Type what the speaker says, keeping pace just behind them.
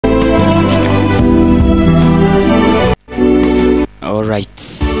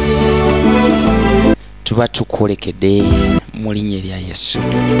Alright. Tuba tukolekedde mu linnya erya Yesu.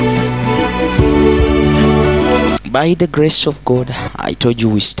 By the grace of God, I told you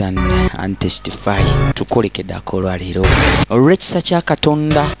we stand and testify. Tukolekedde akolwa leero. Olw'ekisa kya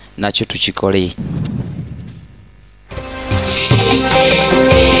Katonda nakyo tukikole.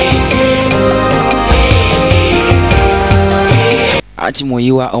 Ati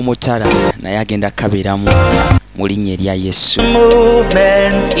muyiwa omutala naye agenda kabiramu mu linnya erya Yesu.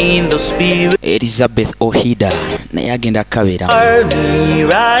 Elizabeth Ohida naye agenda kabiramu.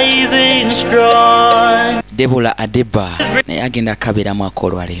 Debola Adeba naye agenda kabiramu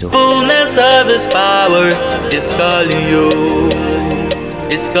akolwa leero.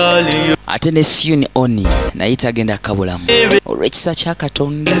 Ate ne Siuni Oni naye tagenda kabulamu olw'ekisa kya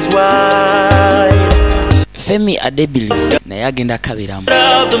Katonda. Femi Adebili naye agenda kabiramu.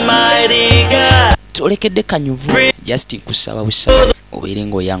 Tolekedde Kanyuvu just kusaba busaba obeere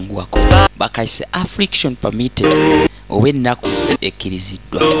ng'oyanguwako. Bakayise affliction permitted ow'ennaku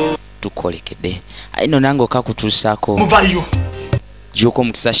ekkiriziddwa. Tukolekedde ayino nange okakutuusaako Juuko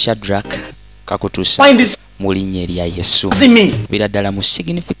Mukisa Shadrack kakutuusa mu linnya erya Yesu. Bira ddala mu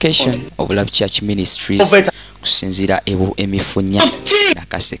signification of Love Church Ministries kusinziira emifunya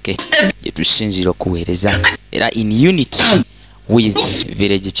nakaseke gye tusinziira okuweereza era in unity with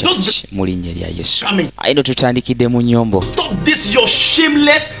Village Church mu linnya erya Yesu. Ayino tutandikidde mu nnyombo.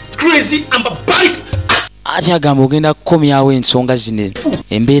 Ati agamba ogenda kukomyawo ensonga zino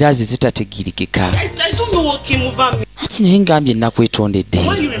embeera ze zitategeerekeka. Ati naye ngambye nakwetondedde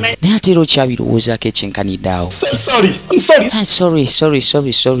naye ate era okyabirowoozaako ekyenkanidde awo.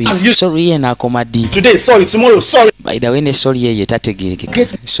 Sorry ye naakoma ddi. By the way ne sorry ye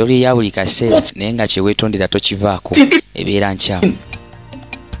tategeerekeka. Sorry eya buli kaseera naye nga kyeweetondera tokivaako ebeera nkyamu.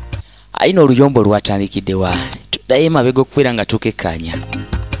 Ayina oluyombo lwatandikiddewa tuddayo emabega okubeera nga tukekkaanya.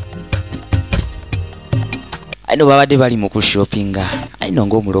 Ayino babadde bali mu kushopinga. Ayino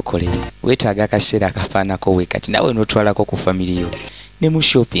ng'omulokole weetaaga akaseera akafaanako we kati nawe n'otwalako ku family yo ne mu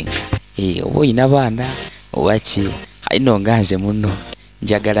shopping. Oba oyina baana oba ki. Ayino nga nze munno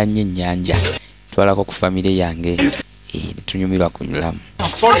njagala nnyo ennyanja twalako ku family yange netunyumirwa kunyulamu.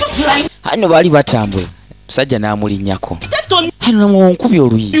 Ayino baali batambula musajja n'amulinnyako. Ayino namuwonkubye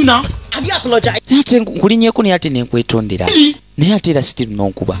oluyi ate nkulinnyeko naye ate nenkwetondera naye ate era siti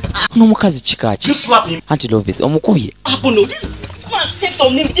nonkuba ono omukazi kikaaki anti Loveth omukubye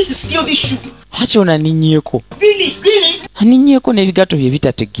ati ono aninnyeko aninnyeko n'ebigato bye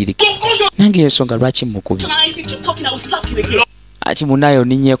bitategereke nange ensonga lwaki mukubye ati munaye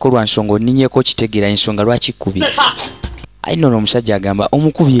oninnyeko lwa nsonga oninnyeko kitegeera ensonga lwaki kkubye. Ayino ono omusajja agamba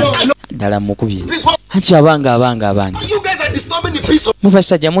omukubye ddala mukubye anti abange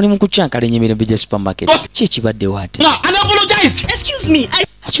mubasajja muli mu kucyankalanya emirembe gya supermarket ki ekibaddewo ate.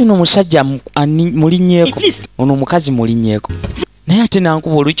 Ati ono omusajja mulinnyeeko ono omukazi mulinnyeeko naye ate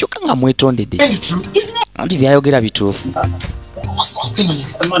nankuba olukyuka nga mwetondedde anti byayogera bituufu.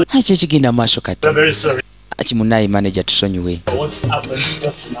 Aki ekigenda maaso kati. Ati munaye manager tusonyiwe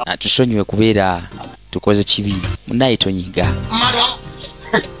tusonyiwe kubeera tukoze kibi munaye tonyiga.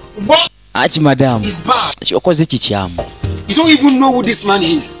 Ati madamu kyokoze kikyamu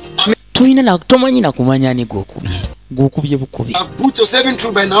tomanyi nakumanya ani gwokubye bukubi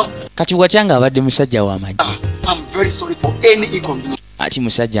kati watyanga abadde musajja w'amagye. Ati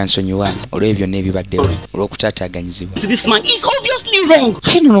musajja nsonyiwa olw'ebyo n'ebibaddewo olw'okutaataaganyizibwa.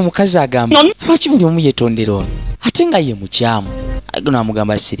 Ayino n'omukazi agamba lwaki buli omu yeetondera ono ate nga ye mukyamu. Ayino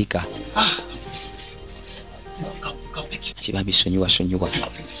amugamba sirika kibambi sonyiwa.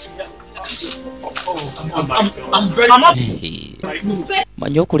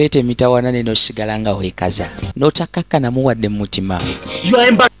 Manyi okuleeta emitawaana n'osigala nga weekaza n'otakkakkanamu wadde mu mutima.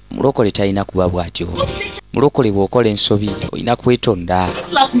 Mulokole talina kuba bw'atyo. Mulokole bw'okola ensobi olina kwetonda.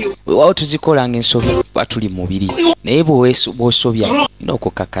 Weewaawo tuzikolanga ensobi kuba tuli mubiri naye bw'osobya olina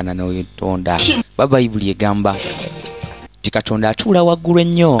okukkakkana n'otonda. Bayibuli egamba ti Katonda atuula waggulu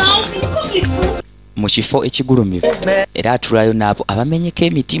ennyo mu kifo ekigulumivu era atulayo n'abo abamenyeka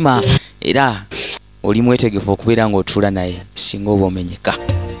emitima era oli mwetegefu okubeera ng'otuula naye singa oba omenyeka.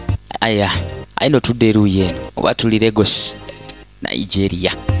 Ayino tudde eruuyi eno oba tuli Lagos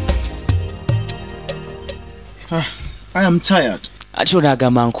Nigeria. I am tired. Ati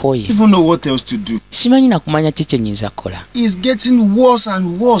onagamba nkooye. Even know what else to do. Simanyi nakumanya ki kyenyinza kukola. It's getting worse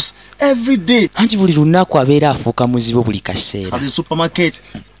and worse every day. Anti buli lunaku abeera afuuka muzibu buli kaseera. At the supermarket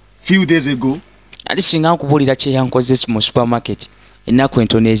few days ago. Ati singa nkubuulira kye yankoze mu supermarket ennaku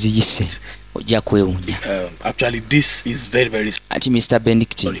entono eziyise. ojja kwewuunya. Actually, this is very, very... Ati Mr.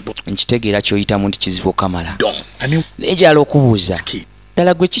 Benedict, nkitegeera ky'oyitamu nti kizibu okamala. Naye njagala okubuuza.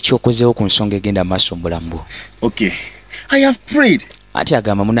 Ddala gwe ki ky'okozeewo ku nsonga egenda maaso mu bulamu bwo? Okay. I have prayed. Ati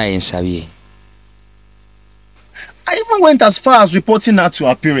agamba munaye nsabye. I even went as far as reporting her to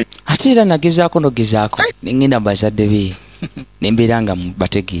her parents. Ate era nagezaako n'ogezaako ne ngenda mu bazadde be ne mbeera nga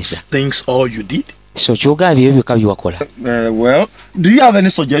bategeeza. Things all you did? So kyogambye ebyo byokka byewakola. Well, do you have any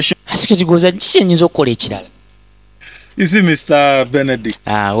suggestion? Ate kyekigoza ki kyenyinza okukola ekirala? You see, Mr. Benedict.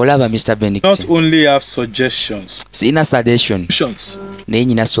 Olaba Mr. Benedict. Not only have suggestions. Sina suggestion. Naye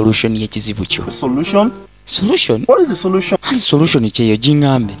nyina solution y'ekizibu kyo. Solution? Solution? What is the solution? Ati solution kyeyo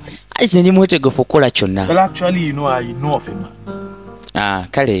gingambe. Nze ndi mwetegefu okukola kyonna. Well, actually, I know of a man.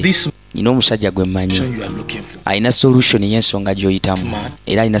 Kale. Nyina omusajja gwe mmanyi. Alina solution y'ensonga gy'oyitamu.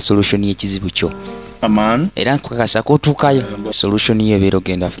 Era alina solution y'ekizibu kyo. A man? Era nkukakasa k'otuukayo. Solution ye ebeera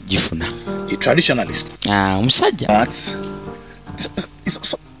ogenda gifuna. A traditionalist. Omusajja.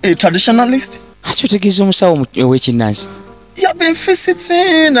 A traditionalist? Ati otegeeza omusawo ow'ekinnansi. You have been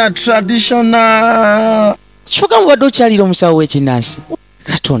visiting a traditional... Kyogamba wadde okyalira omusawo w'ekinnansi.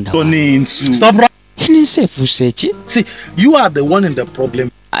 Katonda. Stop. Ensi efuuse eki? See, you are the one in the problem.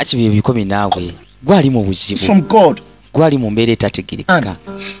 Ati bye bikomi naawe. Gwali mu buzibu. From God. Gwali mu mbeera etategerekeka.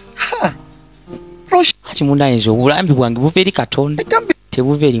 Ati munayinza obulambi bwange buva eri Katonda.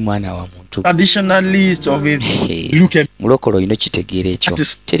 Tebuva eri mwana wa muntu. Traditionalist of it. Mulokolo olina kitegeera ekyo.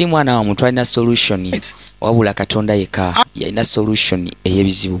 Teri mwana wa muntu alina solution. Wabula Katonda yekka yalina solution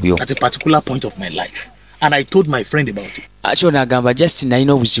ey'ebizibu byo. At a particular point of my life. And I told my friend about it. Ati onagamba just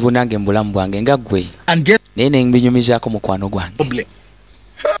nalina obuzibu nange mu bulamu bwange nga ggwe. Naye ne mbinyumizaako mukwano gwange.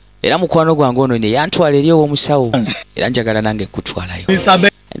 Era mukwano gwange ono ne yantwala eri ow'omusawo. Era njagala nange kutwalayo.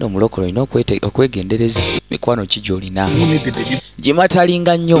 Eno omulokole olina okwegendereza mikwano ki gy'olina.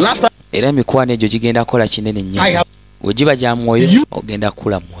 Gimatalinga nnyo. Era emikwano egyo gigenda kukola kinene nnyo. Bwe giba gya mwoyo ogenda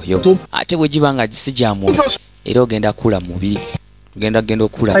kukula mwoyo. Ate bwe giba nga si gya mwoyo era ogenda kukula mubiri. Genda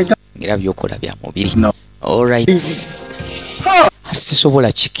okula era byokola bya mubiri. Alright. Ati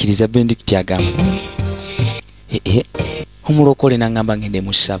sisobola kikkiriza Benedict agamba. Omulokole nangamba ngende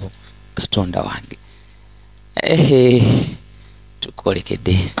mu ssabo. Katonda wange.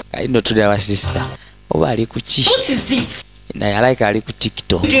 Tukolekedde. Kali no tudde wa sister. Oba ali ku ki? What is it? Naye alike ali ku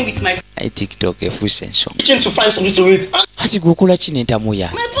TikTok. TikTok efuuse ensonga. Kitchen to find something to eat. Ati gukola ki n'entamu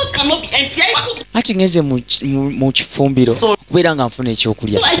ya? My pot cannot be empty. Ati ngeze mu kifumbiro kubeera nga nfuna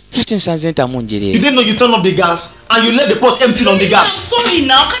ekyokulya. Ati nsanze entamu njereere. You didn't know you turned off the gas and you left the pot empty on the gas. I'm sorry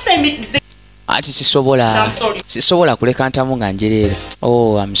now. Can't I make mistake? Ati sisobola kuleka ntamu nga njereere.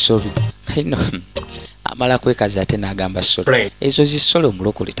 Oh, I'm sorry. Amala kwekaza ate n'agamba sorry. Ezo zisolo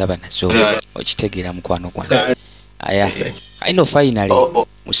omulokole taba nazo. Okitegeera mukwano gwange. Aya. I know finally.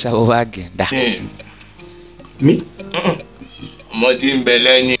 Musabo bagenda. Me?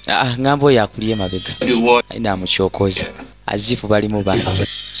 Ngambo yakulye mabega. Aina amukyokoza. Azifu bali mu bana.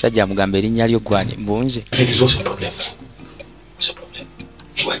 Musajja amugamba erinnya lyo gwani mbunze.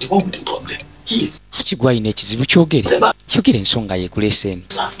 Ati gwalina ekizibu kyogere. Yogere ensonga yekulese eno.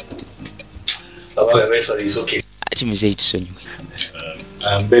 Ati muzeeyi tusonyiwe.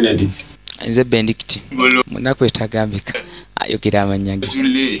 Benedict. Nze Benedict. Munaku etagambika. Ayogera amannya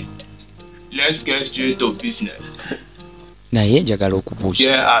ge. Let's get straight to business. Naye njagala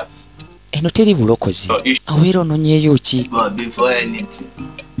okubuuza. Eno teri bulokozi. Aweera ononyeeyo ki? But before anything,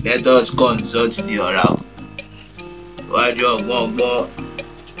 let us consult the oracle.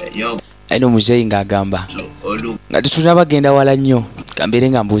 Eno muzeeyi ng'agamba nga tetunabagenda wala nnyo kambeere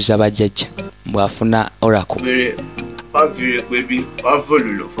nga mbuuza bajjajja bw'afuna oracle.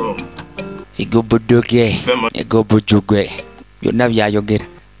 Egobojjogwe byonna byayogera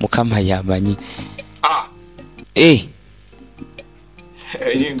Mukama yamanyi.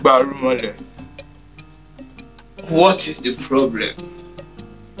 What is the problem?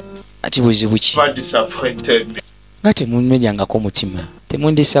 Ati buzibu ki? What disappointed me? Nga temunmenyangako mutima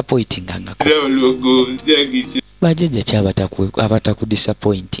temundisappointingangako. Bajjajja ki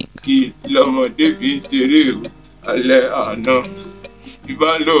abatakudisappointing?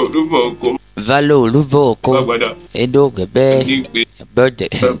 Valo oluvooko edogebe bode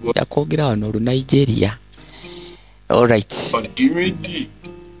yakwogera wano olunigeria. Alright.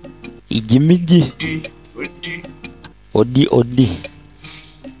 Ijimiji odi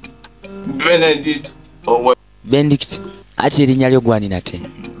Benedict. Ati erinnya lyo gwani nate?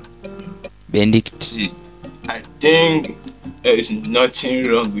 Benedict. I think there is nothing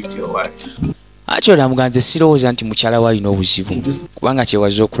wrong with your wife. Ati olamuganze sirowooza nti mukyala we alina obuzibu kubanga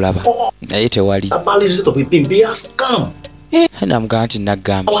kyewaze okulaba naye tewali. namugamba nti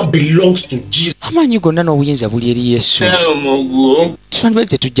nagamba Power belongs to Jesus. amanyi gonna n'obuyinza buli eri yesu tufandibali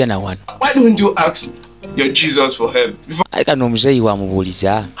tetujja na wano. Why don't you ask your Jesus for help? Ayi kano omuzeeyi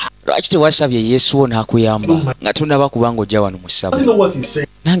wamubuuliza lwaki tewasabye yesu wo n'akuyamba nga tonaba kubanga ojja wano mu ssabo. Doesn't know what he's saying.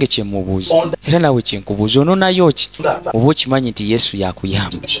 Nange kyemubuuza era nawe kyenkubuuza onoonayo ki oba okimanyi nti yesu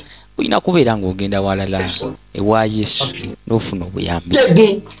yakuyamba olina kubeera ng'ogenda walala ewa yesu n'ofuna obuyambi.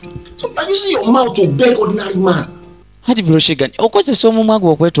 Sometimes you see your mouth to beg ordinary man. Hati biloshegani okozesa omumwa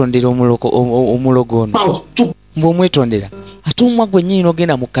gwe okwetondera omulogo ono mbw'omwetondera ate omumwa gwe nnyini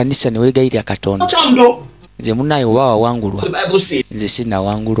ogenda mu kkanisa ne weegayirira Katonda. Nze munnaye oba wawangulwa nze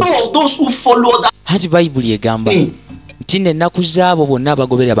sinnawangulwa. Hati bayibuli egamba nti n'ennaku z'abo bonna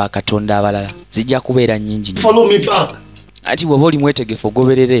abagobera ba Katonda abalala zijja kubeera nnyingi nnyo. Ati bw'oba oli mwetegefu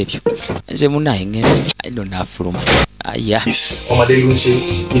ogoberera ebyo nze munnaye ngenze ayino naafuluma. Aya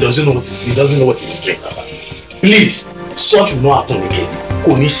He doesn't know what he's doing. Please, such will not happen again.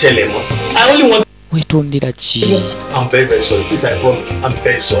 I only want. wetondera ki? I'm very, very sorry. Please, I promise. I'm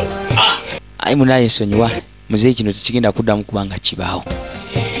very sorry. Ayi munnaye nsonyiwa muzeeyi kino tekigenda kuddamu kubanga kibaawo.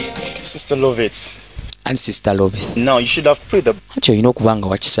 Sister Lovett. And Sister Loveth. Now you should have prayed the Hati olina okubanga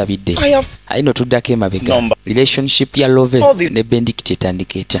wakisabidde. I have Ayino tuddako emabega. Relationship ya Loveth ne Benedict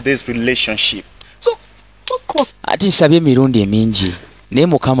etandika etya. this relationship. So what course? Ati nsabye emirundi emingi naye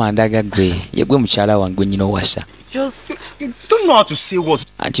Mukama ndaga ggwe ye gwe mukyala wange nnyina owasa. Just you don't know how to say what.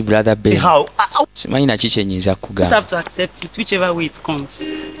 Anti brother Ben. How? Simanyi naki kyenyinza Just kugamba. have to accept it, whichever way it comes.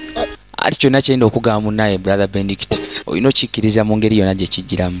 Ati kyonna kyenda okugamba munnaye brother Benedict olina okikkiriza mu ngeri yonna gye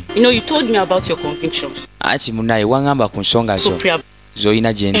kijjiramu. You know, you told me about your convictions. Ati munnaye wangamba ku nsonga So zo pray,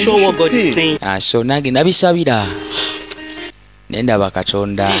 z'olina gye show what God is saying. so nange nabisabira nendaba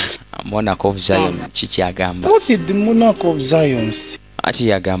Katonda Monarch of Zion kikyagamba. What did the monarch of Zion say? Ati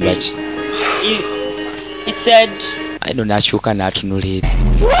yagamba ki? He said, Ayino n'akyuka n'atunula eri.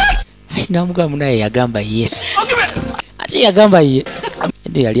 Ayi namugamba naye yagamba yes. Ati yagamba ye.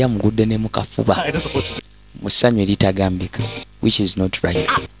 Endo yali amugudde ne mukafuba. Mu ssanyu eritagambika. Which is not right.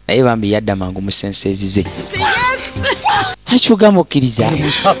 Naye bambi yadda mangu mu senses ze. Akyugamba okkiriza.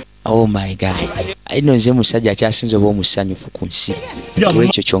 Oh my God. Ayino nze musajja akyasinze oba omusanyufu ku nsi.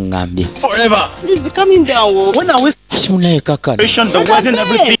 Olwekyo ky'oŋŋambye. Forever. he's becoming down. When I was Ati munaye kakano. the wedding,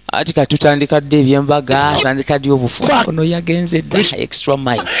 everything. Ati katutandika dde ebyembaga, tutandika ddi obufu. Ono yagenze dda extra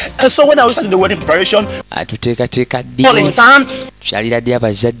mile. And so when I was at the wedding preparation, Atuteekateeka ddi. all in time, Tukyalira ddi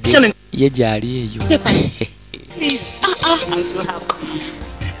abazadde. Ye gy'ali eyo. Please. I'm so happy.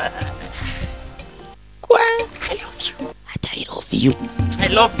 Ati I love you. I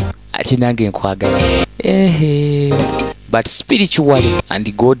love you. Ati nange nkwagala. But spiritually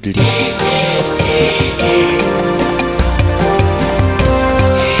and godly.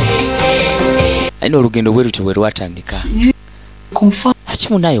 Ayina olugendo bwe lutyo bwe lwatandika. Ati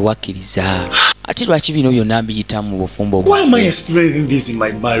munaye wakkiriza. Ati lwaki bino byonna mbiyitamu mu bufumbo bwo? Why am I experiencing this in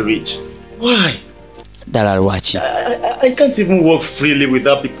my marriage? Why? Ddala lwaki? I can't even walk freely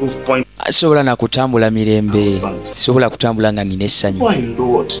without people pointing. Sobola na kutambula mirembe. Sobola kutambula nga nina essanyu. Why,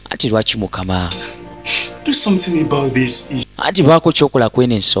 Lord? Ati lwaki Mukama? Do something about this issue. Ati baako kyokola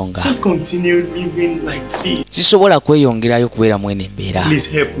kweno ensonga. I can't continue living like this. Sisobola kweyongerayo kubeera mweno embeera.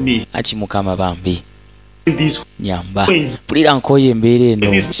 Please help me. Ati Mukama bambi. This Nyamba. Pulira nkooye embeera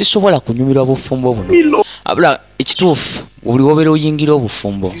eno. Sisobola kunyumirwa bufumbo buno. Abula ekituufu buli obeera oyingira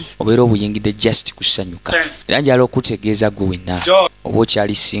obufumbo obeera obuyingidde just kusanyuka. Era njala okutegeeza gwe wenna oba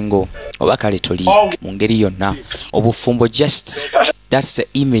okyali single oba kale toli mu ngeri yonna obufumbo just that's the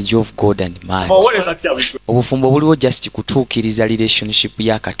image of God and man. Obufumbo buliwo just kutuukiriza relationship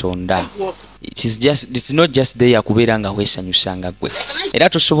ya Katonda. It's not just there kubeera nga weesanyusanga gwe. Era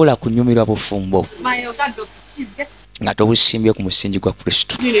tosobola kunyumirwa bufumbo nga tobusimbye ku musingi gwa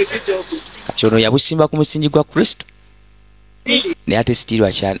Kristo. Kati ono yabusimba ku musingi gwa Kristo naye ate sitiiru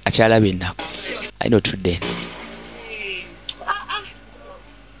akyalaba ennaku. Ayina otudde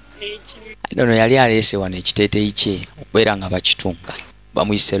ayina ono yali aleese wano ekiteeteeyi kye okubeera nga bakitunga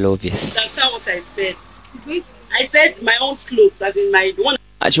bamuyise Loveth. That's not what I said. I said my own clothes, as in my one.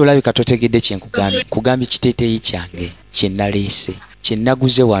 Ati olabika totegedde kyenkugambye. Kugambye ekiteeteeyi kyange kye naleese kye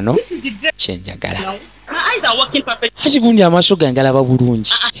naguze wano kye njagala. My eyes are working perfect. Ati gundi amaaso gange galaba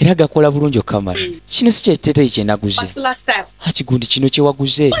bulungi era gakola bulungi okamala. Kino si kyeteeteeyi kye naguze. Last time. Ati gundi kino kye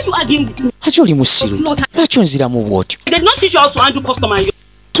waguze. Why you arguing with me? Ati oli musiru. Lwaki onziramu bw'otyo? They did not teach you how to handle customer.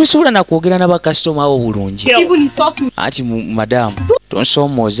 Tosobola na kwogera n'abakasitoma abo bulungi. Even insult me. Ati madamu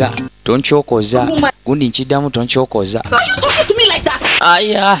tonsomooza tonkyokoza gundi nkiddamu tonkyokoza. So you talking to me like that?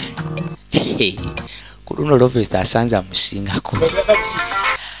 Aya ku luno Loveth asanze amusingako.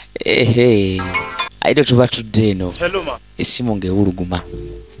 Aide tuba tudde eno. Hello, ma. Esimu ng'ewuluguma.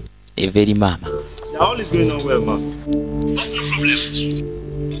 Eva eri maama. Yeah, all is going on well, ma. What's the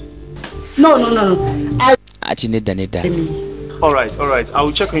problem? No. Ati nedda. All right. I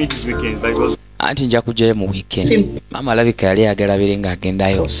will check on you this weekend. Because Anti nja kujjayo mu weekend. Maama alabika yali ayagala bere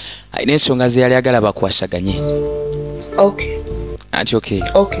ng'agendayo. Alina ensonga ze yali ayagala bakwasaganye. Okay. Anti okay.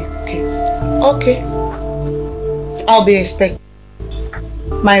 Okay. I'll be expecting.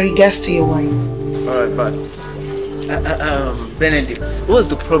 My regards to your wife. All right, bye. Benedict, what's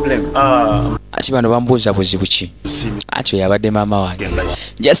the problem? Ati bano bambuuza buzibu ki? Ati yabadde maama wange.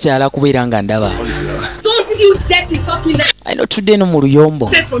 Just ala kubeera nga ndaba. Don't you dare to insult me. Aino tudde no mu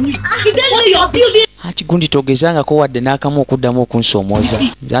luyombo. Ati gundi togezangako wadde n'akamu okuddamu okunsomooza.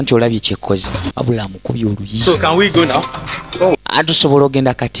 Nze anti olabye kyekkoze. Wabula amukubye oluyi. So can we go now? Atusobola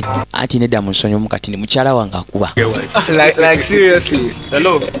ogenda kati. Anti nedda mu nsonyi omukati ni mukyala wange akuba. Like seriously.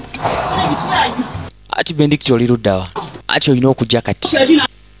 Hello. Ati Benedict oli luddawa. Ati olina okujja kati.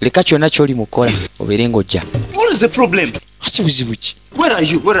 Leka kyonna ky'oli mukola obeere ng'ojja. what is the problem? Ati buzibu ki? Where are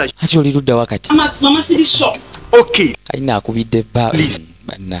you? Ati oli luddawa kati. I'm at Mama City's shop. Okay. Kalina akubidde bba. Please.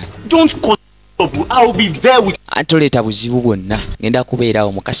 Banna. Don't call trouble. I will be there with Anti oleeta buzibu bwonna. Ngenda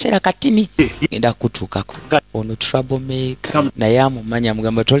kubeerawo mu kaseera katini. Ngenda kutuukako. Ono trouble maker. Naye amumanya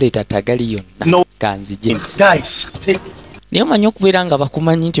mugamba toleeta tagali yonna. No. Kanzije. guys. Naye omanyi okubeera nga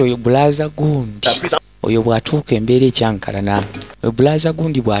bakumanyi nti oyo bulaza gundi. Oyo bw'atuuka embeera ekyankalana. Oyo bulaza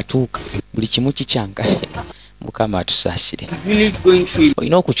gundi bw'atuuka buli kimu kikyanka. Mukama atusaasire.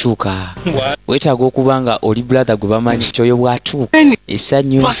 Olina okukyuka. Weetaaga okuba nga oli brother gwe bamanyi nti oyo bw'atuuka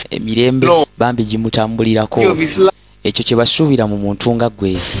essanyu emirembe bambi gimutambulirako. Ekyo kye basuubira mu muntu nga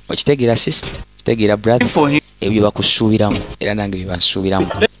ggwe. Okitegeera sister, kitegeera brother. Ebyo bakusuubiramu era nange bye bansuubiramu.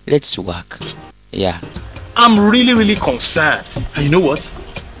 Let's work. Yeah. I'm really concerned. And you know what?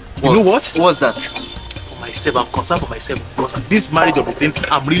 What's that? For myself, I'm concerned for myself because this marriage of the thing,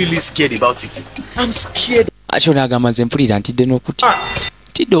 I'm really scared about it. I'm scared. Ati onagamba nze mpulira ntidde n'okutya.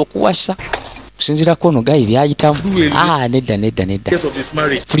 Ntidde okuwasa. Kusinziirako ono gayi byayitamu. Nedda. Because of this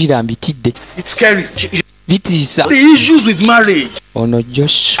marriage. Mpulira mbitidde. It's scary. Bitiisa. The issues with marriage. Ono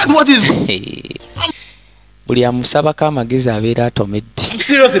Josh. What is... Buli amusabako amagezi abeera atomedde. I'm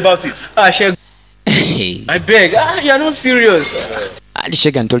serious about it. Sheg. I beg. You're not serious. Ati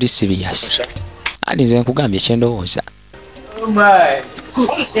Shega ntoli serious. Ati nze nkugambye kyendowooza. Oh my.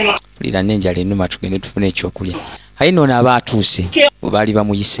 Mpulira n'enjala ennuma tugende tufune ekyokulya. Ayi noono aba atuuse bwe baali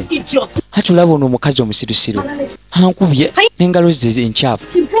bamuyise. Ati olaba ono omukazi omusirusiru. Ankubye n'engalo ze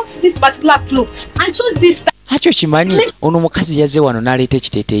enkyafu. Ati okimanyi ono omukazi yazze wano n'aleeta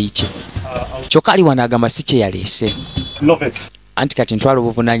ekiteeteeyi kye. Kyokka ali wano agamba si kye yaleese. Love it. Anti kati ntwala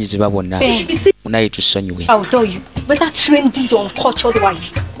obuvunaanyizibwa bwonna. Munaye tusonyiwe.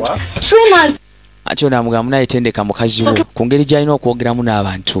 Ati ono amugamba munaye tendeka mukazi wo ku ngeri gy'alina okwogeramu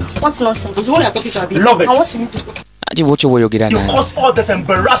n'abantu. Ati bw'otyo bw'oyogera nange.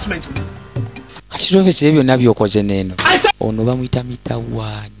 Ati lovesi ebyo byonna by'okoze n'eno. Ono bamuyita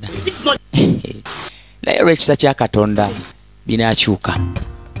mitawaana. Naye olw'ekisa kya Katonda binaakyuka.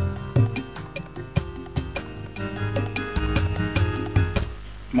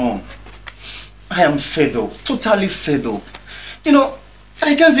 Mom, I am fed up, totally fed up. You know,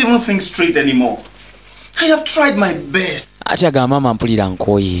 I can't even think straight anymore. I have tried my best. Ati agamba maama mpulira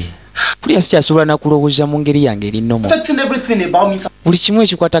nkooye. Mpulira sikyasobola na kulowooza mu ngeri yange eri nnomo. Affecting everything about me. Buli kimu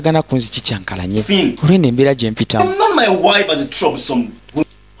ekikwatagana ku nzi kikyankalanye. Olw'eno embeera gye mpitamu. I'm not my wife as a troublesome.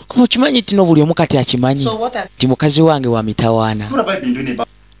 Kuba okimanyi tino buli omu kati akimanyi. Ti mukazi wange wa mitawaana. What have I been doing about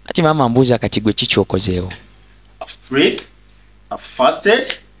it? Ati maama mbuuza kati gwe kikyokozeewo. I've prayed, I've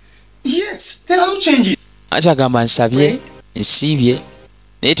fasted, yet there are no changes. Ati agamba nsabye, nsiibye,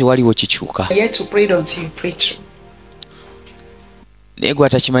 naye tewaliwo kikyuka. Naye gwe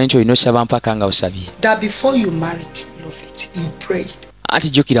atakimanyi nti olina osaba mpaka nga osabye. Ati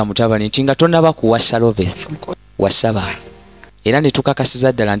jjukira mutabani nti nga tonnaba kuwasa Loveth, wasaba. Era ne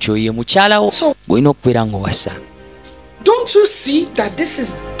tukakasiza ddala nti oyo ye mukyalawo gw'olina okubeera ng'owasa. Don't you see that this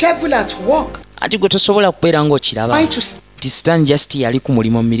is devil at work? Ati gwe tosobola kubeera ng'okiraba. Ti Satan just yali ku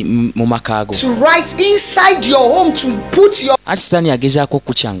mulimu mu makaago. To write inside your home to put your... Ati Satan agezaako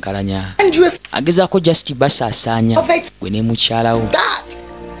okukyankalanya. Agezaako just basaasaanya gwe ne mukyalawo.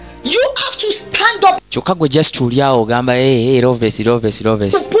 You have to stand up. Kyokka gwe just oli awo ogamba Loveth. To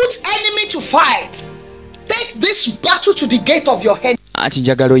put enemy to fight. Take this battle to the gate of your head. Ati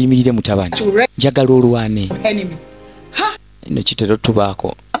njagala oyimirire mutabani. Njagala olwane. Enemy. Ino kitero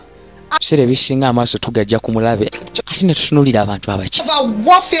tubaako. Bisere bisinga amaaso tugajja ku mulabe. Ati ne tutunulira abantu abaki.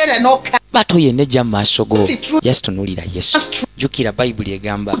 Warfare and all kinds. bato yenna ejja mu maaso go just tunuulira Yesu. Jjukira Bayibuli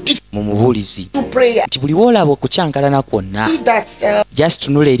egamba mu mubuulizi nti buli woolaba okukyankalana kwonna just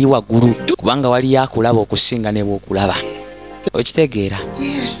tunula eri waggulu kubanga waliyo akulaba okusinga ne bw'okulaba. Okitegeera?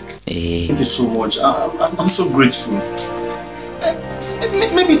 Thank you so much. I'm so grateful.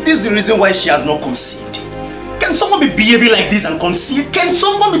 Maybe this is the reason why she has not conceived. Can someone be behaving like this and conceive? Can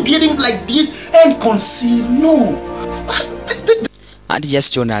someone be behaving like this and conceive? No. Anti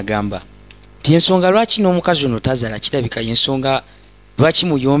just kyona agamba ti ensonga lwaki n'omukazi ono tazaala kirabika y'ensonga lwaki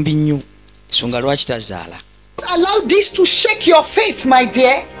muyombi nnyo, ensonga lwaki tazaala. Allow this to shake your faith, my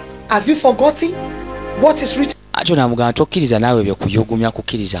dear. Have you forgotten what is written? Ate onamugamba tokkiriza naawe byokuyugumya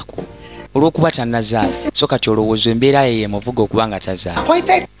kukkiriza kwo olw'okuba tannazaala so kati olowooza embeera ye yemuvuga okuba nga tazaala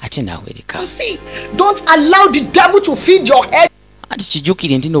ate naawereka. Don't allow the devil to feed your head. Anti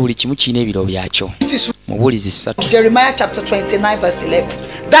kijjukire nti no buli kimu kirina ebiro byakyo. Mubuulizi 3 Jeremiah chapter 29 verse 11.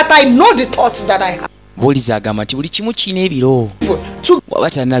 That I know the thoughts that I have. Mubuulizi agamba nti buli kimu kirina ebiro. Waba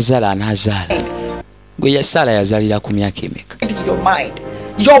tannazaala anaazaala. Gwe ya Saala yazaalira ku myaka emeka? Your mind.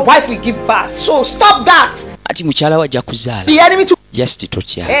 Your wife will give birth. So stop that. Ati mukyala we ajja kuzaala. The enemy to just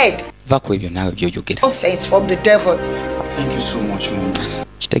totya. Va ku ebyo naawe by'oyogera. Saints from the devil. Thank you so much, Mom.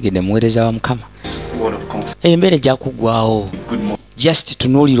 Kitegedde muweereza wa Mukama. Word of comfort. Embeera ejja kuggwawo. Just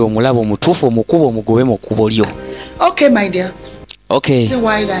tunuulira omulabo omutuufu omukubo omugobe mu kkubo lyo. Okay, my dear. Okay. See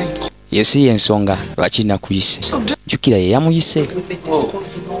why I. Yo si y'ensonga lwaki nakuyise. Jjukira ye yamuyise.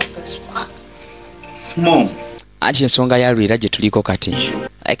 Mom. Anti ensonga ya lwera gye tuliko kati.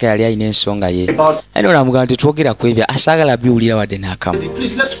 Like yali alina ensonga ye. Ani onamugamba nti twogera ku ebyo asaagala biwulira wadde n'akamu.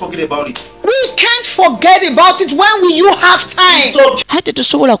 Please, let's forget about it. We can't forget about it. When will you have time? So, ate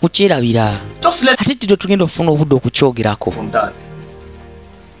tusobola kukyerabira. Ate tito tugenda okufuna obudde okukyogerako.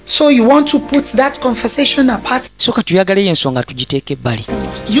 So you want to put that conversation apart? So katuyagaleyo ensonga tugiteeke ebbali.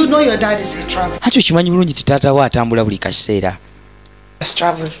 You know your dad is a traveler. Ate okimanyi bulungi ti taata we atambula buli kaseera. Has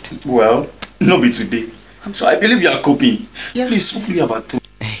traveled. Well, no be today. So I believe you are coping. Yeah. Please speak to me about it.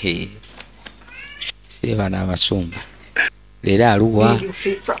 Sireba n'abasumba. Leero aluwa.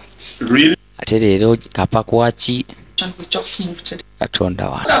 Really? Ate leero kapakwaki. We just moved to Katonda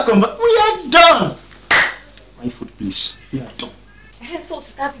wa. We are done. My food, please. We are done. So,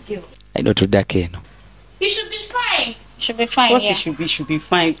 Abigail. Aino tuddako eno. You should be fine. Should be fine. What yeah. it should be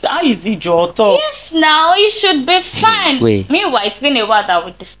fine. How is it, Juuko? Yes, now you should be fine. Wait. Meanwhile, it's been a while that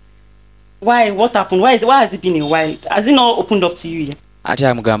we discussed. Why? What happened? Why has it been a while? Has it not opened up to you yet? Ate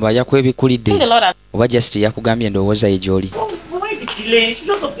amugamba yakwebikulidde. Oba just yakugambye ndowooza ye gy'oli. Why the delay? She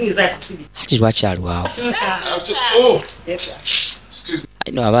just opened his eyes to me. Ati lwaki alwawo? Oh, Yes, sir. excuse me.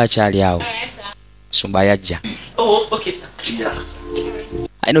 Aino aba akyali awo. Sumba yajja. Oh, okay, sir. Yeah.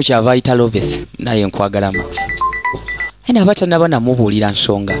 Aino kyava ayita Loveth naye nkwagalamu. Aino aba tannaba namubuulira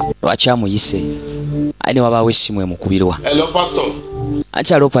nsonga lwaki amuyise. Aino wabaawo essimu emukubirwa. Hello, Pastor.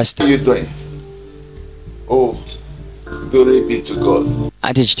 Ati alo pastor. How you doing? Oh, glory be to God.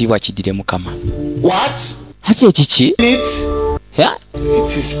 Ate ekitiibwa kiddire Mukama. What? Ati ekiki? It? Yeah?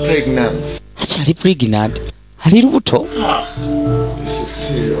 It is pregnant. Ati ali pregnant. Ali lubuto. This is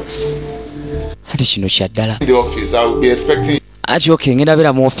serious. Ati kino kya ddala. In the office, I will be expecting. Ati okay, ngenda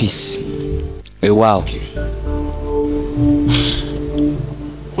beera mu office. Wow.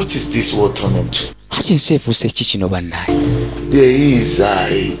 What is this war turning to? Ati ensi efuuse ki kino bannaye? There is,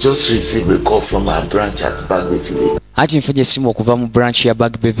 I just received a call from my branch at Bagbe Village. Ati nfunye essimu okuva mu branch ya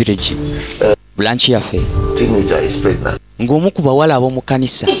Bagbe Village. Branch yaffe. Teenager is pregnant. Ng'omu ku bawala ab'omu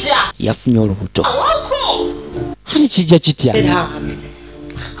kkanisa yafunye olubuto. Ati kijja kitya?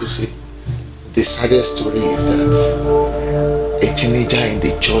 You see, the saddest story is that a teenager in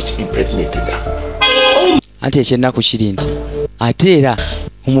the church impregnated her. Ati ekyennaku kiri nti ate era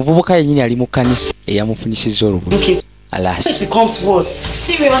omuvubuka yennyini ali mu kkanisa eyamufunyisizza olubuto. Alas. It becomes worse.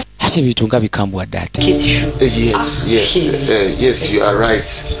 Serious. Ate ebintu nga bikambwadde ate. Yes, you are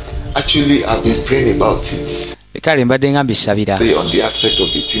right. Actually, I've been praying about it. Kale mbadde nga mbisabira. On the aspect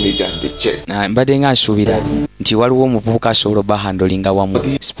of the teenager in the church. Mbadde nga nsuubira nti waliwo omuvubuka asobola obahandolinga wamu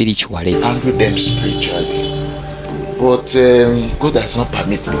spiritually. Handle them spiritually. But God does not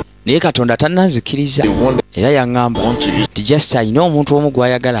permit me. Naye Katonda tannanzikiriza era yaŋŋamba nti just alina omuntu omu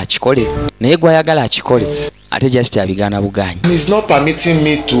gw'ayagala akikole naye gw'ayagala akikole ate just abigaana bugaanyi. And he's not permitting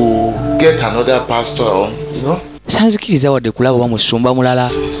me to get another pastor on, you know. Tanzikiriza wadde kulaba oba musumba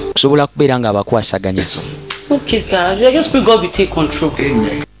mulala kusobola kubeera nga abakwasaganya. Okay, sir. I just pray God will take control.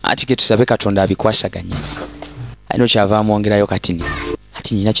 Amen. Ati ke tusabe Katonda abikwasaganya. Alina kyava amwongerayo katini.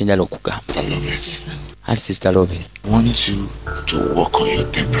 Ati nyina kye njala okugamba. I love it. Ati Sister Loveth. I want you to work on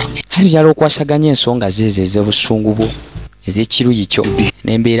your temperament. Ati njala okwasaganya ensonga zeezo ez'obusungu bwo ez'ekiruyi kyo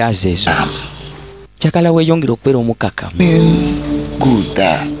n'embeera zeezo njagala weeyongera okubeera omukakamu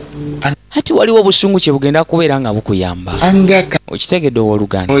ati waliwo obusungu kye bugenda kubeera nga bukuyamba okitegedde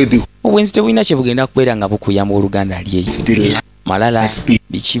owooluganda obwenzi tebulina kye bugenda kubeera nga bukuyamba oluganda lyeyi malala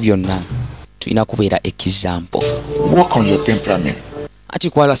biki byonna tulina kubeera example ati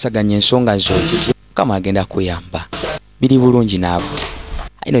kwalasaganya ensonga zo Mukama agenda kuyamba biri bulungi naawe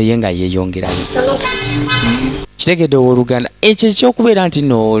ayino ye nga yeeyongerayo kitegedde owooluganda ekyo ekyokubeera nti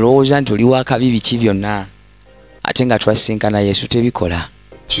nolowooza nti oli wakabi biki byonna ate nga twasinkana Yesu tebikola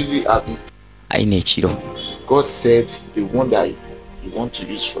ayina ekiro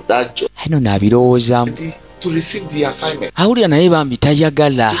ayino naabirowoozaamu awulira naye bambi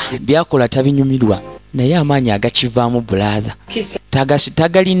tayagala byakola tabinyumirwa naye amaanyi agakivaamu brother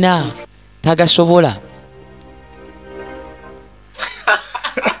tagalina tagasobola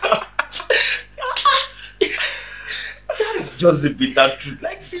It's just the bitter truth.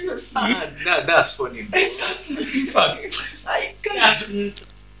 Like seriously. That's funny. Exactly. In fact, I can't.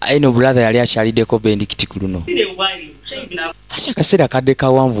 ayino brother yali akyaliddeko bendikiti ku luno ati akaseera kadde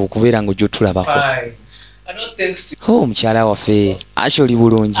kawanvu okubeera nga ojjotulabako omukyala waffe ati oli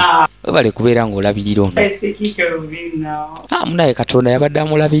bulungi webale kubeera ng'olabirira ono munaye Katonda yabadde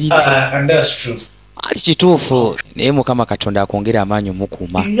amulabirira ati kituufu naye Mukama Katonda akwongera amaanyi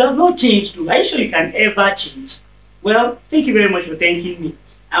omukuuma. Well, thank you very much for thanking me.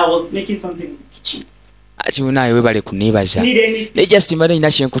 I was making something in the kitchen. Ati munaye webale kuneebaza naye just mbadde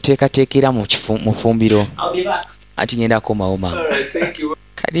nina kye nkuteekateekera mu fumbiro ati ngenda komawo maama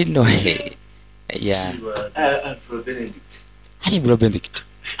kadi nno ati Bro Benedict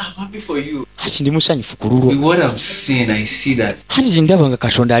ati ndi musanyufu ku lulwo ati ndaba nga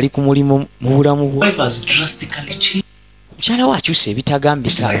Katonda ali ku mulimu mu bulamu bwo mukyala we akyusa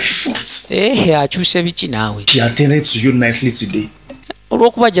ebitagambika akyusa biki naawe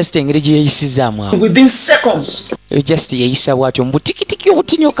olw'okuba just engeri gye yeeyisizaamu awo just yeeyisa bw'atyo mu butikitiki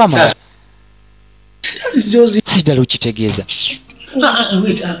obutini okama ati ddala okitegeeza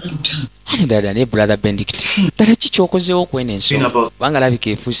ati ddala ne Brother Benedict ddala ki kyokozeewo okwena ensonga kubanga labika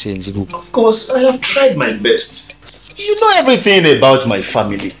efuuse enzibu. Of course, I have tried my best. You know everything about my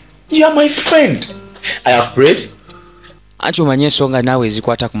family. You are my friend. I have prayed. Anti omanye ensonga naawe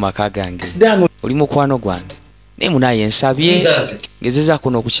ezikwata ku maka gange oli mukwano gwange naye munaye nsabye ngezezaako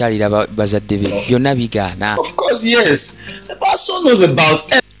n'okukyalira bazadde be byonna bigaana. Of course, yes. The pastor knows about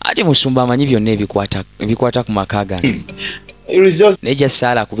it. Ati musumba amanyi byonna ebikwata ku maka gange naye gya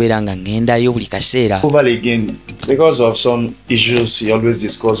Saala kubeera nga ngendayo buli kaseera. Because of some issues he always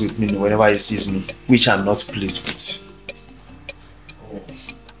discusses with me whenever he sees me, which I'm not pleased with.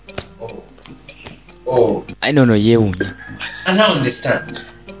 I don't know yeewuunya. And I understand.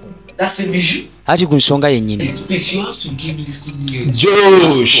 That's an issue. Ati ku nsonga yennyini. Please, you have to give listening ears.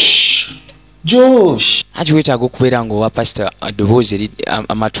 Josh. Ati weetaaga okubeera ng'owa pastor addoboozi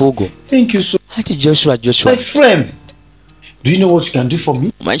amatuugo. Thank you so much. Ati Joshua. My friend. Do you know what you can do for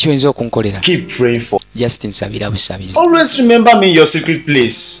me? Omanyi kyoyinza okunkolera? Keep praying for. Justin nsabira busabizi. Always remember me in your secret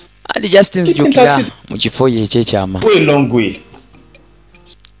place. Ati Justin nzijukira mu kifo ye ekyekyama. Go a long way.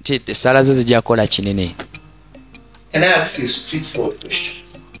 Essaala zo zijja kukola kinene. Can I ask you a straightforward question?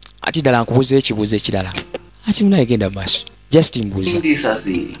 Ati ddala nkubuuza ekibuuzo ekirala. Ati munaye genda maaso. Justin mbuuza. See this as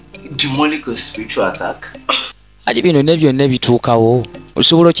a demonic or spiritual attack? Ati bino ne byonna bituukawo.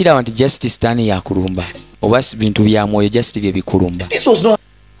 Osobola okiraba nti just sitaani yakulumba. Oba bintu bya mwoyo just bye bikulumba.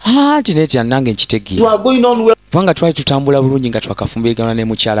 Ati netya nange nkitegeera. Kubanga twali tutambula bulungi nga twakafumbirigana ne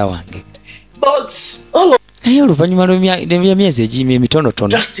mukyala wange. Naye oluvannyuma lw'emyezi egimu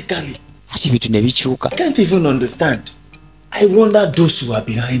emitonotono ati bintu ne bikyuka. I can't even understand. I wonder those who are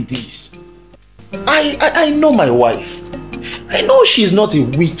behind this. I know my wife. I know she's not a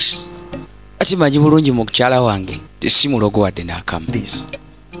witch. Ati manyi bulungi mu mukyala wange si mulogo wadde n'akamu.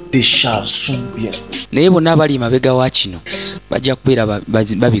 They shall soon be exposed. Naye bonna abali mabega wa kino bajja kubeera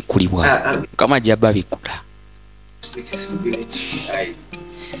babikkulibwa. Mukama ajja babikula.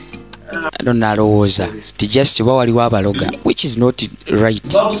 Nalowooza ti just oba waliwo abaloga which is not right.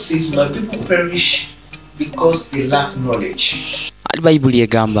 Bible says my people perish because they lack knowledge. Ati Bayibuli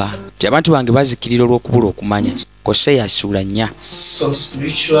egamba ti abantu bange bazikirira olw'okubula okumanya. Koseya ssuula 4. Some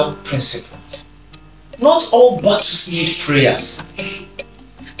spiritual principle. Not all battles need prayers.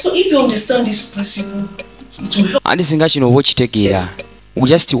 So if you understand this principle, it will help. Andi singa kino oba okitegeera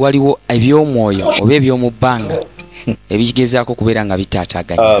just waliwo eby'omwoyo oba eby'omu bbanga ebigezaako kubeera nga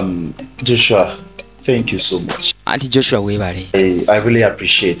bitaataaganya. Joshua, thank you so much. Anti Joshua weebale. I really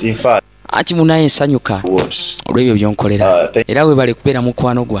appreciate. In fact, anti munaye nsanyuka olw'ebyo by'onkolera era weebale kubeera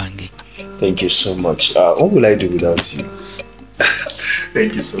mukwano gwange. Thank you so much. What will I do without you?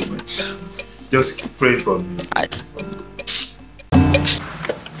 Thank you so much. Just pray for me.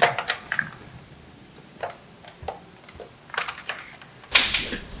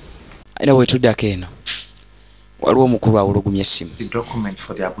 Aina wetuddako eno waliwo omukulu awulugumya essimu. The document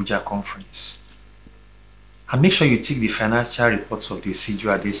for the Abuja conference. And make sure you take the financial reports of the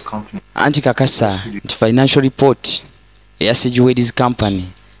Sijuwade's company. Anti kakasa nti financial report eya Sijuwade's company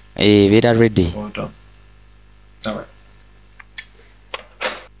beera ready. Hold on. All right.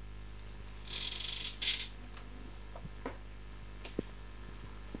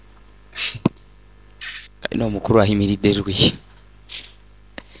 Ino omukulu ayimiridde lwi.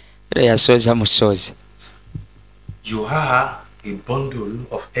 Era yasooza musoozi. You are a bundle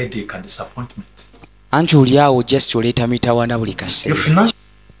of headache and disappointment. Anti oli awo just oleeta mitawana buli kaseera. Your finance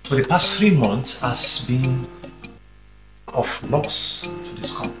for the past 3 months has been of loss to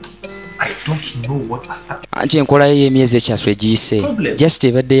this company. I don't know what has happened. Anti enkola ye y'emyezi ekyaswe giyise just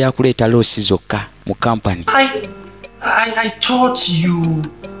ebadde yakuleeta loosi zokka mu company. I thought you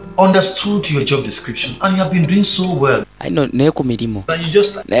understood your job description and you have been doing so well. I know naye ku mirimu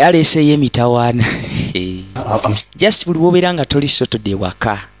Just naye aleeseyo emitawaana just buli wobeera nga toli sotodde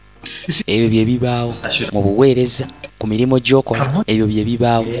waka ebyo bye bibaawo mu buweereza ku mirimu gy'okola ebyo bye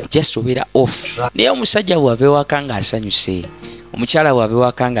bibaawo just obeera off. Naye omusajja bw'ava ewaka ng'asanyuse, omukyala bw'ava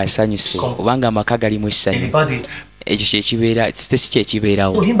ewaka ng'asanyuse obanga amaka galimu essanyu, ekyo kyekibeera si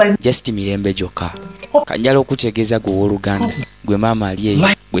kyekibeerawo just mirembe gyokka. Kanjala okutegeeza gwe w'oluganda, gwe maama ali eyo,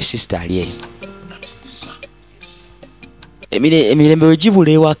 gwe sister ali eyo. Emirembe we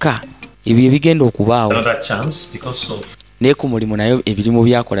gibula ewaka ebyo ebigenda okubaawo. Naye ku mulimu nayo ebirimu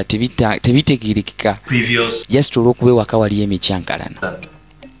byakola tebitegeerekeka just olw'okuba ewaka waliyo emikyankalana.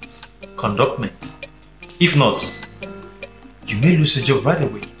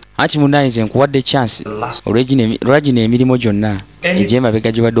 Anti munnaye nze nkuwadde chance olwagino emirimu gyonna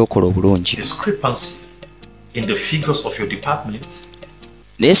egy'emabega gye badde okola obulungi.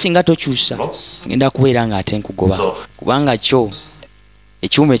 Naye singa tokyusa ngenda kubeera ng'ate nkugoba kubanga kyo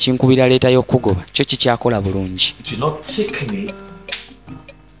ekyuma ekinkubira leeta y'okugoba kyo kikyakola bulungi.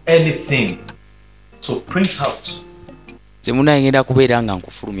 Nze munnaye ngenda kubeera nga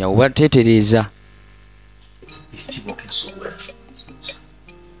nkufulumya oba teetereeza.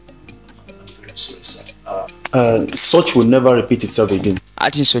 Such will never repeat itself again.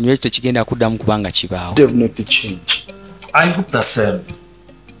 Ati nsonyiwa ekyo tekigenda kuddamu kubanga kibaawo. Definitely change. I hope that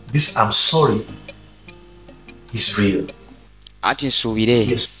this I'm sorry is real. Ati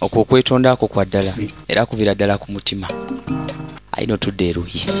nsuubire okwo okwetonda ako kwa ddala era kuviira ddala ku mutima. Ayina otudde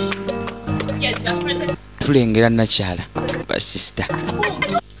eruuyi. Tulengera nakyala basista.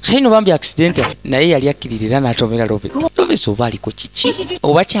 Kayino bambi accident naye yali akkirira n'atomera Lobe. Lobe soba aliko kiki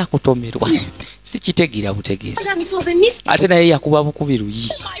oba kyakutomerwa sikitegeera butegeezi. Ate naye yakuba bukubi luyi.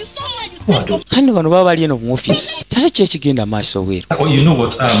 Kayino bano baba bali eno mu office. Tale kyekigenda maaso bweru. Oh, you know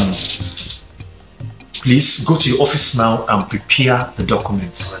what? Please go to your office now and prepare the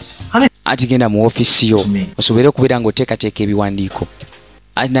documents. Ati genda mu office yo osobere okubeera ng'oteekateeka ebiwandiiko.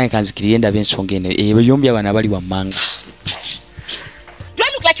 Ati naye kanzikirire ndabe ensonga eno ebiyombi abana abali wammanga. Do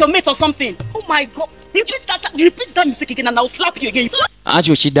I look like your mate or something? Oh my God. Repeat that mistake again and I'll slap you again.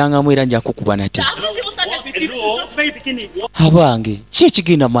 Ati okiddangamu era nja kukuba nate. Abange ki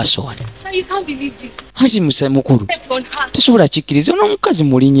ekigenda maaso wano? Ati mukulu tosobola kikkiriza ono omukazi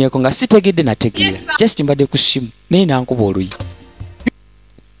mulinyeeko nga sitegedde nategeera just mbadde ku ssimu naye nankuba oluyi.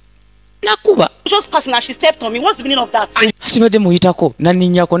 Nakuba Just passing and she stepped on me. What's the meaning of that? ati badde muyitako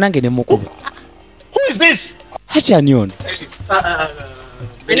nanninnyako nange ne mukuba. Who is this? Ati ani ono?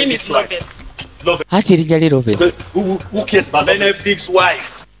 My name is Robert. Ati erinnya lye Robert. Who cares about Benedict's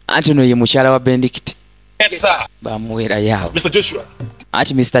wife? Ati ono ye mukyala wa Benedict. Yes, sir. Bamuweera yaabo. Mr. Joshua.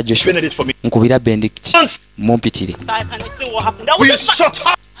 Ati Mr. Joshua Benedict for me. nkubira Benedict mumpitire. So I can explain what happened. Will you shut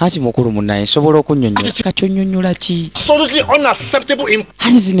up? Ati mukulu munnaye nsobola okunnyonnyola kati onnyonnyola ki? Absolutely unacceptable.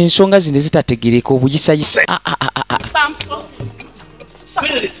 Ati zino ensonga zino zitategereka obuyisayisa.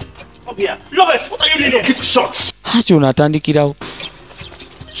 Benedict, come here. Robert, what are you doing here? Keep short. Ati ono atandikirawo.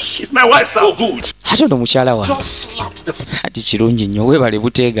 She's my wife, sir. Oh, good. Ati ono mukyala wange. Just slap the Ati kirungi nnyo weebale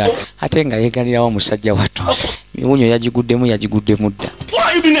buteega ate nga yeeganirawo omusajja wattu. Miwunyo yagiguddemu dda. What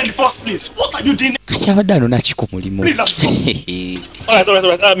are you doing in the first place? What are you doing? Kati abadde anona ki ku mulimu? Please, all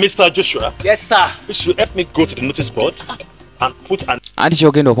right. Mr. Joshua. Yes, sir. You should help me go to the notice board and put an. Anti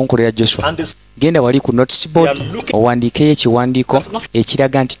kyogenda okunkolera Joshua. And this. Genda wali ku notice board owandiikeyo ekiwandiiko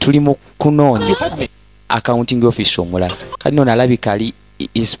ekiraga nti tuli mu kunoonya accounting office omulala. Kati nno alabika ali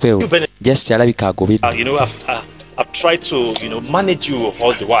is spell just alabika agobeddwa. You know, I've tried to, manage you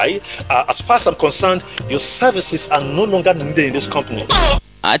all the while. As far as I'm concerned, your services are no longer needed in this company.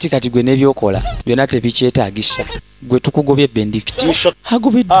 Ati kati gwe nebyokola byonna tebikyetaagisa gwe tukugobye bendict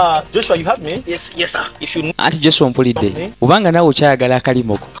agobedde. Joshua, you have me? Yes, sir. If you Ati Joshua mpulidde obanga naawe okyayagala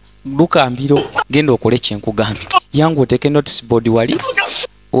akalimoko lukambiro genda okole kyenkugambye yangu oteeke notice board wali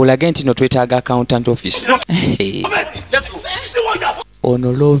olage nti no twetaaga accountant office.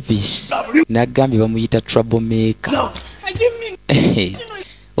 Ono Lovis nagambye bamuyita troublemaker.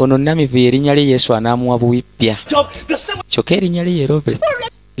 Ono namivu erinnya lye Yesu anaamuwa buwipya kyokka erinnya lye Lovis.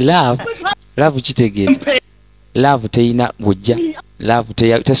 Love kitegeeza love teyina bujja, love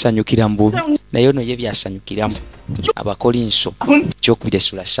tesanyukira mu bubi naye ono ye byasanyukiramu. Abakolinso kyokubira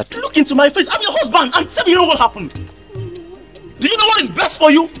essula 3. Look into my face. I'm your husband and tell me what happened. Do you know what is best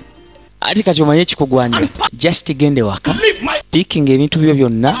for you? Ati kati omanye ekikugwanira just gende waka picking ebintu byo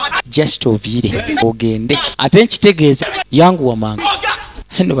byonna just oviire ogende ate nkitegeeza yangu wamangu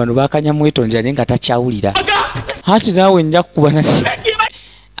eno bano bakanya mwetondera naye nga takyawulira ati naawe nja kukuba nasi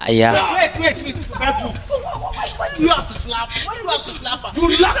aya. You have to slap. Why do you have to slap her?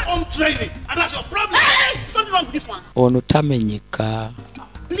 You lack on training, and that's your problem. Hey! Something wrong with this one. Ono tamenyeka.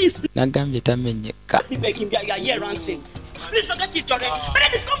 Please. Nagambye tamenyeka. You beg him, you are here ranting. Please forget it, Jordan. But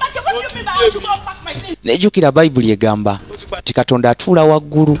then come back here. What do you mean I have to go pack my things? Nejjukira Bayibuli egamba ti Katonda atuula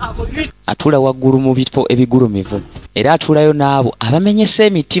waggulu mu bifo ebigulumivu era atuulayo n'abo abamenyesa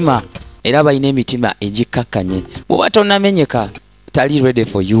emitima era balina emitima egikkakkanye. Bw'oba tonnamenyeka tali ready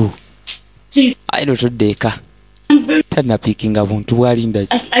for you. Aye no tuddeeka tannapiikinga buntu bwalinda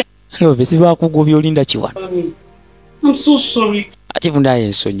ki Lovesi bakugobya olinda kiwano. I'm so sorry. Ati bundaye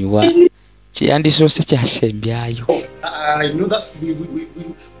ensonyiwa kyeyandisoose kyasembyayo. I know that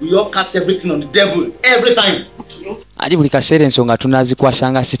we all cast everything on the devil every time. Ati buli kaseera ensonga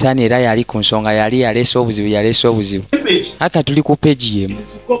tunazikwasanga sitaani era yali ku nsonga yali yaleese obuzibu. Aka tuli ku peegi yemu.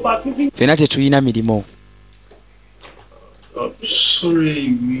 Fena tetulina mirimu.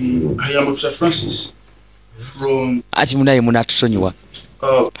 Sorry, I am Officer Francis from. Ati munaye munatusonyiwa.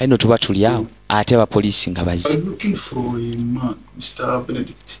 Aino tuba tuli awo ate abapoliisi nga bazze. I'm looking for a man, Mr.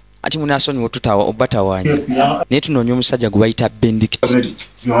 Benedict. Ati munasonyiwa tutawa obatawanya. Naye tunoonya omusajja gwe bayita Benedict.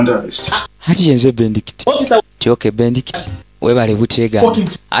 You're under arrest. Ati yenze Benedict. Tioke Benedict. Webale buteega.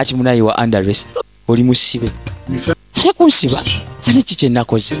 Ati munaye wa under arrest. Oli musibe. Ate kunsiba. Ati kiki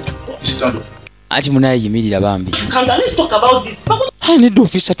nakoze. Ati munaye yimirira bambi. Let's talk about this. Nedda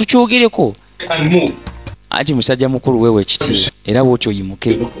ofisa tukyogereko. And move. Ati musajja mukulu wewe ekitiibwa era bw'otyo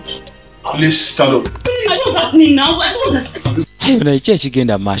oyimuke. Please stand up. What's happening now? I don't understand. Ayo naye ki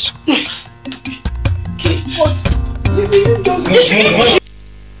ekigenda mu maaso?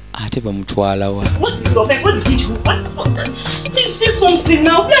 Ate bamutwala wa. What is your offense? What did he do? What? Please say something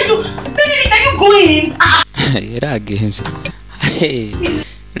now. Where are you? Benedict, are you going? Era agenze.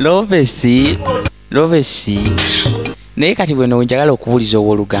 Lovesi. Naye kati bwe njagala okubuliza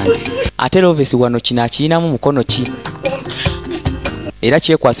ow'Oluganda. Ate Lovesi wano kino akirinamu mukono ki? Era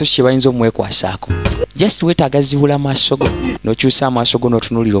kyekwaso kye bayinza omwekwasaako. Just weetaaga zibula maaso go n'okyusa amaaso go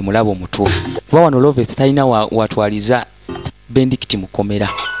n'otunuulira omulabo omutuufu. Kuba wano Lovesi talina watwaliza Benedict mu kkomera.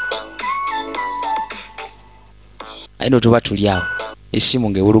 Aye no tuba tuli awo essimu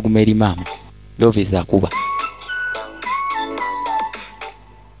ng'ewuluguma eri maama. Lovesi akuba.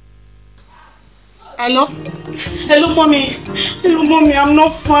 Hello? Hello, mommy. Hello, mommy. I'm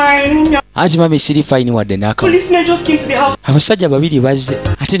not fine. Ati mami siri fine wadde n'akamu. Policemen just came to the house. Abasajja babiri bazze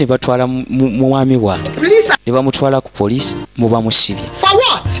ate ne batwala mu mwami wange. Ne bamutwala ku poliisi mu bamusibye. For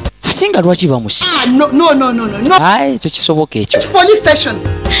what? Ate nga lwaki bamusibye? No. Ayi tekisoboka ekyo. Which police station?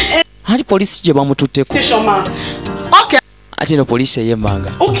 Ati poliisi gye bamututteko. Station, ma. Okay. Ate no poliisi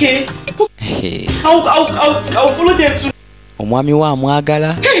ey'emmanga. Okay. I'll follow them to. Omwami wa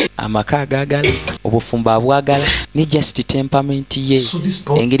amwagala, amaka agaagala, obufumbo abwagala, ne just temperament ye.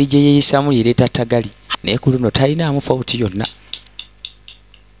 Engeri gye yeeyisamu yereeta ttagali. Naye ku luno talinaamu fawuti yonna.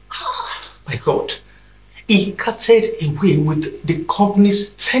 My God. He carted away with the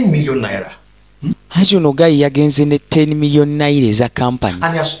company's 10 million naira. Ati ono gayi yagenze ne 10 million naira eza company.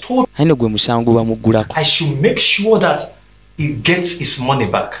 And he has told Aino gwe musango bamuggulako. I should make sure that he gets his money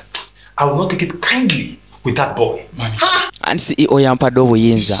back. I will not take it kindly with that boy. Anti CEO yampadde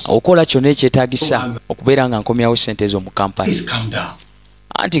obuyinza okola kyonna ekyetaagisa okubeera nga nkomyawo ssente ezo mu kampani. Please calm down.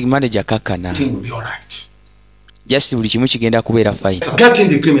 Anti manager kakkana. Thing will be all right. Just buli kimu kigenda kubeera fine. Get in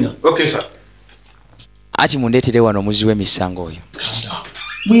the criminal. Okay, sir. Ati mundeetere wano omuzi w'emisango oyo.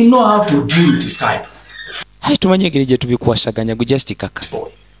 We know how to deal with this type. Ayi tumanyi engeri gye tubikwasaganya gu just kaka.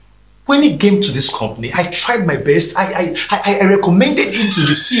 When he came to this company, I tried my best. I recommended him to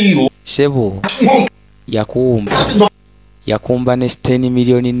the CEO. Sebo. yakumba ne 10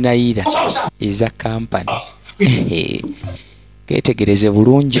 million naira eza company. Ketegereze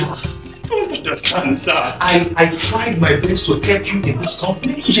bulungi. I tried my best to help you in this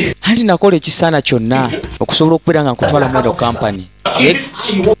company. Yes. Anti nakola ekisaana kyonna okusobola okubeera nga nkutwala mu eno company.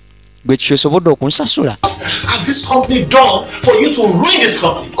 Gwe kyosobodde okunsasula. Has this company done for you to ruin this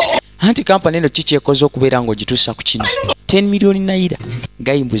company? Anti company eno kiki ekoze okubeera ng'ogituusa ku kino? 10 million naira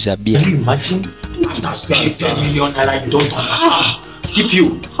gayimbuza bya. Can you imagine? After 10 million naira, you don't understand. Keep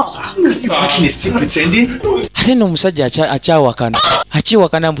you. Imagine is still pretending. Ate n'omusajja akyawakana.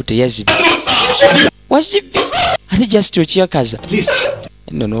 Akiwakana mbu teyazibye. Wazibye. Ate just okyakaza.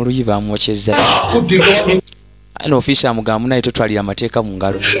 Nno n'oluyi bamwokyezza. Ano ofisi amugamba naye totwalira amateeka mu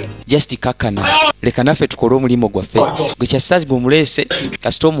ngalo. Just kakkana. Leka naffe tukole omulimu gwaffe. Gwe kyasazi bw'omuleese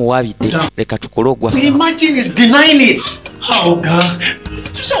kasita omuwaabidde. Leka tukole ogwaffe. Imagine is denying it. How God? You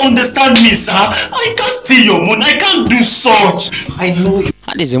don't understand me, sir. I can't steal your money. I can't do such. I know you.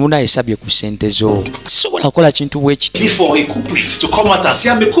 Ate ze munayesabye ku ssente zo. Sisobola kukola kintu bwe kiti. For a culprit to come out and say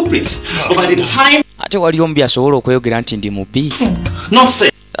I'm a culprit. But by the time ate wali omubi asobola okweyogera nti ndi mubi. Not say.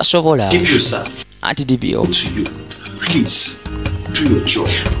 Tasobola. Keep you, sir. Ati DBO. To you. Please do your job.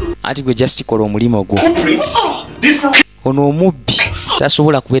 Ati gwe just kola omulimu gwo. This ono omubbi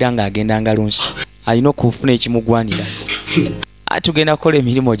tasobola kubeera ng'agenda ngalonsi. Alina okufuna ekimugwanira. Ati tugenda kukola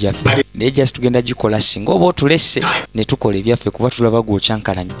emirimu gyaffe. Naye just tugenda gikola singa oba otulesse ne tukola ebyaffe kuba tulaba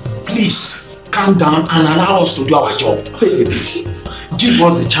gw'okyankalanya. Please calm down and allow us to do our job. Give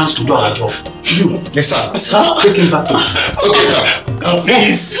us a chance to do our job. You. Yes, sir. Sir, take him back to us. Okay, sir. God,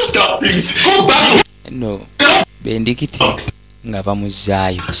 please. God, please. Go back to... No. Bendikiti nga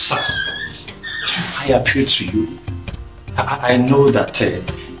bamuzaayo. Sir, I appeal to you. I know that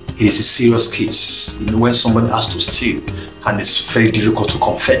it is a serious case. You know, when somebody has to steal and it's very difficult to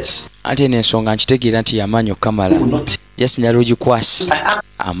confess. Ate n'ensonga nkitegeera nti y'amaanyi okukamala. Just njala ogikwasi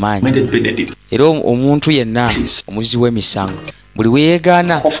amaanyi. Era omuntu yenna omuzi w'emisango buli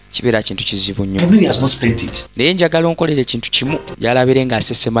weyeegaana kibeera kintu kizibu nnyo. Naye njagala onkolera ekintu kimu gy'alabire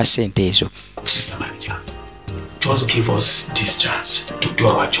ng'asesema ssente ezo. Just give us this chance to do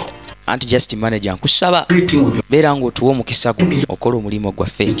our job. Anti just manager nkusaba beera ng'otuwa omukisa gwo okola omulimu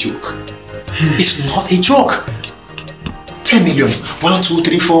gwaffe. It's not a joke. 10 million. 1, 2,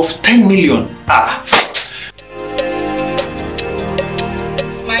 3, 4, 10 million.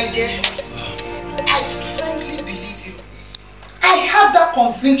 My dear, I strongly believe you. I have that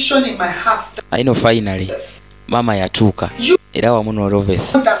conviction in my heart. I know finally. Mama yatuuka. Era wamu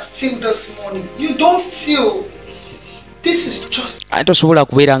n'Olobeth. That steal this morning. You don't steal. This is just. Ate osobola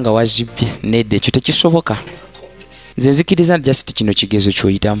kubeera nga wazibye nedda ekyo tekisoboka. Nze nzikiriza just kino kigezo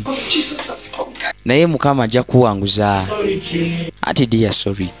ky'oyitamu. Naye Mukama ajja kuwanguza. Ati dear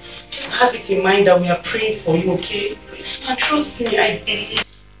sorry. Just have it in mind that we are praying for you, okay? And trust me, I believe.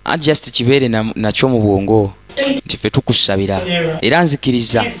 Ati just kibeere nakyo mu bwongo. Nti ffe tukusabira. Era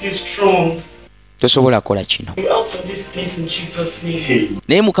nzikiriza. Tosobola kukola kino.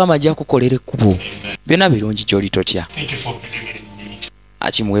 Naye Mukama ajja kukolera ekkubo. Byonna birungi gy'oli totya.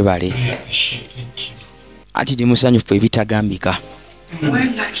 Ati mwebale. Ati ndi musanyufu ebitagambika.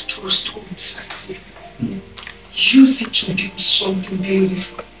 When life throws stones at you, use it to build something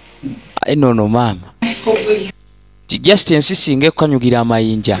beautiful. No, mama. Just ensi singa ekukanyugira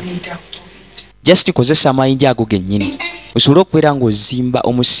amayinja. Just kozesa amayinja ago gennyini. Osobola okubeera ng'ozimba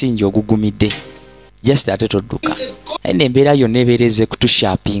omusingi ogugumidde. Just ate todduka. Ene embeera yonna ebeereze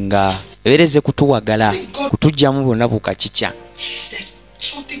kutushapinga. Ebeereze kutuwagala. Kutujjamu bonna bukakikya.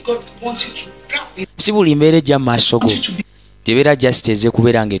 Si buli mbeera ejja mu maaso go. Tebeera just eze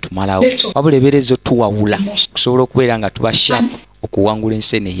kubeera ng'etumalawo. Wabula ebeereze otuwawula. Kusobola okubeera nga tuba sharp okuwangula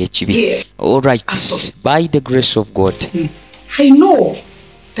ensene ey'ekibi. Alright. By the grace of God. I know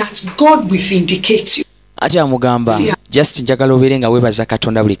that God will vindicate you. Ati amugamba just njagala obeere nga weebaza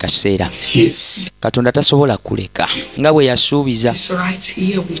Katonda buli kaseera. Katonda tasobola kuleka nga bwe yasuubiza.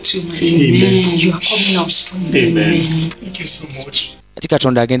 Ati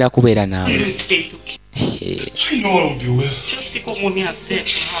Katonda agenda kubeera naawe.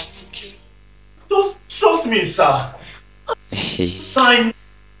 Trust me, sir. Sign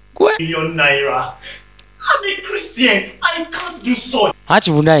 £1,000,000. I'm a Christian. I can't do so.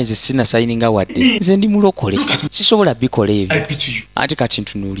 Ati bunaye nze sina sayininga wadde. Nze ndi mulokole. Sisobola bikola ebyo. Ati kati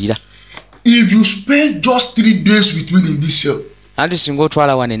ntunuulira. If you spend just 3 days with me in this cell, anti singa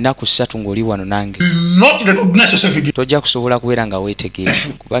otwala wano ennaku 3 ng'oli wano nange. Not recognize yourself again. Tojja kusobola kubeera nga weetegeera.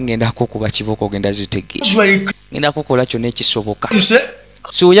 Kuba ngendako kuba kiboko ogenda zitegeera. Ngenda kukola kyonna ekisoboka.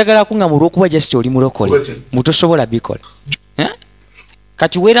 Si oyagalako nga mulw'okuba just oli mulokole. Mutosobola bikola.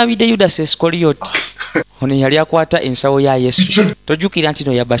 Kati weerabidde Judas Iscariot ono yali akwata ensawo ya Yesu tojjukira nti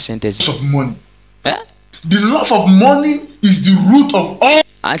no yabba sente ze The love of money is the root of all.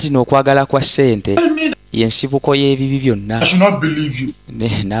 Anti n'okwagala kwa ssente y'ensibuko y'ebibi byonna. I should not believe you.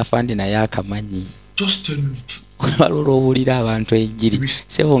 N'afande naye akamanyi. Just tell me the truth. Olwo owulira abantu enjiri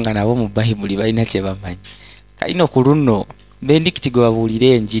sebo nga nabo mu Bayibuli balina kye bamanyi. Kalina ku luno Benedicti gwe babuulira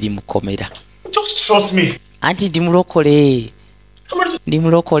enjiri mukomera. Just trust me. Anti ndi mulokole. Ndi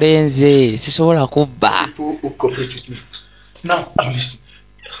mulokole nze sisobola kubba. Now, I'm listening.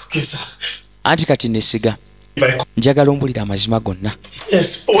 Okay, sir. Anti kati nesiga. Njagala ombulira amazima gonna.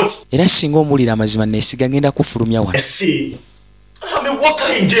 Yes, but era singa ombulira amazima nesiga ngenda kufulumya wano. See, I'm a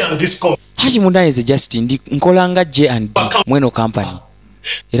worker in J&D's company. Haji mundayenze Justin ndi nkolanga J&D mweno company.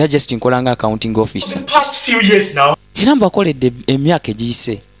 Era Justin nkolanga accounting officer. In the past few years now. Era mbakoledde emyaka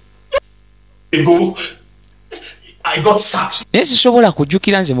egiyise. Ago, I got sacked. Naye sisobola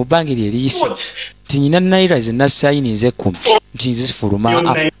kujjukira nze mu bbanga eriyise. Nti nyina naira ze nasayinize 10 nti nze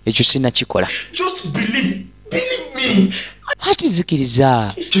sifuluma ekyo sinakikola. Just believe me. Ati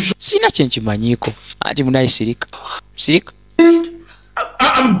zikiriza sina kye nkimanyiiko. Ati munaye sirika.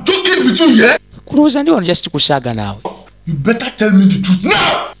 I'm joking with you, yeah? Kulowooza ndi wano just kusaaga naawe. You better tell me the truth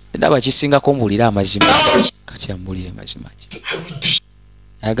now. Ndaba kisingako mbulira amazima. Kati ambulire mazima ki.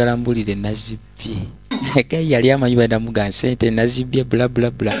 Ayagala mbulire nazibbye. Gayi yali amanyi badamuga sente nazibbye bla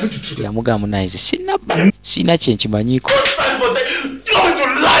bla bla. Yamuga munayize sina kye nkimanyiiko.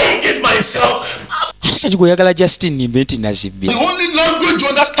 Kati gwe oyagala Justin nimbe nti nazibbye. The only language you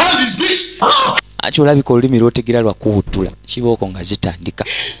understand is this. Ati olabika olulimi lwotegera lwakuwuttula kibooko nga zitandika.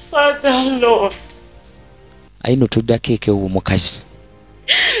 Father Lord, ayina otuddako ekewo omukazi.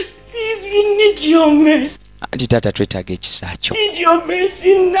 please we need your mercy. Anti taata twetaaga ekisa kyo. Need your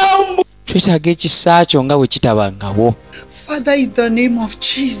mercy now. Twetaaga ekisa kyo nga bwe kitabangawo. Father, in the name of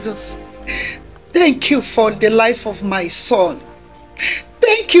Jesus, thank you for the life of my son.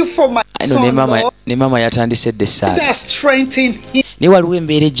 Thank you for my son, Lord. Ne mama yatandise dde essaala. That strengthen him. Ne waliwo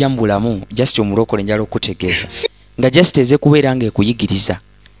embeera ejja mu bulamu just omulokole njala okutegeeza nga just eze kubeera nga ekuyigiriza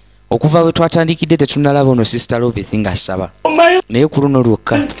okuva bwe twatandikidde tetunnalaba ono sister Loveth ng'asaba naye ku luno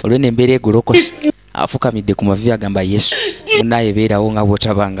lwokka olw'eno embeera egolokosi afukamidde ku mavivi agamba Yesu munaye beerawo nga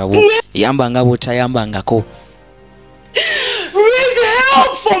bw'otabangawo yamba nga bw'otayambangako. Raise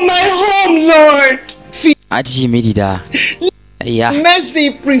help for my home, Lord. Ati yimirira. Yeah.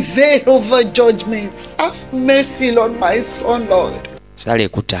 Mercy prevail over judgment. Have mercy, Lord, my son, Lord. Sale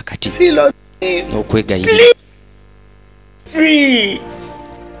ekutta akati. See, Lord. Okwegayirira. Free.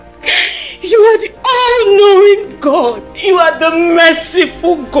 You are the all-knowing God. You are the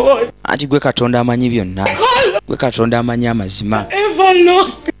merciful God. Ati gwe Katonda amanyi byonna. Gwe Katonda amanyi amazima. Ever,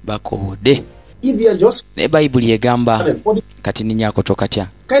 Lord. Bakode. Ne Bayibuli egamba kati ninyaako tokatya.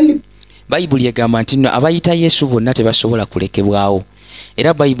 Bayibuli egamba nti nno abayita Yesu bonna tebasobola kulekebwawo.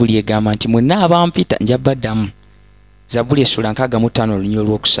 Era Bayibuli egamba nti mwenna abampita nja baddamu. Zabuli essula 65 olunyolo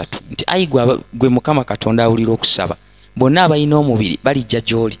lwokusatu nti ayi gwe Mukama Katonda awulira okusaba. Bonna abalina omubiri balijja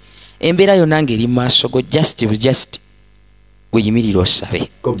gy'oli. Embeera yonna ng'eri mu maaso go just weyimirira osabe.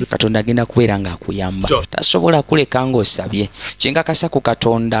 Katonda agenda kubeera ng'akuyamba. Tasobola kuleka ng'osabye. Kyenkakasa ku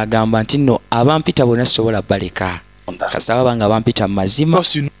Katonda agamba nti nno abampita bonna sobola baleka. Kasaba banga bampita mazima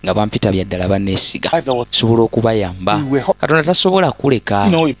nga bampita byaddala banneesiga sobola okubayamba. Katonda tasobola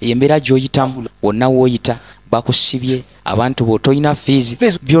kuleka embeera gy'oyitamu wonna w'oyita bakusibye abantu b'otoyina fees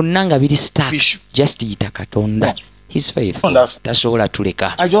byonna nga biri stuck just yita Katonda. He's faithful. Tasobola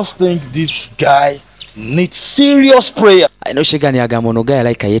tuleka. I just think this guy needs serious prayer. I know Shegani agamba ono gaya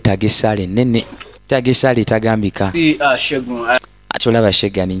like yeetaaga essaala ennene. Yeetaaga essaala etagambika. Ati olaba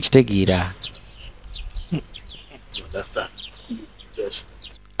Shegani nkitegeera.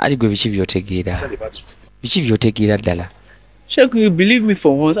 Ati gwe biki by'otegeera? Biki by'otegeera ddala? Shaku, you believe me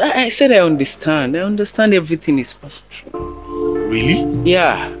for once? I said I understand. I understand everything is possible. Really?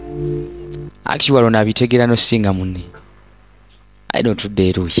 Yeah. Actually, wano abitegeera no singa munne. I don't tudde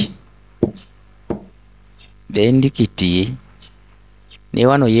eruyi. Bendikiti. Ne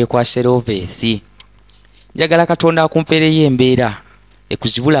wano yeekwase Loveth. Njagala Katonda akumpeereyo embeera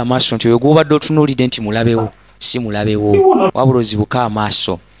ekuzibula amaaso nti wegwobadde otunuulidde nti mulabewo. Si mulabewo wabula ozibuka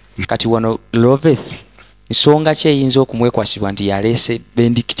amaaso. Kati wano Loveth nsonga ki eyinza okumwekwasibwa nti yaleese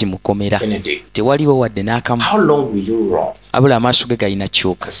Bendikiti mukomera tewaliwo wadde n'akamu. Abula amaaso ge galina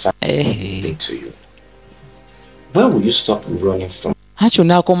kyuka. Akyo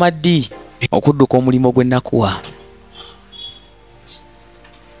n'akoma ddi okudduka omulimo gwe nakuwa.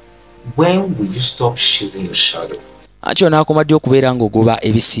 Akyo n'akoma ddi okubeera ng'ogoba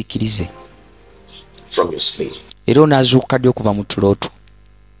ebisiikirize. Era onaazuuka ddi okuva mu tulooto.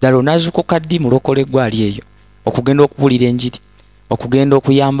 ddala onaazuukuka ddi mulokole gwali eyo okugenda okubulira enjiri okugenda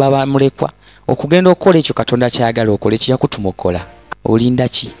okuyamba abamulekwa okugenda okukola ekyo Katonda kyayagala okole kiyakutuma okola olinda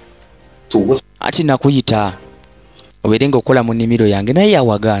ki ati nakuyita obeere ng'okola mu nnimiro yange naye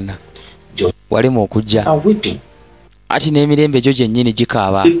yawagaana walema okujja ati n'emirembe gyo gyennyini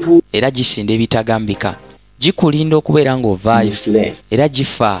gikaaba era gisinda ebitagambika gikulinda okubeera ng'ovaayo era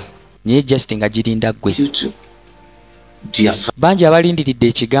gifa naye just nga girinda ggwe bangi abalindiridde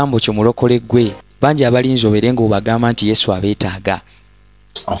ekigambo kyo mulokole ggwe bangi abalinzi obeere ng'obagamba nti Yesu abeetaaga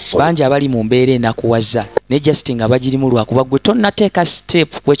bangi abali mu mbeera enakuwaza naye just nga bagirimu lwakuba ggwe tonnateeka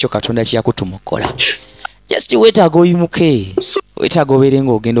step ku ekyo Katonda kyeyakutuma okukola just weetaaga oyimuke weetaaga obeere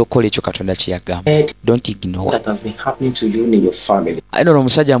ng'ogenda okukola ekyo Katonda kyeyagamba don't ignore ayinona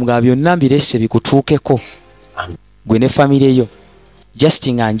omusajja mugamba byonna mbirese bikutuukeko gwe ne famire yo just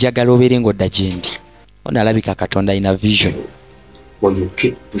nga njagala obeere ng'odda gye ndi onalabika Katonda alina vision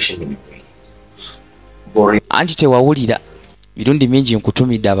anti tewawulira mirundi mingi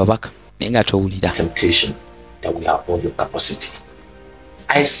nkutumidde ababaka naye nga towulira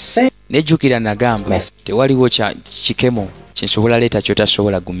nejjukira nagamba tewaliwo kikemo kyensobola leeta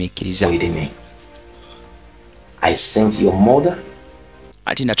kyotasobola gumiikiriza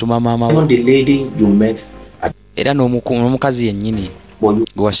ati natuma maama wo era n'omukazi yennyini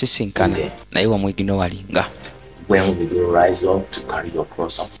gwe wasisinkana naye wamwegino walinga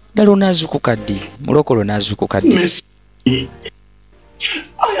ddala onaazuukuka ddi mulokole onaazuukuka ddi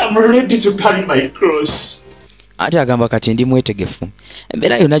ate agamba kati ndi mwetegefu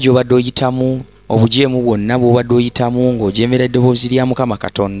embeera yonna gy'obadde oyitamu obujeemu bwonna bw'obadde oyitamu ng'ojeemera eddoboozi lya Mukama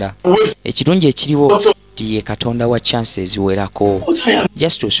Katonda ekirungi ekiriwo ti ye Katonda wa chance eziwerako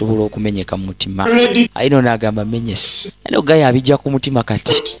just osobola okumenyeka mu mutima ayino n'agamba menyese eno gaye abijja ku mutima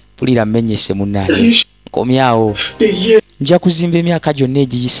kati pulira menyese munnaaye nkomyawo nja kuzimba emyaka gyonna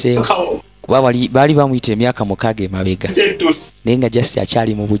egiyiseewo kuba baali bamuyita emyaka 6 emabega naye nga just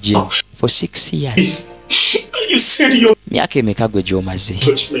akyali mu bujeemu for 6 years myaka emeka gwe gy'omaze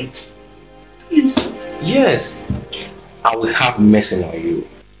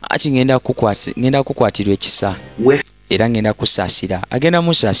ati ngenda kukwatirwa ekisa era ngenda kusaasira agenda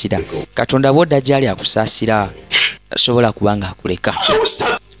musaasira Katonda bwodda gy'ali akusaasira asobola kuba nga akuleka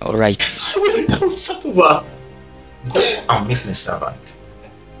alright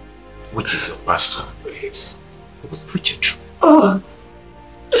which is your pastor. Yes. We will preach it true.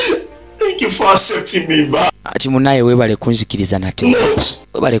 Thank you for accepting me back. Ati munaye webale kunzikiriza nate.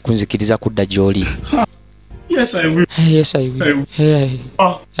 Webale kunzikiriza kudda gy'oli. Yes, I will. Yes, I will.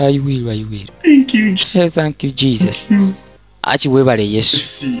 I will. Thank you, Jesus. Ati webale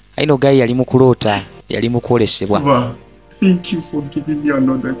Yesu. Aino gayi yali mu kuloota, yali mu kwolesebwa. Thank you for giving me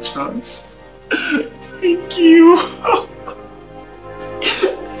another chance. Thank you.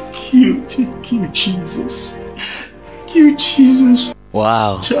 Thank you, Jesus. Thank you, Jesus.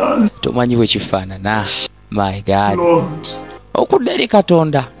 Wow. Tomanyi bwe kifaanana. My God. Lord. Okudda eri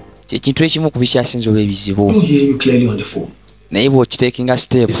Katonda kyekintu ekimu ku bikyasinza oba ebizibu. Naye bw'okiteekinga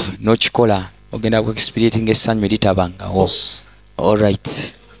step n'okikola ogenda ku experienting essanyu eritabangawo. All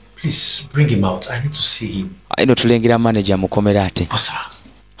right. Please bring him out. I need to see him. Ayino tulengera manager mukomera ate.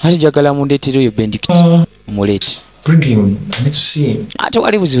 Ati njagala mundeetera oyo Benedict mumuleete. Bring him. I need to see him. Ate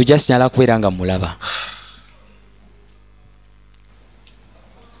wali buzibu just nyala kubeera nga mulaba.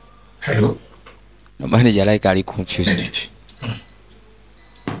 Hello? No manager like ali confused.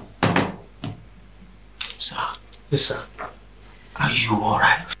 Sir. Yes, sir. Are you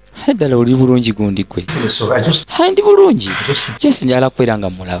alright? Ddala oli bulungi gundi gwe. Ndi bulungi. Just njala kubeera nga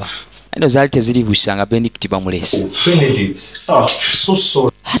mulaba. Ayino zaali teziri busa nga Benedict bamuleese. Benedict. Sir, so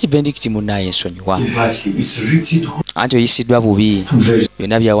sorry. Ati Benedict munnaye ensonyiwa. It's written. Anti oyisiddwa bubi.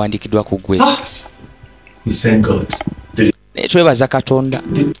 Byonna byawandiikiddwa ku gwe. We thank God. Naye twebaza Katonda.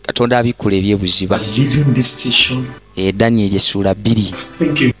 Katonda abikkula ebyebuziba. Daniel essuula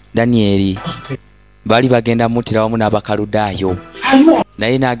 2. Daniel baali bagenda muttira wamu n'Abakaludaayo.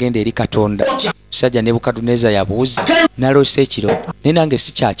 Naye n'agenda eri Katonda. Musajja Nebukadduneeza yabuuza n'aloosa ekirooto. Naye nange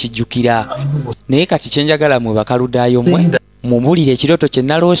sikyakijjukira. Naye kati kye njagala mwe Bakaludaayo mmwe mumbulire ekirooto kye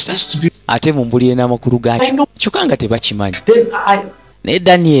naloosa ate mumbulire n'amakulu gaakyo. Kyokka nga tebakimanyi. Naye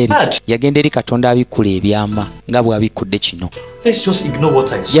Daniel yagenda eri Katonda abikkula ebyama nga bw'abikkudde kino.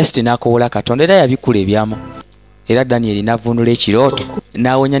 Just n'akoola Katonda era yabikkula ebyama. Era Daniel n'avvuunula ekirooto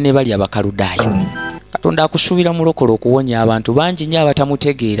n'awonya ne bali Abakaludaayo. Katonda akusuubira mulokole okuwonya abantu bangi nnyo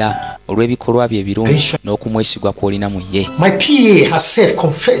abatamutegeera olw'ebikolwa bye ebirungi n'okumwesigwa kw'olina mu ye. My PA herself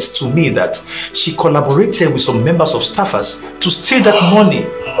confessed to me that she collaborated with some members of staffers to steal that money.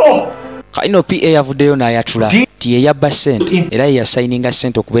 Kayino PA yavuddeyo n'ayatula nti yeyabba ssente era yeyasayininga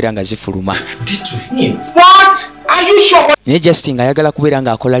ssente okubeera nga zifuluma. Naye Justin ayagala kubeera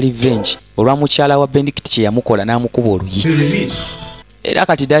ng'akola revenge olwa mukyala wa Benedict kye yamukola n'amukuba oluyi. Era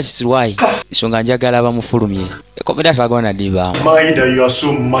kati that's why nsonga njagala bamufulumye. Ekomera twagwana dibaamu.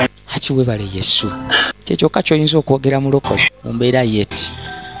 Ati webale Yesu. Kyekyoka ky'oyinza okwogera mulokole mu mbeera yeti.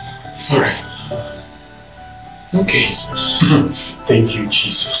 Okay. Thank you,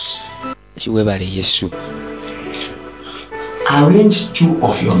 Jesus. Ati webale Yesu. Arrange 2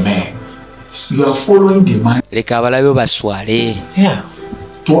 of your men. You are following the man. Leka abalabe baswale. Yeah.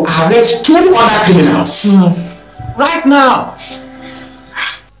 To arrest 2 other criminals. Right now.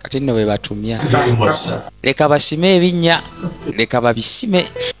 Kati nno bwe batumya. Very much, sir. Leka basime ebinnya. Leka babisime.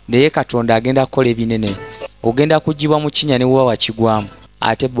 Naye Katonda agenda kukola ebinene. Ogenda kugibwa mu kinnya ne wa wakigwamu.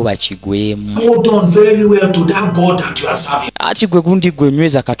 Ate bo bakigwemu. Hold on very well to that God that you are serving. Ati gwe gundi gwe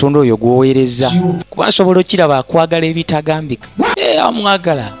nyweza Katonda oyo gwoweereza. Kuba nsobola okiraba akwagala ebitagambika.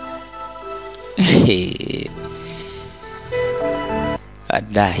 Amwagala.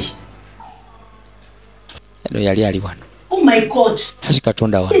 Adai. Eno yali ali wano. Oh my God. Ati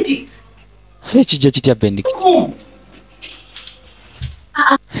Katonda wano. Ate kijja kitya Benedict.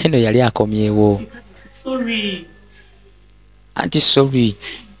 Eno yali akomyewo. Sorry. Anti sorry.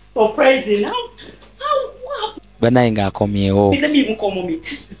 Surprising. Banaye ng'akomyewo. Let me even come on me.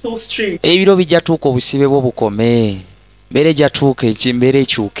 This is so strange. Ebiro bijja tuuka obusibe bwo bukome. Mbere jatuuka ekimbeera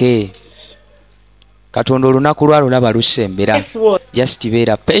ekyuke. Katonda olunaku lwalo laba lusembera. Just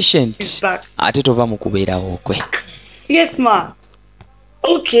beera patient. Ate tova mu kubeerawo kwe. Yes, ma.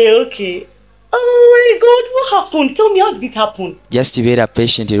 Okay. Oh my God, what happened? Tell me, how did it happen? Just beera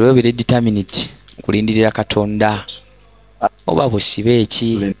patient. Lwebere determined. Kulindirira Katonda. Oba busibe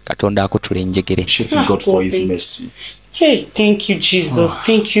eki Katonda akutula enjegere. God for his mercy. Hey, thank you, Jesus.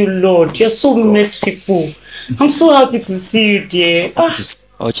 Thank you, Lord. You're so merciful. I'm so happy to see you, dear.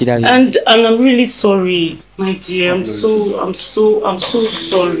 And I'm really sorry, my dear. I'm so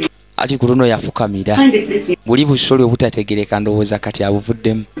sorry. Ati kuruno yafukamira. Buli busoli obutategereka ndowooza kati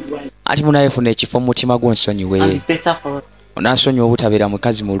abuvuddemu. Ati munayefuna ekifo mu mutima gw'onsonyiwe. Onansonyiwa obutabeera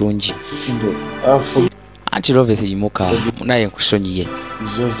mukazi mulungi. Anti Loveth yimuka munaye nkusonyiye.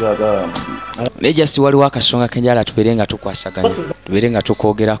 Naye just waliwo akasonga kenjala tubeere nga tukwasaganya. Tubeere nga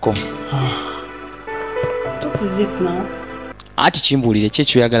tukwogerako. What is it now? Ati kimbuulire ki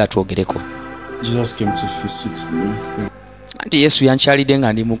ekyoyagala twogereko. Jesus came to visit me. Anti Yesu yankyalidde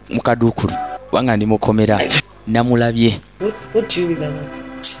nga ndi mu kaduukulu kubanga ndi mukomera namulabye. What do you mean by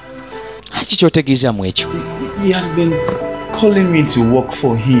that? Ati kyotegeeza mu ekyo. He has been calling me to work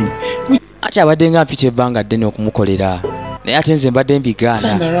for him. Ati abadde nga mpita ebbanga ddene okumukolera. Naye ate nze mbadde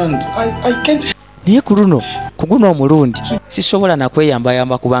mbigaana. Naye ku luno ku guno omulundi sisobola na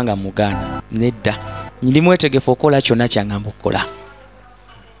kweyambayamba kubanga mugaana. Nedda. Ndi mwetegefu okola kyonna kyangamba okukola.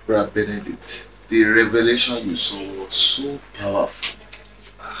 Brother Benedict, the revelation you saw was so powerful.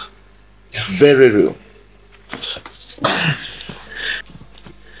 Very real.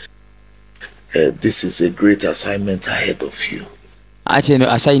 This is a great assignment ahead of you. Ate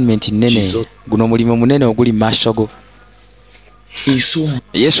eno assignment nene guno mulimu munene oguli maaso go.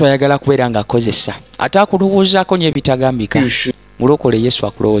 Yesu ayagala kubeera ng'akozesa ate akulowoozaako nnyo ebitagambika. Mulokole Yesu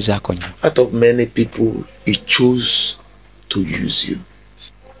akulowoozaako nnyo. Out of many people he chose to use you.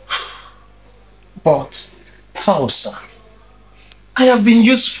 But how, sir? I have been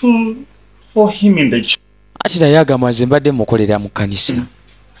useful for him in the church. Ati naye agamba nze mbadde mukolera mu kkanisa.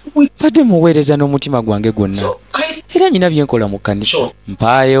 Mbadde muweereza n'omutima gwange gwonna. Era nyina byenkola mu kkanisa.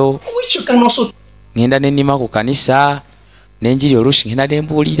 Mpaayo. Ngenda ne nnima ku kkanisa. N'enjiri oluusi ngenda ne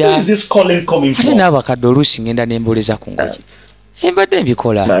mbuulira. Ate n'abakadde oluusi ngenda ne mbuuliza ku ngoye. Mbadde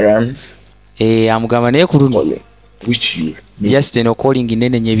mbikola. Amugamba naye ku luno. Just eno calling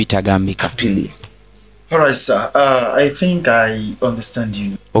nene nnyo ebitagambika. Alright, sir. I think I understand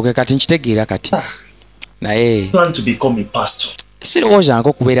you. Okay, kati nkitegeera kati. Naye plan to become a pastor. Sirowooza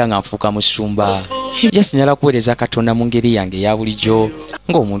nko kubeera nga nfuuka musumba. Just nyala kuweereza Katonda mu ngeri yange eya bulijjo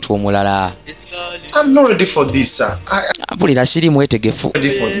ng'omuntu omulala. I'm not ready for this, sir. Mpulira siri mwetegefu.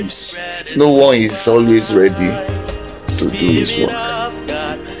 Ready for this. No one is always ready to do his work.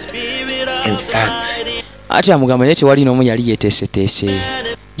 In fact, ate amugamba naye tewali n'omu yali yeeteeseteese.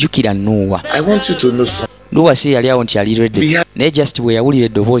 Jjukira Nuuwa. I want you to know something. Nuuwa si yali awo nti yali ready. Naye just bwe yawulira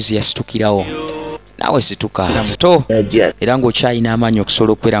eddoboozi yasitukirawo. Naawe situka muto era ng'okyalina amaanyi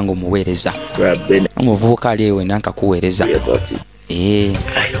okusobola okubeera ng'omuweereza. Omuvubuka ali ewe nankakuweereza.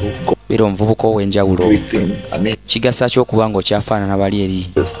 Beera omuvubuka ow'enjawulo. Kigasa ky'okuba ng'okyafaanana bali eri.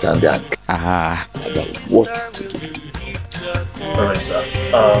 Alright, sir.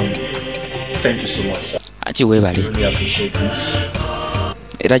 Thank you so much, sir. ati weebale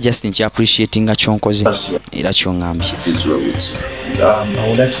era just nki appreciating nga kyonkoze era kyongambye. I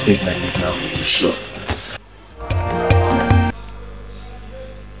would like to take my leave now. Sure.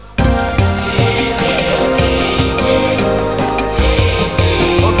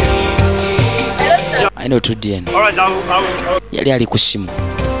 Aino tudien. Yali ali ku simu.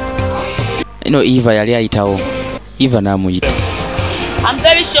 Ino Eva yali ayitawo. Eva namuyita. I'm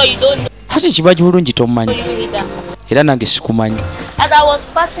very sure you don't know. Hati kibaji bulungi tomanyi. Era nange sikumanyi. As I was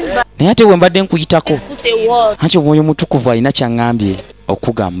passing by. Naye ate bwe mbadde nkuyitako. Anti omwoyo mutukuvu alina kyangambye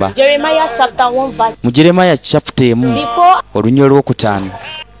okugamba. Jeremiah chapter 1 verse. Mu Jeremiah chapter 1 olunnyo olw'okutaano.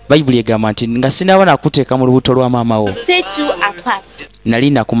 Bayibuli egamba nti nga sinaba nakuteeka mu lubuto lwa maama wo. Set you apart. Nali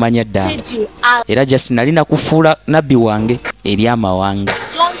nakumanya ddala. Era just nali nakufuula nabbi wange eri amawanga.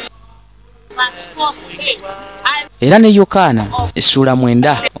 Era ne Yokaana essula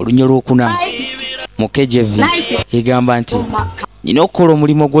 9 olunnyo lw'okuna mu KJV egamba nti nina okukola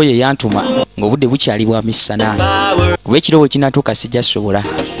omulimu gwoyo yantuma ng'obudde bukyali bwa misana. Kuba ekiro bwe kinatuuka sijja sobola.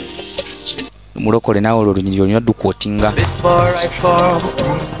 Mulokole naawe olwo olunyiriro olina dukwotinga.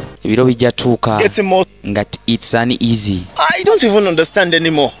 Ebiro bijja tuuka nga it's uneasy. I don't even understand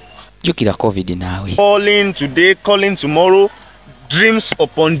anymore. Jukira COVID naawe. Calling today, calling tomorrow, dreams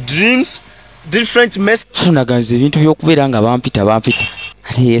upon dreams, different mess. Tunaganze ebintu by'okubeera nga bampita.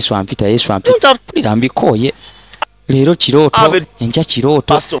 Ate Yesu ampita. Pulira mbikooye. Leero kirooto, enkya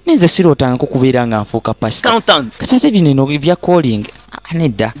kirooto. Nenze sirootanga kukubeera nga nfuuka pastor. Kati ate bino bya calling.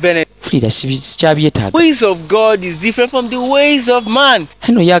 Anedda. Pulira sikyabyetaaga. Ways of God is different from the ways of man.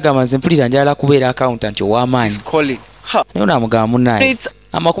 Hano yagamba nze mpulira njala kubeera accountant ow'amaanyi. Naye onaamugamba munnaye.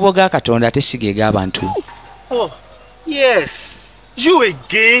 Amakubo ga Katonda ate si ge g'abantu. Oh, yes. You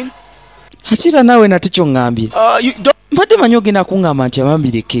again? Ate era naawe nate kyongambye. Mbadde manyi ogenda kuŋŋamba nti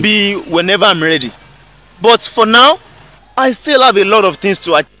abambireke. Be whenever I'm ready. But for now, I still have a lot of things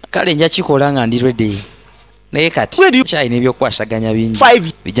to achieve. Kale nja kikola nga ndi ready. Naye kati kyalina ebyokwasaganya bingi.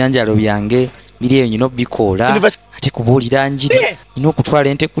 Bijanjalo byange biri eyo nyina obikoola. Ate kubuulira njiri. Nyina okutwala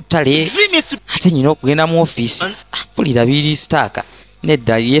ente ku ttale. Ate nyina okugenda mu ofiisi. Pulira biri staaka.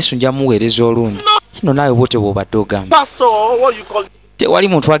 Nedda Yesu nja muweereza olundi. Nno naawe bwote bw'obadde ogamba. Tewali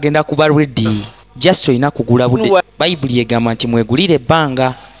muntu agenda kuba ready. Just olina kugula budde. Bayibuli egamba nti mwegulire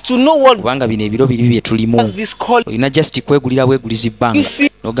ebbanga. Kubanga bino ebiro biri bye tulimu. Olina just kwegulira bwegulizi bbanga.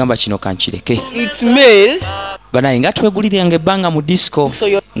 N'ogamba kino kankireke. Banaye nga tweguliranga ebbanga mu disco.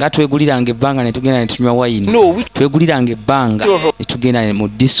 Nga tweguliranga ebbanga ne tugenda ne tunywa wayini. Tweguliranga ebbanga ne tugenda mu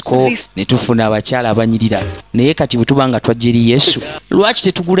disco ne tufuna abakyala abanyirira. Naye kati bwe tubanga twajja eri Yesu. Lwaki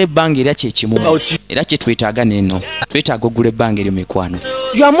tetugula ebbanga era kye kimu? Era kye twetaaga neno. Twetaaga ogula ebbanga eryo mikwano.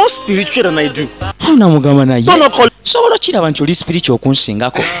 You are more spiritual than I do. Namugamba naye. Sobola okiraba nti oli spiritual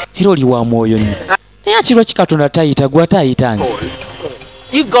okunsingako. Era oli wa mwoyo nnyo. Naye ati lwaki Katonda tayita gwe atayita nze?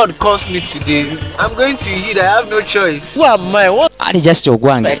 If God calls me today, I'm going to heed. I have no choice. Who am I? What? Ali just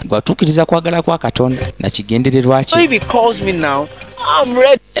ogwange gwatuukiriza kwagala kwa Katonda na kigendererwa ki. So if he calls me now, I'm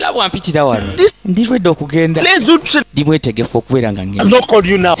ready. Era bwampitira wano ndi ready okugenda. Ndi mwetegefu okubeera nga ngenda. I've not called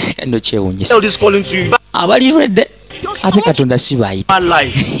you now. Kando kyewunyisa. Tell this calling to you. Abali ready. Ate Katonda si bayita.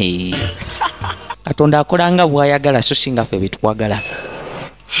 Katonda akola nga bw'ayagala so singa ffe betwagala.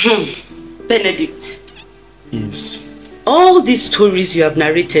 Benedict. Yes. All these stories you have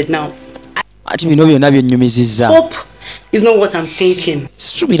narrated now. Ati bino byonna byennyumizizza. Hope is not what I'm thinking.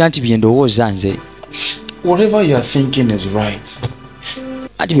 Situbira nti bye ndowooza nze. Whatever you are thinking is right.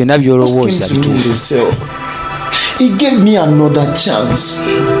 Ati byonna by'olowooza bituufu. He gave me another chance,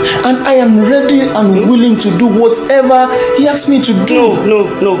 and I am ready and willing to do whatever he asks me to do.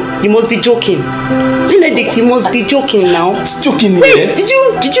 No. You must be joking. Benedict, you must be joking now. Joking. Wait, did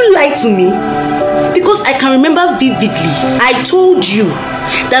you lie to me? Because I can remember vividly. I told you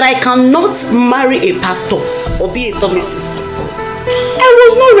that I cannot marry a pastor or be a pharmacist. I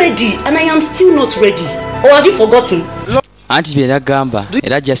was not ready, and I am still not ready. Or have you forgotten? Anti bye nagamba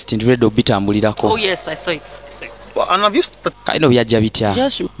era just ndredde obitambulirako. Oh yes, I saw it. Well, and have you started? Kaino byajja bitya.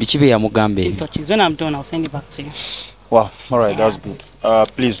 Biki bye yamugamba ebyo. When I'm done, I'll send it back to you. Wow, all right, that's good.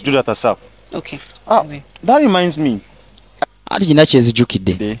 Please do that ASAP. Okay. That reminds me. Ati kina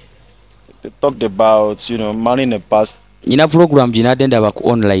kyezijjukidde. They talked about, marrying a pastor. Nina program ginadde ndaba ku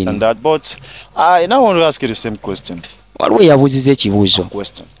online. And that, but I now want to ask you the same question. Waliwo yabuuziza ekibuuzo.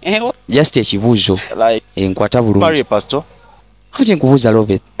 Question. Just ekibuuzo. Like, enkwata bulungi. Marry a pastor. Ati nkubuuza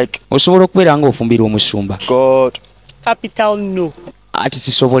Loveth. Osobola okubeera nga ofumbira omusumba. God. Capital no. ati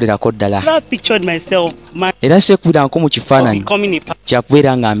sisobolerako ddala I pictured myself era sekubirangako mu kifaananyi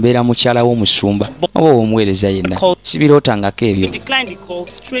kyakubeera nga mbeera mukyala w'omusumba oba omuweereza yenna sibirootangako ebyo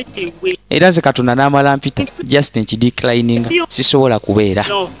era nze Katonda n'amala mpita just nkideclininga sisobola kubeera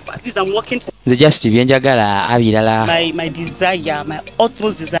nze just byenjagala abirala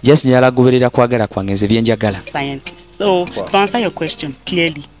just njala goberera kwagala kwange nze byenjagala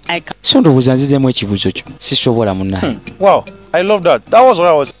so ndowooza nzizemu ekibuuzo kyo sisobola munnaye. Wow, I love that. That was what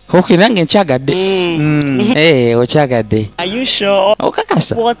I was. Okay, nange nkyagadde. Okyagadde. Are you sure?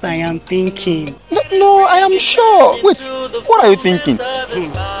 Okakasa. What I am thinking. No, I am sure. Wait, what are you thinking?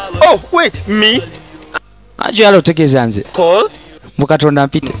 Oh, wait, me? Ajala otegeeza nze. Call? Mu Katonda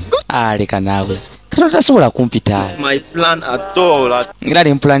mpite. Leka naawe. Katonda tasobola kumpita. My plan at all. Era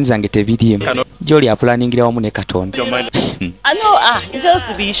empulani zange tebiriemu. Gy'oli apulaningira wamu ne Katonda. I know, it's just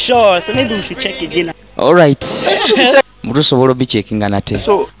to be sure, so maybe we should check again. All right. Mutusobola obicheckinga nate.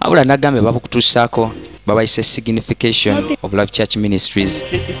 Abula nagambe babukutuusaako babayise signification of Love Church Ministries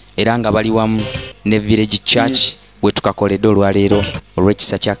era nga bali wamu ne Village Church we tukakoledde olwaleero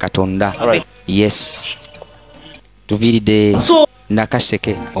olw'ekisa kya Katonda. Yes. Tuviridde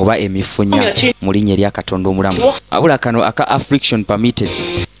nakaseke oba emifunya mu linnya erya Katonda omulamu. Abula kano aka affliction permitted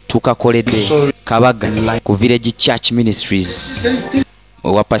tukakoledde Kabaga ku Village Church Ministries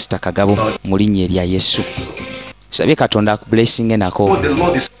owa Pastor Kagabo mu linnya erya Yesu. Sabye Katonda blessing enako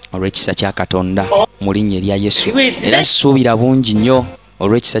olw'ekisa kya Katonda mu linnya erya Yesu era suubira bungi nnyo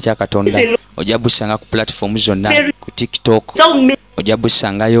olw'ekisa kya Katonda ojja busanga ku platform zonna ku TikTok ojja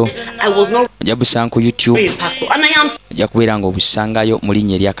busangayo ojja busanga ku YouTube ojja kubeera nga obusangayo mu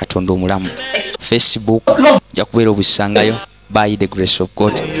linnya erya Katonda omulamu. Facebook ojja kubeera obusangayo by the grace of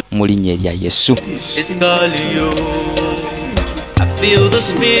God mu linnya erya Yesu.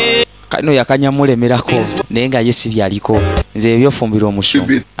 Kano yakanyamulemerako naye nga Yesu byaliko nze ebyofumbira omusu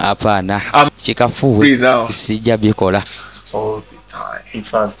apaana kikafuwe sijja bikola. All the time. In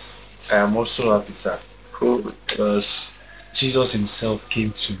fact, I am also happy, sir, because Jesus himself came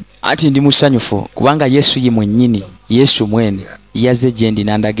to me. Ati ndi musanyufu kubanga Yesu ye mwennyini Yesu mwene yaze gye ndi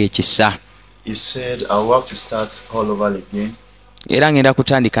nandaga ekisa. He said I will have to start all over again. Era ngenda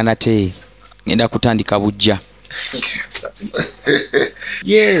kutandika nate ngenda kutandika bujja.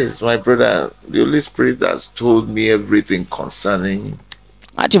 Yes, my brother, the Holy Spirit has told me everything concerning.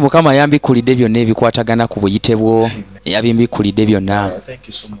 Ati Mukama yambikulidde byonna ebikwatagana ku buyite bwo yabimbikulidde byonna. Thank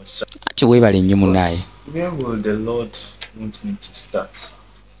you so much, sir. Ati weebale nnyo munnaye. Where will the Lord want me to start?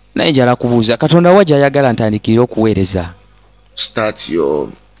 Naye njala kubuuza Katonda wa gy'ayagala ntandikire okuweereza. Start your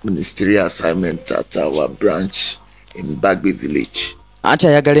ministerial assignment at our branch in Bagbe village. Ati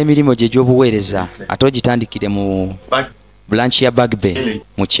ayagala emirimu gye gy'obuweereza ate ogitandikire mu branch ya Bagbe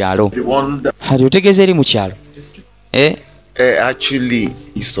mu kyalo. Ati otegeeza eri mu kyalo? Actually,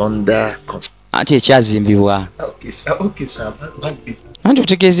 it's under construction. Ati ekyazimbibwa. Okay, sir. Bagbe. Anti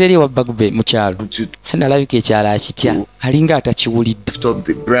otegeeza eri wa Bagbe mu kyalo? Nalabika ekyalo akitya alinga atakiwulidde.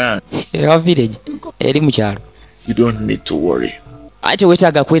 Ewa village eri mu kyalo. You don't need to worry. Ati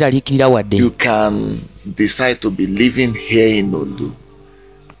weetaaga kweraliikirira wadde. You can decide to be living here in Ondo.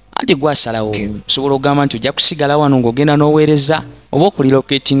 Ati gwasalawo osobola okugamba nti ojja kusigala wano ng'ogenda n'oweereza oba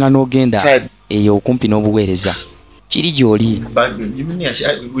okuliloketinga n'ogenda eyo okumpi n'obuweereza. Kiri gy'oli.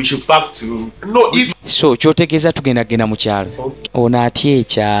 So kyotegeeza tugendagenda mu kyalo. Ono atya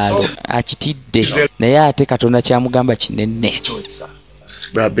ekyalo akitidde naye ate Katonda kyamugamba kinene.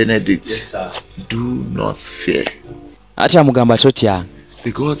 Brother Benedict, yes, sir. Do not fear. Ati amugamba totya.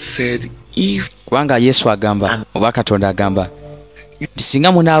 God said if kubanga Yesu agamba oba Katonda agamba nti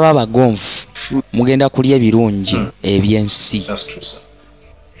singa munaaba abagonvu mugenda kulya ebirungi ebyensi. That's true, sir.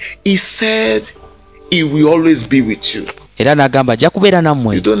 He said he will always be with you. Era n'agamba ajja kubeera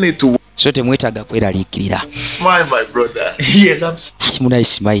nammwe. You don't need to. So temwetaaga kweraliikirira. Smile, my brother. Yes, I'm. Ati munaye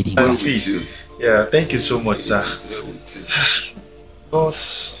smiling. Yeah, thank you so much, sir.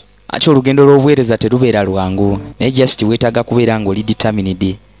 Ati olugendo lw'obuweereza terubeera lwangu naye just weetaaga kubeera ng'oli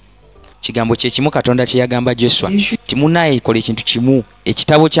determined. Kigambo kye kimu Katonda kye yagamba Joshua ti munnaye kola ekintu kimu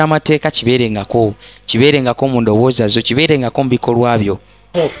ekitabo ky'amateeka kibeerengako mu ndowooza zo kibeerengako mu bikolwa byo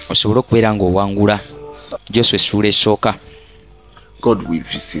osobole okubeera ng'owangula. Joshua essuula esooka. God will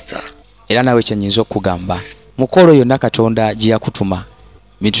visit her. Era nawe kyenyinza okugamba mukolo yonna Katonda gye yakutuma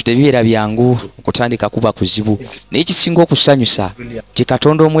bintu tebibeera byangu okutandika kuba kuzibu naye kisinga okusanyusa ti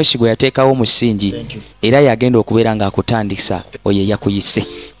Katonda omwesigwa yateekawo omusingi era yagenda okubeera ng'akutandisa oyo yakuyise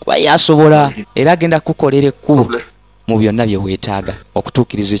kuba yasobola era agenda kukolera ekkubo mu byonna bye weetaaga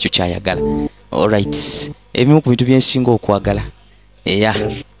okutuukiriza ekyo ky'ayagala. Alright, ebimu ku bintu byensinga okwagala eya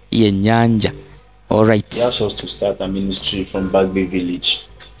yennyanja All right. He asked us to start a ministry from Bagby village.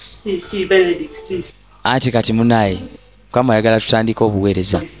 See, Benedict, please. Ati kati munaye kama yagala tutandika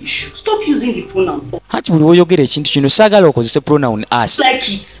obuweereza. Stop using the pronoun. Ati buli oyogera ekintu kino saagala okozese pronoun us.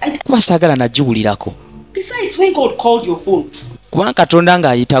 Like it. Kuba saagala nagiwulirako. Besides, when God called your phone. Kubanga Katonda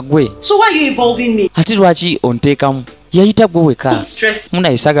ng'ayita gwe. So why are you involving me? Ati lwaki onteekamu? Yayita gwe weka. Stress.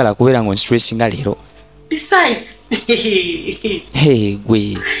 Munaye saagala kubeera ng'onstressinga leero. Besides. Hey,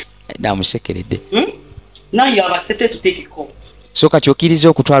 gwe. Namusekeredde. Now you have accepted to take a call. So kati okkiriza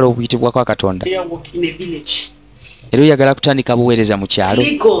okutwala okuyitibwa kwa Katonda. They are working in a village. Era oyagala kutandika buweereza mu kyalo.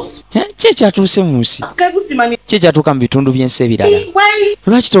 Ki ekyatuuse mu nsi? Ki ekyatuuka mu bitundu by'ensi ebirala?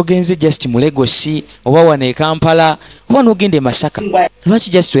 Lwaki togenze just mu Lagos oba wano e Kampala oba n'ogenda e Masaka? Lwaki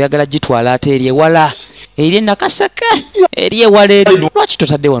just oyagala gitwala ate eri ewala? Eri e Nakasaka? Eri ewala eri? Lwaki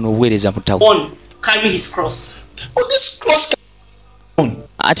totadde wano obuweereza mu tawo?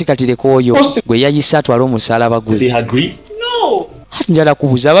 Ati kati leka oyo gwe yayise atwala omusalaba gwe. Ati njala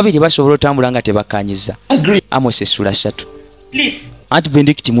kubuuza ababiri basobola otambula nga tebakkanyiza. Amos essula 3. Anti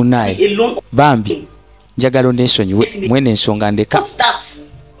Benedict munnaye bambi njagala onneesonyiwe mwene ensonga ndeka.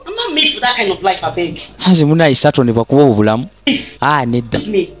 Hanze munnaye satonebwa kuba obulamu. Nedda.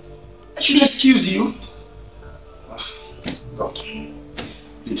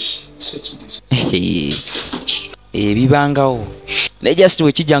 Bibangawo naye just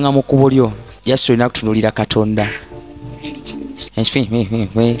wekijjanga mu kkubo lyo just olina kutunuulira Katonda.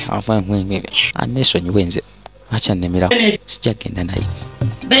 Anesonyiwe nze acha nnemerako sijja genda naye.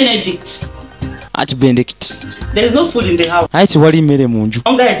 Ati Benedict. There is no food in the house. Ati tewali mmere mu nju.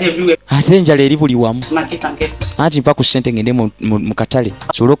 Hunger is everywhere. Ate enjala eri buli wamu. Market and careful. Ati mpa ku ssente ngende mu katale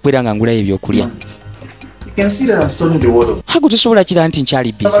sobola okubeera nga ngulayo ebyokulya. You can see that I'm studying the word of. Hago tosobola kira nti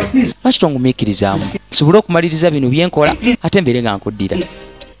nkyali busy. Lwaki tongumiikirizaamu? Sobola okumaliriza bino byenkola ate mbeere nga nkuddira.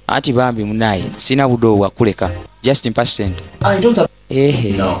 Ati bambi munaye sina budde obwakuleka. Just mpa ssente. I don't have.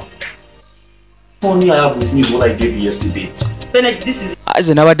 No. Only I have with me is what I gave you yesterday. Benedict, this is.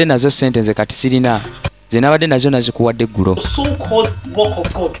 Ze nabadde nazo ssente nze kati sirina. Ze nabadde nazo nazikuwadde eggulo. So-called work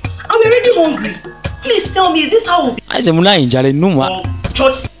of God. I'm already hungry. Please tell me, is this how we'll be? Ze munaye njala ennuma.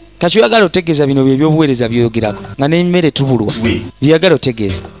 Kati oyagala otegeeza bino bye by'obuweereza byogerako nga n'emmere tubulwa. Byagala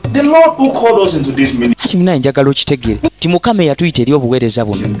otegeeza. The Lord who called us into this ministry. Ati munaye njagala okitegeere ti Mukama eyatuyita eri obuweereza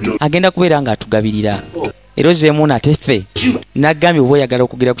buno agenda kubeera ng'atugabirira. Era ozeemu nate ffe n'agambye oba oyagala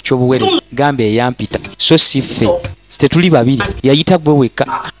okugera ku ky'obuweereza gamba eyampita so si ffe tetuli babiri yayita gwe wekka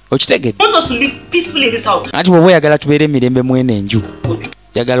okitegedde. Ati bw'oba oyagala tubeere emirembe mwene enju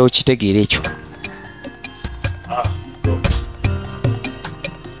njagala okitegeera ekyo.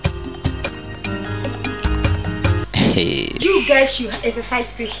 You guys should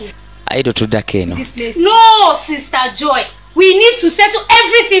exercise patience. Aido tuddako eno. No, Sister Joy. We need to settle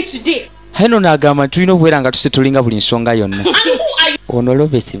everything today. Heno n'agamba tulina okubeera nga tusetulinga buli nsonga yonna. Ono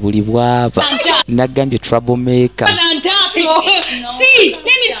Robert buli bwaba n'agambye troublemaker. See, let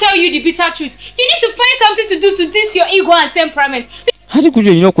me tell you the bitter truth. You need to find something to do to this your ego and temperament. Ati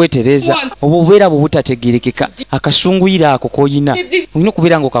kujja olina okwetereza oba obubeera bwe butategeerekeka akasunguyira ako k'olina olina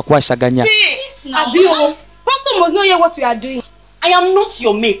okubeera ng'okakwasaganya. Pastor must not hear what we are doing. I am not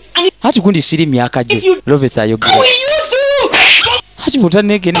your mate. Ati gundi siri myaka gyo Robert ayogera. Ati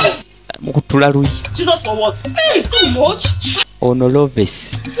butanegenda mukutula luyi. Jesus for what? Hey, so much. Ono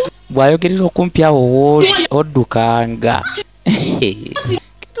Loves bw'ayogerera okumpi awo oddukanga.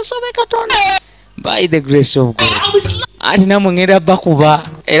 Tusome Katonda. By the grace of God. Ati namwe ngenda bakuba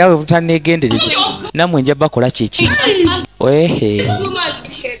era bwe butanegendereza namwe nja bakola kyeki.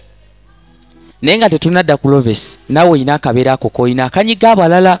 Naye nga tetunadda ku Loves naawe olina akabeera ako k'olina akanyiga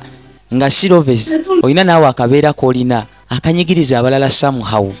abalala nga si Loves olina naawe akabeera k'olina akanyigiriza abalala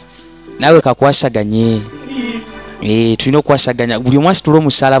somehow naawe kakwasaganye. Tulina okwasaganya buli omu asitula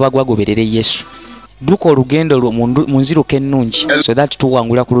omusalaba gwagoberere Yesu. Dduka olugendo mu nziruka ennungi so that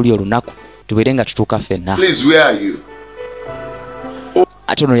tuwangula ku luli olunaku tubeere nga tutuuka ffenna.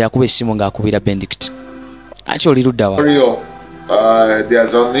 Ate ono yakuba essimu ng'akubira Benedict. Ati oli ludda wa?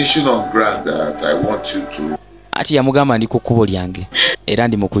 There's a mission on ground that I want you to. Ati yamugamba ndi ku kkubo lyange era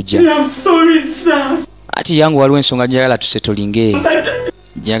ndi mu kujja. I'm sorry, sir. Ati yangu waliwo ensonga njagala tusetolinge.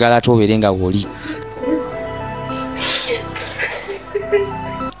 Njagala tuobeere nga woli.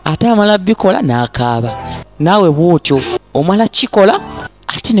 Ate amala bikola n'akaaba. Naawe bw'otyo omala kikola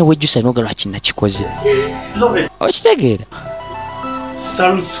ate ne wejjusa n'ogala kinna kikoze. Okitegeera?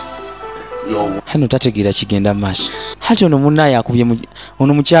 Hano tategeera kigenda maaso. Ati ono munnaye akubye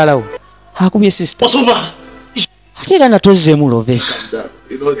ono mukyalawo akubye sister. Ate era natozzeemu Lovesa.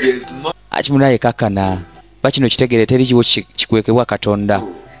 Ati munnaye kakkana bakino kitegeere teri kiwo kikwekebwa Katonda.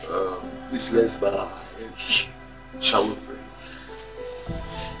 Please let's bow our heads. Shall we pray?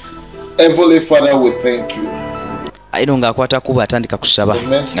 Heavenly Father, we thank you. Ayino ng'akwata kuba atandika kusaba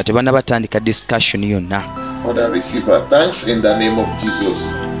nga tebannabatandika discussion yonna. Father, receive our thanks in the name of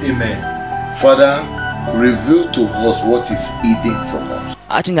Jesus. Amen. Father, reveal to us what is hidden from us.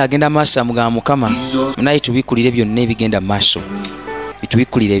 Ati ng'agenda maaso amugamba Mukama naye tubikkulire byonna ebigenda maaso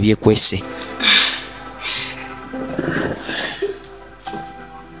bitubikkulire ebyekwese.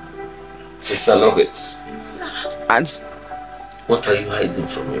 Sister Loveth, and what are you hiding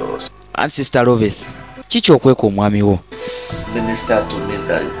from yours? And Sister Loveth, kiki okweka omwami wo? Minister to me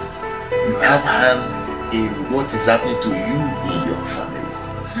that you have hand in what is happening to you in your family.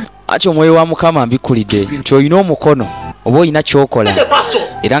 Ati omwoyo wa Mukama mbikkulidde nti olina omukono oba olina kyokola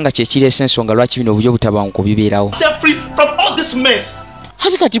era nga kyekireese ensonga lwaki bino obuyo butabanguko bibeerawo.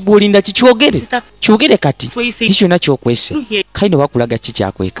 Ati kati bw'olinda kikyogere kyogere kati kikyonna kyokwese kayino bakulaga ki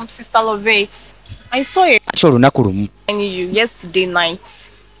kyakweka. Sister Loveth, I saw you ati olunaku lumu yesterday night.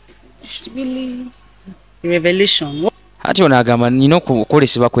 It's really revelation. Ati ono agamba nina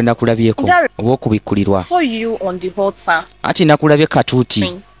okukolesebwa kwe nakulabyeko oba okubikkulirwa. I saw you on the altar. Ati nakulabye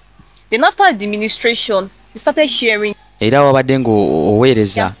katuuti. Then after the ministration, we started sharing. Era wabadde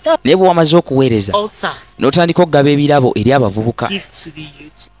ng'oweereza naye bwe wamaze okuweereza n'otandika okugaba ebirabo eri abavubuka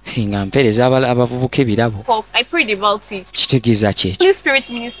nga mpeereza abavubuka ebirabo. Kitegeeza ki ekyo?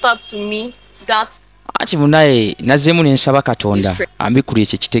 Ati munaye nazzeemu ne nsaba Katonda ambikkulire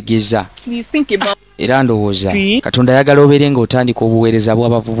kye kitegeeza. Era ndowooza Katonda ayagala obeere ng'otandika obuweereza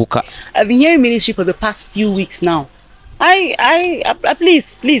bw'abavubuka. I've been hearing ministry for the past few weeks now.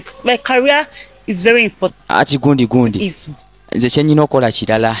 Please, my career is very important. Ati gundi nze kyennyina okola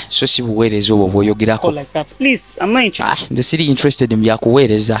kirala so si buweereza obwo bw'oyogerako. Nze siri interested mu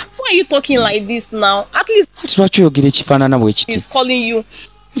byakuweereza. Why are you talking like this now? At least ati lwaki oyogera ekifaanana bwe kiti? He's calling you.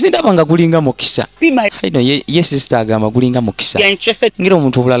 Nze ndaba nga gulinga mukisa. Ye sister agamba gulinga mukisa. Ngera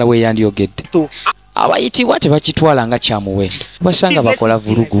omuntu obulala we yandiyogedde. Abayitibwa tebakitwala nga kyamuwendo. Basanga bakola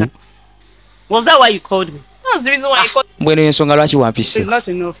vulugu. Was that why you called me? That's the reason why I called you. Mbwenu ensonga lwaki wampise? It's not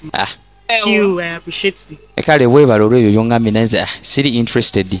enough. I appreciate you. Ekale weebala olw'ebyo byongambe naye siri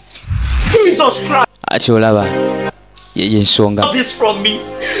interested. Jesus Christ. Ati olaba ye ensonga. This from me.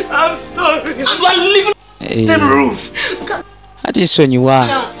 I'm sorry. And I live in the roof. Ati nsonyiwa.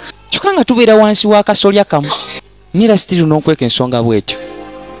 Kyokka nga tubeera wansi w'akasolya kamu. Nira still n'okweka ensonga bwetyo.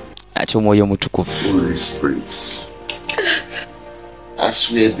 Ati omwoyo mutukuvu. Holy Spirit.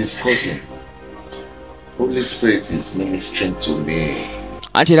 As we are discussing, Holy Spirit is ministering to me.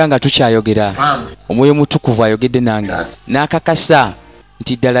 Ati era nga tukyayogera omwoyo mutukuvu ayogedde nange n'akakasa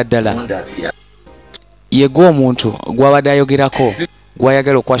nti ddala yegwe omuntu gw'abadde ayogerako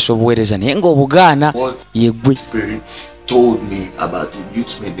gw'ayagala okwasa obuweereza naye ng'obugaana yegwe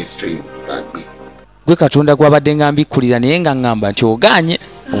gwe Katonda gw'abadde nga mbikkulira naye nga ŋŋamba nti ogaanye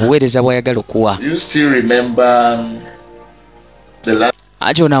obuweereza bw'ayagala okuwa.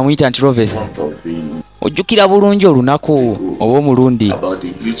 Ati ono amuyita nti Loveth, ojjukira bulungi olunaku oba omulundi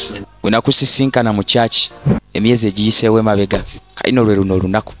gwe nakusisinkana mu kyaki emyezi egiyiseewo emabega. Kalino lwe luno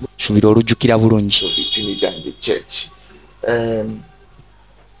olunaku subira olujjukira bulungi.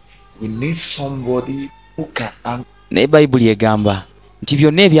 Naye Bayibuli egamba nti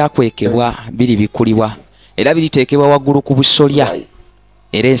byonna ebyakwekebwa biri bikkulibwa era biriteekebwa waggulu ku busolya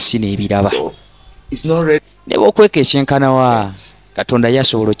era ensi n'ebiraba. Ne bw'okweka ekyenkana wa Katonda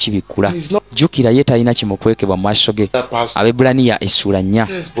yasobola okibikkula. Jjukira ye talina kimukwekebwa mu maaso ge. Abebulaniya essula 4.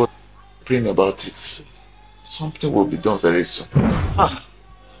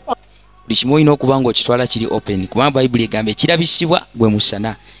 Buli kimu olina okuba ng'okitwala kiri open kubanga Bayibuli egamba ekirabisibwa gwe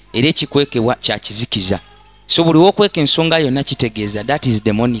musana era ekikwekebwa kya kizikiza. So buli w'okweka ensonga yonna kitegeeza that is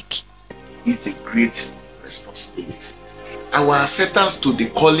demonic. It's a great responsibility. Our acceptance to the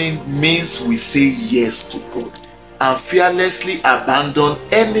calling means we say yes to God and fearlessly abandon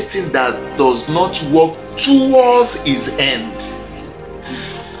anything that does not work towards his end.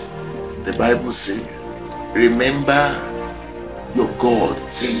 The Bible says, remember your God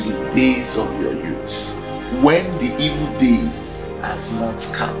in the days of your youth, when the evil days has not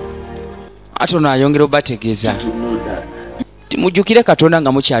come. Ati ono ayongera obategeeza timujjukire Katonda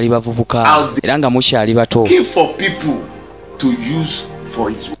nga mukyali bavubuka era nga mukyali bato.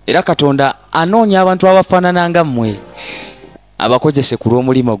 Era Katonda anoonya abantu abafaanana nga mmwe abakozese ku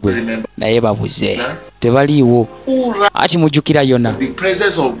lw'omulimu gwe naye babuze tebaliiwo. Ati mujjukira yonna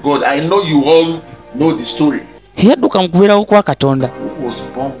yadduka mu kubeerawo kwa Katonda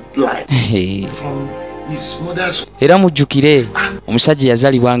era mujjukire omusajja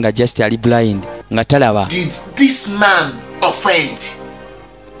yazalibwa nga just ali blind nga talaba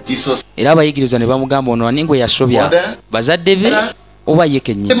era abayigiriza ne bamugamba ono ani gwe yasobya bazadde be oba ye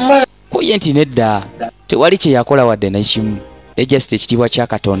kennyini kuye nti nedda tewali kye yakola wadde nekimu just ekitiibwa kya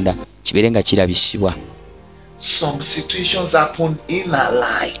Katonda kibeere nga kirabisibwa. Some situations happen in our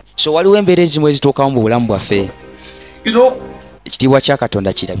life. So waliwo embeera ezimu ezituukawo mu bulamu bwaffe. You know, ekitiibwa kya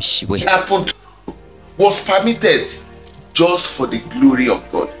Katonda kirabisibwe. Was permitted just for the glory of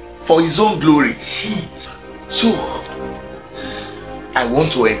God, for his own glory. So I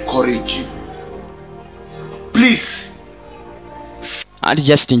want to encourage you, please, anti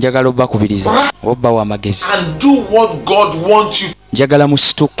just njagala obbakubiriza obba wa magezi and do what God wants you. Njagala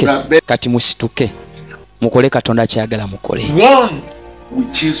musituke kati musituke mukole Katonda kyagala mukole. 1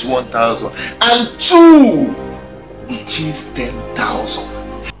 which is 1,000 and 2 which is 10,000.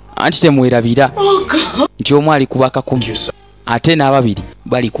 Anti temwerabira nti omu alikuba 10 ate n'ababiri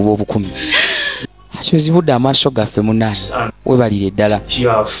balikuba 10. Ati ozibudde amaaso gaffe munaye webalire eddala. You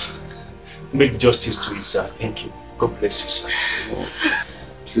have made justice to his son. Thank you. God bless you, sir.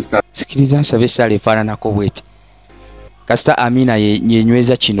 Sister, sikiriza nsabe essala efaananako bweti. Kasita Amina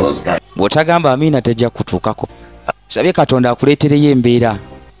yenyweza kino bw'otagamba Amina tajja kutuukako. Sabye Katonda akuleetereyo embeera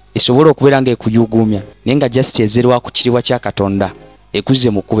esobola okubeera nga ekuyuguumya naye nga just ezerwa ku kiriwa kya Katonda ekuzze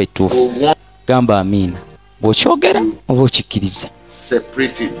mu kkuba ettuufu. Gamba Amina bw'okyogera oba okikkiriza.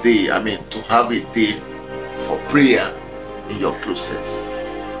 Separate a day, to have a day for prayer in your closet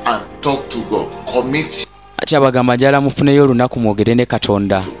and talk to God. Commit. Ati abagamba njala mufuneyo olunaku mwogere ne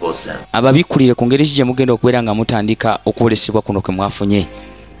Katonda ababikulire ku ngeri ki gye mugenda okubeera nga mutandika okwolesebwa kuno kwe mwafunye.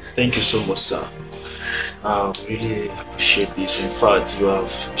 Thank you so much, sir. I really appreciate this. In fact, you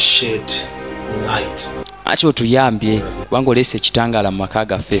have shed light. Ati otuyambye kubanga oleese ekitangaala mu maka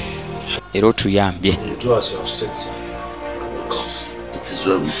gaffe era otuyambye. Do as you have said, sir. It is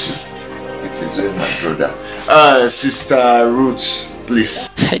well with you. It is well, my brother. Sister Ruth, please.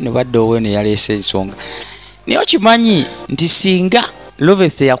 No badde owe ne yaleese ensonga. Naye okimanyi nti singa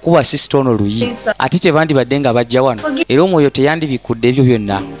Loveth yakuba sister ono luyi ate tebandibadde nga bajja wano era omwoyo teyandibikudde ebyo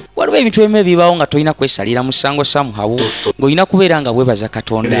byonna. Waliwo ebintu ebimu ebibaawo nga tolina kwesalira musango samuhawo ng'olina kubeera nga weebaza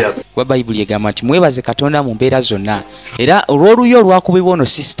Katonda. Kuba Bayibuli egamba nti mwebaze Katonda mu mbeera zonna era olw'oluyi olwakubibwa ono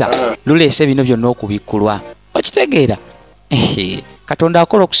sister luleese bino byonna okubikkulwa. Okitegeera? Katonda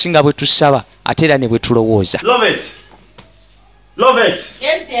akola okusinga bwe tusaba ate era ne bwe tulowooza. Loveth.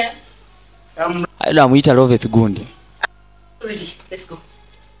 Yes, dear. Ayina amuyita Loveth gundi. Ready. Let's go.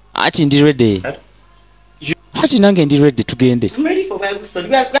 Ati ndi ready. Ati nange ndi ready tugende. I'm ready for Bible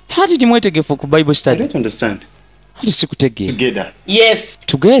study. Ati timwetegefu ku Bible study. I don't understand. Ati sikutegeera. Together. Yes.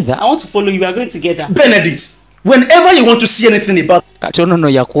 Together? I want to follow you. We are going together. Benedict, whenever you want to see anything about... Kati ono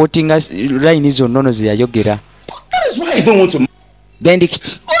ya quoting line izo nnono ze yayogera. That is why I don't want to...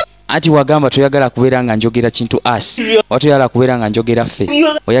 Benedict. Ati wagamba toyagala kubeera nga njogera kintu us. Watoyagala kubeera nga njogera ffe.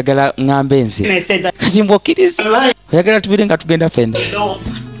 Oyagala ngambe nze. Kati mbwokkiriza. Oyagala tubeere nga tugenda ffenna.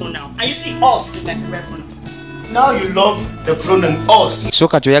 Now you love the pronoun us. So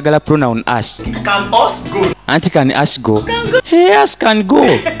kati oyagala pronoun us. Can us go? Anti can us go? Hey, us can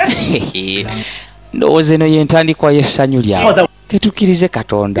go. Ndowooza eno y'entandikwa y'essanyu lyawe. Ketukkirize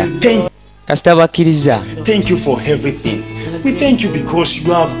Katonda. Kasita bakkiriza. Thank you for everything. We thank you because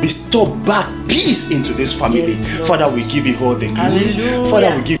you have bestowed back peace into this family. Yes, Father, we give you all the glory.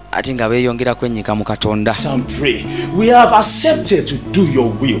 Father, we give ati nga beeyongera kwennyika mu Katonda. And pray. We have accepted to do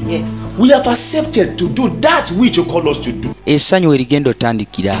your will. Yes. We have accepted to do that which you call us to do. Essanyu erigenda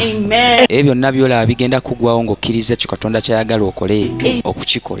otandikira. Amen. Ebyo byonna byolaba bigenda kuggwawo ng'okkiriza kyo Katonda kyayagala okole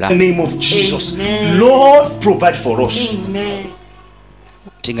okukikola. In the name of Jesus. Amen. Lord, provide for us. Amen.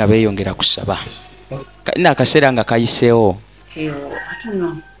 Ati nga beeyongera kusaba. Kalina akaseera nga kayiseewo. I don't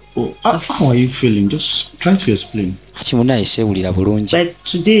know. Oh, how are you feeling? Just try to explain. Ati munaye seewulira bulungi. But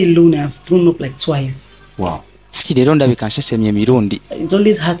today alone I've thrown up like twice. Wow. Ati leero ndabika nsesemye emirundi. It's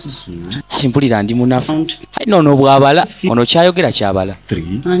always hard to ati mpulira ndi munafu. Ati noono bw'abala ono kyayogera kyabala.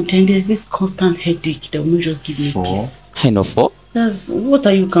 3. And then there's this constant headache that will not just give me 4. peace. Eno 4. What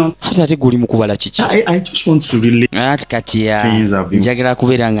are you counting? Ati guli mu kubala kiki? I just want to really... Ati kati njagala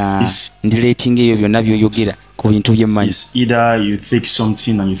kubeera nga ndireetinga ebyo byonna by'oyogera ku bintu by'emmanyi. It's either you take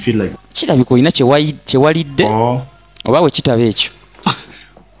something and you feel like... Kirabika olina kyewalidde oba we kitaba ekyo.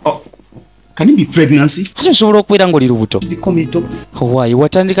 Can it be pregnancy? Ati osobola okubeera ng'oli lubuto. Become a doctor. Why?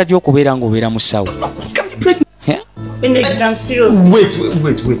 Watandika ddi okubeera ng'obeera musawo? I'm serious. Wait.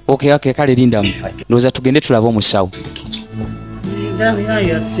 Okay, kale lindamu. Ndowooza tugende tulabe omusawo.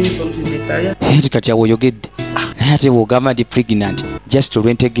 Ati kati awo oyogedde. Naye ate bw'ogamba ndi pregnant just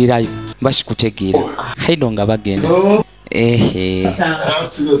olwentegeerayo mba sikutegeera. Kaino nga bagenda.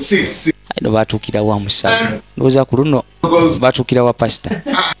 Ino batuukira wa musawo. Ndowooza ku luno batuukira wa pasita.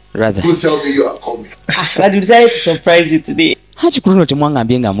 Rather. Don't tell me you are coming. But we decided to surprise you today. Hati kuno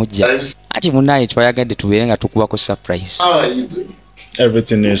temwangambye nga mujja. Hati munaye twayagadde tubeere nga tukubako surprise. How are you doing?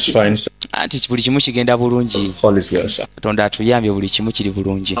 Everything is fine, sir. Hati buli kimu kigenda bulungi. All is well, sir. Katonda atuyambye buli kimu kiri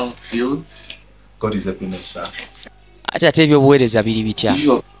bulungi. God is helping us, sir. Hati ate ebyobuweereza biri bitya.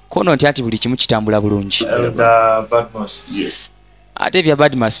 Kono nti ati buli kimu kitambula bulungi. Badmus. Yes. Ate ebya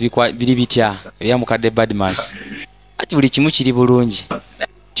Badmus biri bitya. Ebya mukadde Badmus. Ati buli kimu kiri bulungi.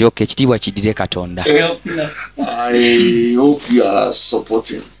 Tyoke ekitiibwa kidire Katonda. I hope you are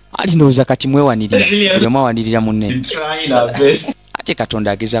supporting. Ati ndowooza kati mwewanirira. Buli omu awanirira munne. Ate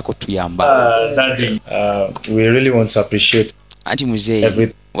Katonda agezaako tuyamba. Daddy, we really want to appreciate Anti muzeeyi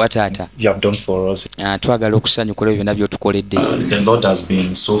wataata you have done for us. Twagala okusanyukula byonna by'otukoledde. The Lord has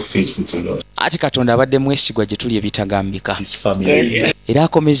been so faithful to us. Ati Katonda abadde mwesigwa gye tuli ebitagambika. Yes. Era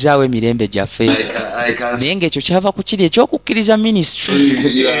akomezaawo emirembe gyaffe. Naye ng'ekyo kyava ku kiri ekyokukkiriza ministry.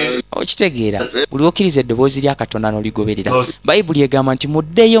 Okitegeera buli okkiriza eddoboozi lya Katonda n'oligoberera. Bayibuli egamba nti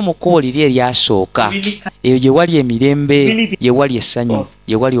muddeyo mu kkubo liri eryasooka. Eyo gye wali emirembe, ye wali essanyu,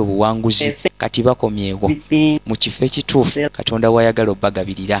 ye wali obuwanguzi. Kati bakomyewo mu kifo ekituufu Katonda wayagala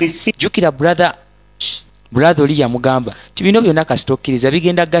obbagabirira. Jjukira brother oli yamugamba ti bino byonna kasita okkiriza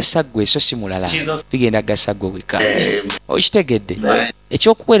bigenda gassa ggwe so si mulala, bigenda gassa ggwe weka. Okitegedde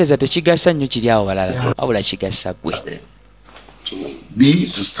ekyokuweereza tekigassa nnyo kiri awo balala wabula kigassa ggwe.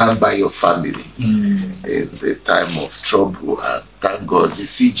 To stand by your family in the time of trouble, and thank God the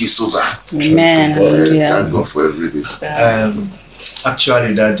siege is over. Amen. Thank God for everything.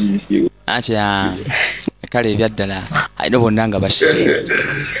 Actually, Daddy, ati kale ebyaddala alina bonna nga basite.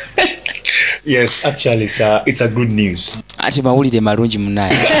 Yes, actually, sir, it's a good news. Ati mawulire malungi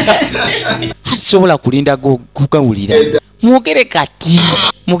munaye. Ati sobola kulinda kugawulira. Mwogere kati.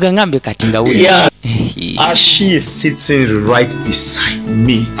 Mugangambe kati ngawulira. As she is sitting right beside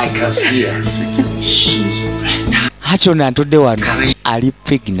me, I can see her sitting. She's pregnant. Ati ono antudde wano ali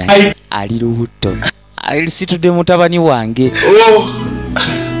pregnant. Ali lubuto. Ali situdde mutabani wange.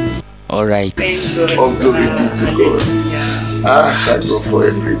 All right. All glory be to God. Thank God for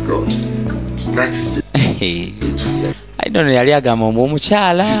everything. That is it. I don't know, yali agamba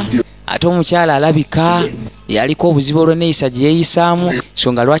omukyala ate omukyala alabika yaliko obuzibu olw'enneeyisa gye yeeyisaamu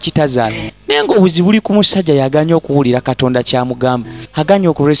so nga lwaki tazaala naye ng'obuzibu buli ku musajja yaganya okuwulira Katonda kyamugamba aganya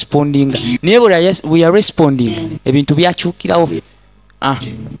okurespondinga naye we are responding ebintu byakyukirawo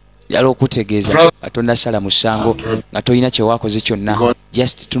yali okutegeeza Katonda sala musango nga tolina kye waakoze kyonna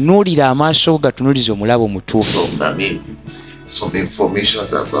just tunuulira amaaso gatunuuliza omulabo mutuufu. Some information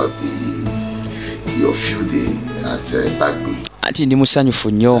about your feud at Bagby. Ati ndi musanyufu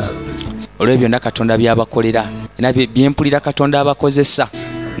nnyo olw'ebyo byonna Katonda by'abakolera era byempulira Katonda abakozesa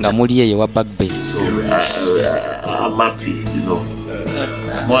nga muli eyo wa Bagby. So I'm happy, you know.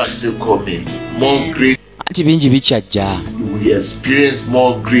 More still coming, more great. Ati bingi bikyajja. We experience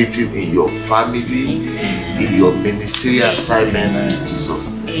more greeting in your family, in your ministerial assignment in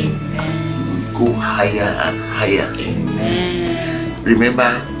Jesus' name. We go higher and higher.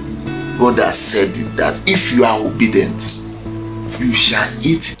 Remember, God has said it, that if you are obedient, you shall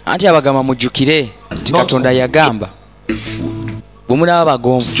eat. Ati abagamba mujjukire nti Katonda yagamba bwe munaba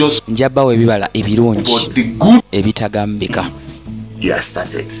bagonvu njabbawo ebibala ebirungi ebitagambika.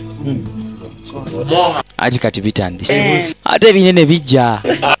 Ati kati bitandise ate ebinene bijja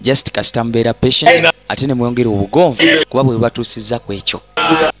just kasita mubeera patient ate ne mwongera obugonvu kuba bwe batuusizza ku ekyo.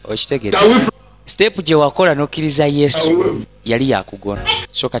 Okitegeera step gye wakola n'okkiriza Yesu yali yakugona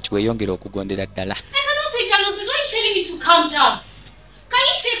so kati weeyongera okugondera ddala.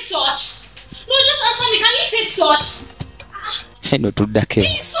 Eno tuddako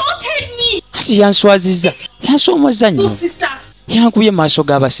ati yanswazizza yansoomozza nnyo yankubye maaso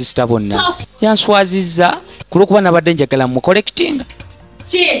g'abasisita bonna yanswazizza kulw'okuba nabadde njagala mucollectinga.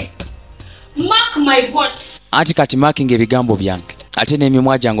 Ati kati marking ebigambo byange ate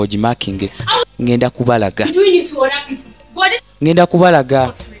n'emimwa gyange ogimarking ngenda kubalaga.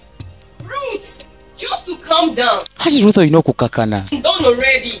 Ati Ruth olina okukakana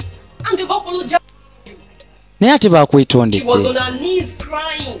naye ate bakwetondedde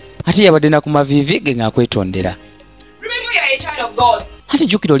ate yabadde na ku maviivi ge ng'akwetondera. Ati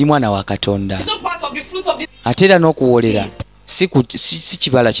jjukira oli mwana wa Katonda ate era n'okuwoolera si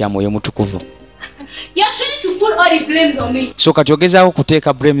kibala kya Mwoyo Mutukuvu. So kati ogezaawo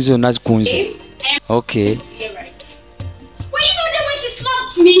okuteeka blame zonna ku nze. Okay.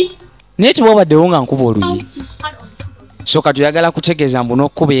 Naye tewabaddewo nga nkuba oluyi. So kati oyagala kutegeeza mbu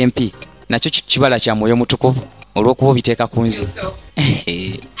n'okkuba empi nakyo kibala kya Mwoyo Mutukuvu olw'okuba obiteeka ku nze.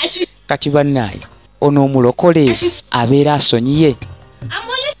 Kati bannaaye ono omulokole abeera asonyiye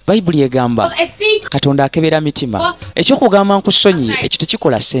Bayibuli egamba Katonda akebera mitima. Ekyokugamba nkusonyiye ekyo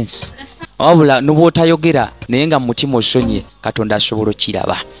tekikola sense. Wabula n'obwotayogera naye nga mu mutima osonyiye Katonda asobola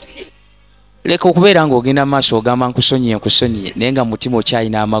okiraba. Leka okubeera ng'ogenda maaso ogamba nkusonyiye naye nga mu mutima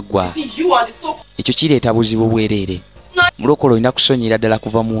okyalina amaggwa. Ekyo kireeta buzibu bwereere. Mulokole olina kusonyira ddala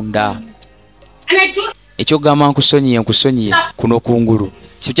kuva munda. Ekyogamba nkusonyiye kuno kungulu.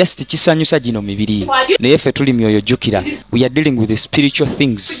 So just kisanyusa gino mibiri. Naye ffe tuli myoyo jjukira. We are dealing with the spiritual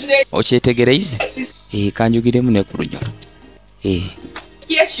things. Okyetegereize? Kanjugiremu ne ku lunyolo.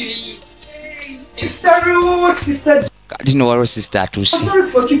 Yes, she is. Sister. Kati no waro sister atusi. I'm sorry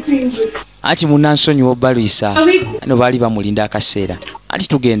for keeping it. Ati munansonyi obaluyisa. Ano bali bamulinda akaseera. Ati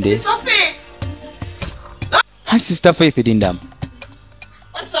tugende. Sister Faith. Ati Sister Faith Lindam.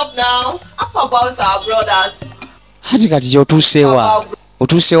 What's up now? How about our brothers? Ati kati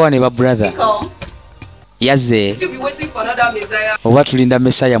otuusewa ne ba brother. Yazze. Still be waiting for another Messiah. Oba tulinda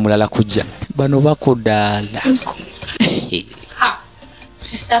Messiah mulala kujja. Bano bakodala.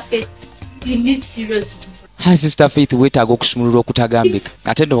 Sister Faith, we need serious. Sister Faith weetaaga okusumulula okutagambika.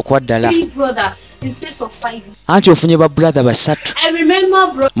 Ate ndo okwaddala. 3 brothers in space of 5. Anti ofunye ba brother basatu. I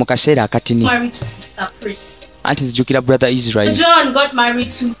remember mu kaseera akatini. Married to Sister Chris. Anti zijjukira brother Israel. John got married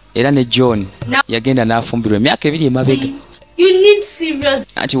to. Era ne John yagenda n'afumbirwa emyaka 2 emabega. You need serious.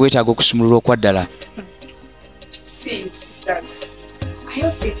 Anti weetaaga okusumulula okwaddala. Same sisters. I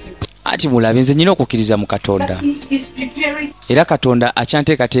have faith in. Ati mulabe nze nnina okukkiriza mu Katonda. Era Katonda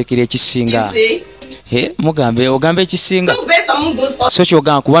akyanteekateekera ekisinga. Mugambe ogambe ekisinga. So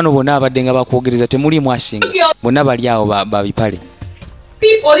kyogamba ku bano bonna abadde nga bakwogereza temulimu asinga. Bonna bali awo babipale.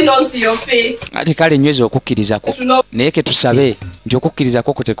 Ati kale nyweza okukkirizako. Naye ke tusabe nti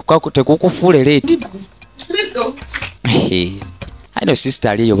okukkirizako tekukufuule leeti. I know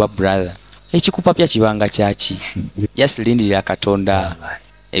sister aliyo ba brother. Ekikupapya kibanga kyaki. Just lindirira Katonda.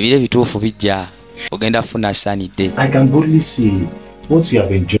 Ebire bituufu bijja. Ogenda funa sanidde. I can boldly say what we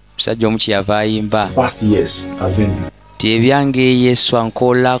have enjoyed. Musajja omuki yava ayimba. Past years have been. Ebyange Yesu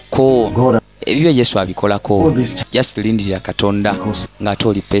ankolako. Ebyo Yesu abikolako. Just lindirira Katonda ng'ate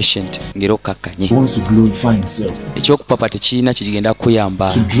oli patient ngero kakkanye. Wants to glorify himself. Ekyokupapa tekirina kigenda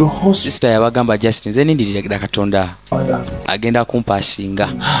kuyamba. Sister yabagamba just nze nindirira Katonda. Agenda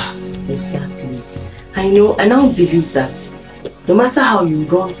kumpaasinga. Exactly. I know, and I don't believe that. No matter how you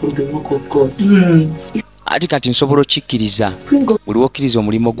run from the work of God. Ati kati nsobola okikkiriza buli wokkiriza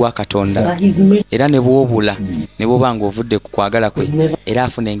omulimu gwa Katonda era ne bw'obula ne bw'oba ng'ovudde ku kwagala kwe era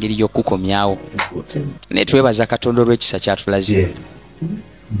afuna engeri y'okukomyawo. Naye twebaza Katonda olw'ekisa kyatulaze.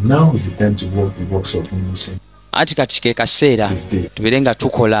 Ati kati ke kaseera tubeere nga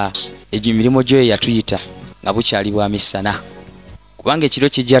tukola emirimu gyo yatuyita nga bukyali bwa misana. Kubanga ekiro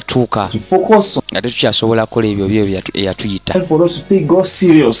kijja tuuka nga tetukyasobola kukola ebyo eyatuyita.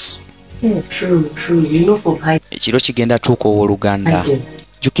 Ekiro kigenda tuuka ow'oluganda.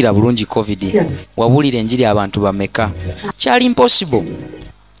 Jjukira bulungi COVID. Wabuulira enjiri abantu bameka. Kyali impossible.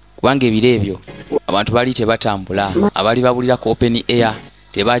 Kubanga ebiro ebyo abantu bali tebatambula. Abali babulira ku open air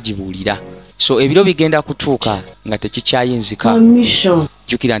tebagibuulira. So ebiro bigenda kutuuka nga tekikyayinzika.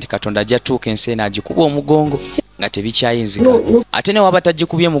 Jjukira nti Katonda ajja tuuka ensi eno agikuba omugongo nga tebikyayinzika. Ate ne waba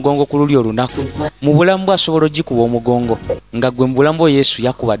tagikubye mugongo ku luli olunaku mu bulamu bwe asobola ogikuba omugongo nga gwe mu bulamu Yesu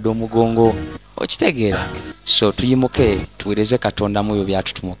yakubadde omugongo. Okitegeera? So tuyimuke tuweereze Katonda mu byo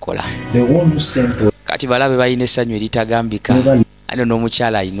byatutumukola. Kati balabe balina essanyu eritagambika. Ano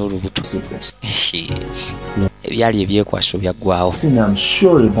n'omukyala alina olubuto. Ebyali ebyekwaso byaggwawo. I'm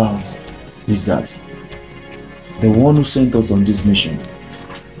sure about is that the one who sent us on this mission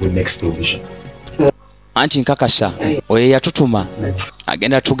will make provision. Anti nkakasa oyo yatutuma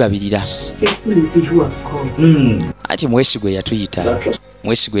agenda tugabirira. Ati mwesigwe yatuyita,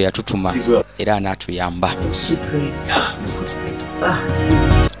 mwesigwe yatutuma era anaatuyamba.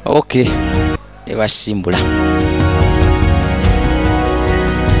 Okay, ebasimbula.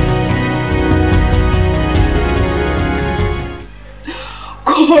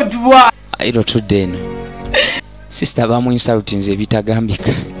 God, why? Airo tudde eno. Sister bamu insult nze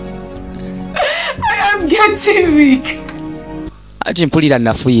bitagambika. I am getting weak. Ati mpulira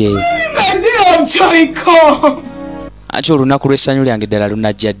nafuye. My day of joy come. Ati olunaku lw'essanyu lyange ddala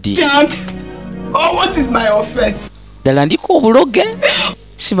lunajja ddi? Oh, what is my offense? Ddala ndiko obuloge?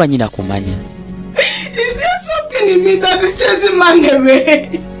 Simanyi na kumanya. Is there something in me that is chasing man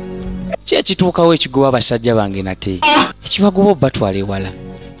away? Ki ekituukawo ekigoba abasajja bange nate? Ekibagoba batwala ewala.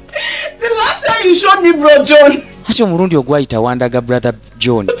 The last time you showed me bro John. Ati omulundi ogwayita wandaga brother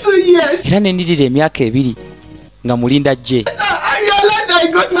John. 2 years. Era nendirira emyaka 2 nga mulinda jje. I realized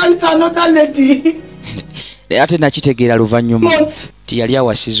I got married to another lady. Ate nakitegeera luvannyuma kati yali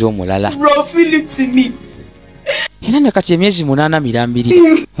awasiza omulala Bro Philip to me. era ne kati emyezi 8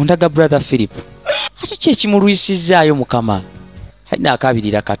 mirambiri ondaga brother Philip ati kye kimulwisizaayo mukama alina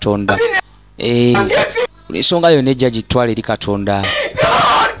akabirira Katonda ensonga yonna ejja gitwala eri Katonda.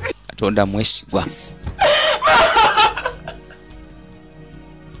 Katonda mwesigwa.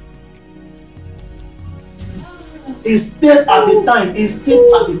 It's dead at the time. It's dead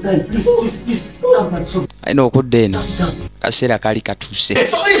at the time. Please. Alina okudda eno kaseera kali katuuse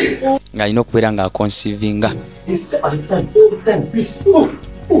ng'alina okubeera ng'akonsivinga. It's dead at the time. Please.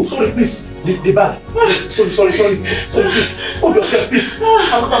 Oh, sorry, please. The bag. Sorry, please. Hold yourself, please.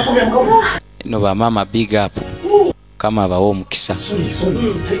 I'm coming. No, bamaama big up. Kama abawo omukisa. Sorry.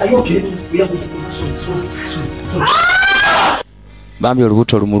 Are you okay? We have to. Sorry. Bambi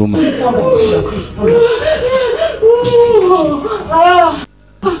olubuto lumuluma.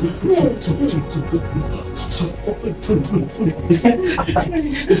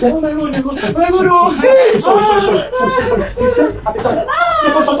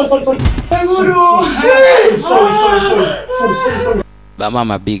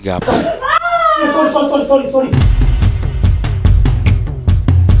 Bamama big up. Sorry.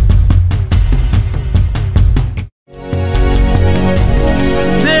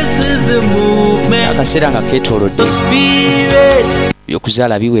 Akaseera nga keetoolodde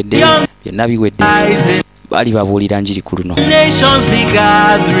byokuzaala biwedde byonna biwedde baali babuulira njiri ku luno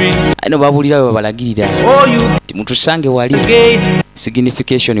ayino babuulira bwe babalagirira nti mutusange wali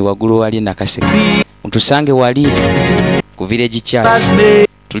signification waggulu wali nakaseke mutusange wali ku village church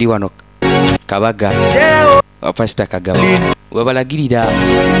tuli wano Kabaga wa Pastor Kagabo babalagirira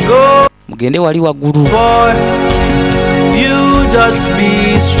mugende wali waggulu. Just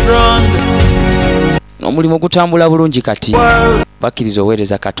be strong. Omulimu gutambula bulungi kati bakkiriza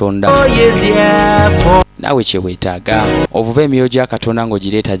oweereza Katonda naawe kye weetaaga ovuba emyoyo gya Katonda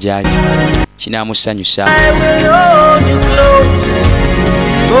ng'ogireeta gy'ali kinaamusanyusa.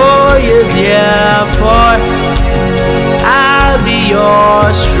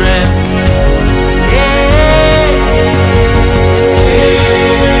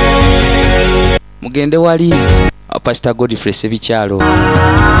 Mugende wali Pastor Godfrey Sebikyalo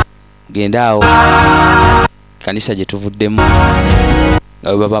genda awo kanisa gye tuvuddemu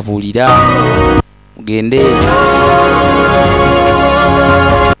nga bwe bababuulira mugende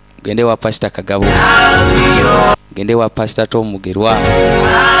wa Pastor Kagabo mugende wa Pastor Tom Mugerwa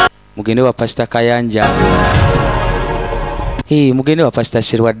mugende wa Pastor Kayanja mugende wa Pastor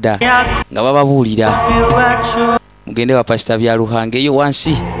Serwadda nga bababuulira mugende wa Pastor Byaluhange eyo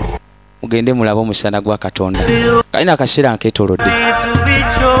wansi mugende mulabe omusana gwa Katonda. Kalina akaseera nkeetoolodde.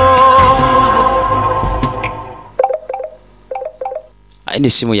 Ayina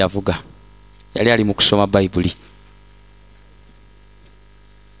essimu yavuga yali ali mu kusoma Bayibuli.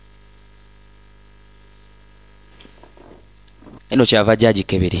 Eno kyava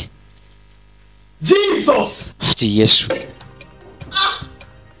gyagikebere. Jesus! Ati Yesu.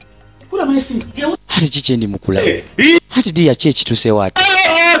 What am I saying? Ati kiki ndi mukula. Ati diya ki ekituuse waati.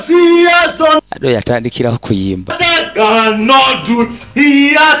 Ado yatandikirawo kuyimba.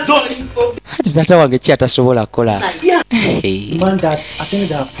 Ati taata wange ki atasobola kukola.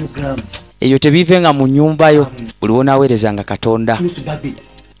 Eyo tebivenga mu nnyumbayo buli wonaaweerezanga Katonda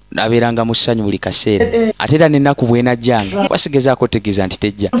nabeeranga mu ssanyu buli kaseera ate era n'ennaku bwenajjanga wasigezaako otegeeza nti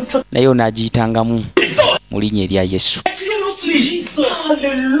tejja naye onaagiyitangamu mu linnya erya Yesu.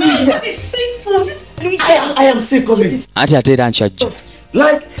 Ati ate era nkyajja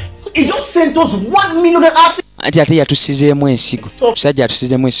ati ate yatusizeemu ensigo musajja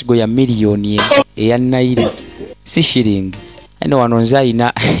atusizeemu ensigo ya miliyoni eya naira si shiringi eno wano nze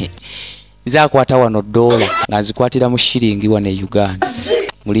ayina nze akwata wano dola nga nzikwatira mu shiringi wano e Uganda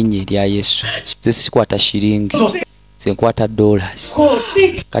mu linnya erya Yesu nze sikwata shiringi nze nkwata dollars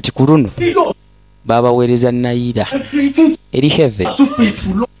kati ku luno babaweereza naira eri heavy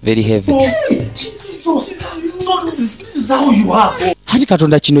very heavy. Ati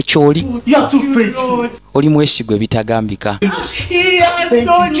Katonda kino kyoli oli mwesigwa ebitagambika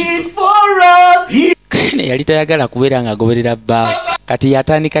kene yali tayagala kubeera nga agoberera bbaawe kati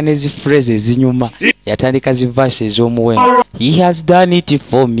yatandika ne zi phrase ezinyuma yatandika zi verse ez'omuwendo. He has done it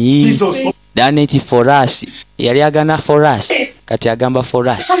for me, done it for us. Yali agana for us kati agamba for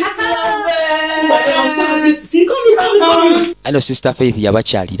us. I know Sister Faith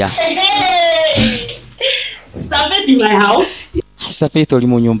yabakyalira. In my house. Sister Faith oli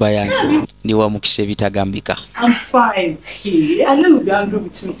mu nyumba yange ni wa mukisa ebitagambika. I'm fine. I know you'll be angry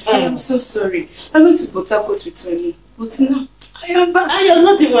with me. I am so sorry. I went to Port Harcourt with Tony, but now I am back. I am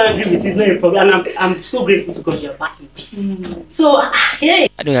not even angry with it. It's not a problem. And I'm so grateful to God you're back in peace. So, hey.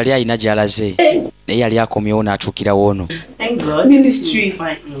 Ado yali alina gy'alaze. Naye yali akomyewo n'atuukirawo ono. Thank God. Ministry is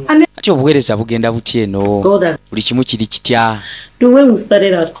fine. Ati obuweereza bugenda butya eno? Buli kimu kiri kitya? The way we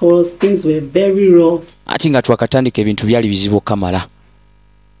started at first, things were very rough. Ati nga twakatandika ebintu byali bizibu okamala.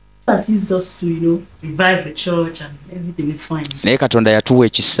 Has used us to, revive the church and everything is fine. Naye Katonda yatuwa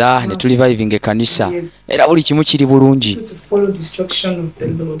ekisa ne tulivivinga ekkanisa era buli kimu kiri bulungi. To follow the instruction of the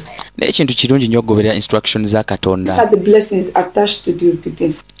Lord. Naye ekintu kirungi nnyo okugoberera instruction za Katonda. These are the blessings attached to the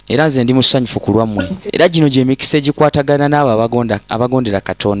obedience. Era nze ndi musanyufu ku lwammwe. Era gino gy'emikisa egikwatagana n'abo abagondera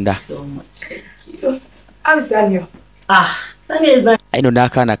Katonda. So, how is Daniel? Daniel is not. Aino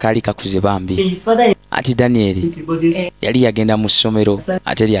n'akaana kaali kakuze bambi. His father. Ati Daniel yali yagenda mu ssomero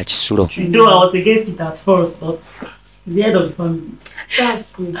ate lya kisulo. Though I was against it at first, but the head of the family.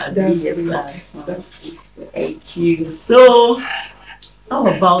 That's good. That's good. Thank you. So, how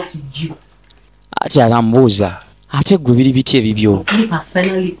about you? Ati alambuuza ate gwe biri biti ebibyo. Philip has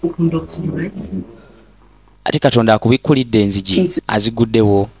finally opened up to you, right? Ati Katonda akubikkulidde enzigi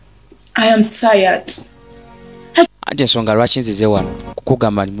aziguddewo. I am tired. Ati ensonga lwaki nzize wano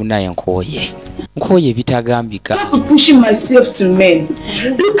kukugamba ni munaye nkooye ebitagambika. I'm pushing myself to men.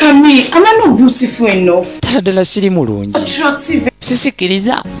 Look at me. Am I not beautiful enough? Ddala siri mulungi. Attractive.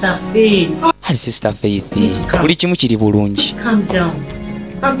 Sisikiriza. Sister Faith. Buli kimu kiri bulungi. Calm down.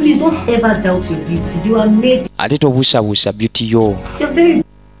 And please don't ever doubt your beauty. You are made. Ate tobuusabuusa beauty yo. You're very.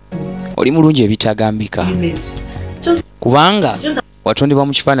 Oli mulungi ebitagambika. Kubanga watondebwa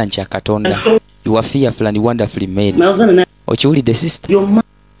mu kifaananyi kya Katonda. You are fearful and wonderfully made. My husband and I. Okiwulidde sister? Your man.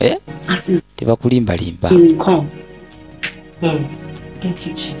 Tebakulimbalimba. Come. Thank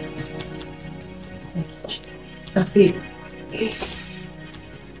you, Jesus. Thank you, Jesus. Sister Faith. Yes.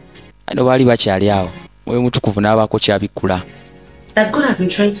 Ano baali bakyali awo. Mwoyo mutukuvu n'abaako kyabikkula. That God has been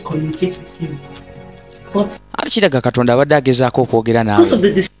trying to communicate with you. But kiraga Katonda abadde agezaako okwogera naawe.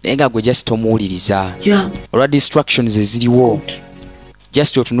 Naye nga gwe just omuwuliriza. Olwa distractions eziriwo.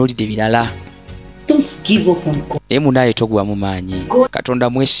 Just otunuulidde birala. Don't give up on God. Naye munaye togwa mu maanyi. Katonda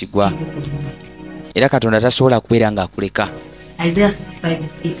mwesigwa. Era Katonda tasobola kubeera ng'akuleka. Isaiah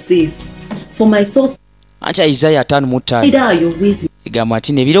 55:8 says, For my thoughts. Ati Isaiah 5:5. Egamba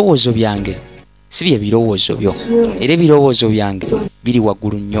ati n'ebirowoozo byange si bye birowoozo byo. Era ebirowoozo byange biri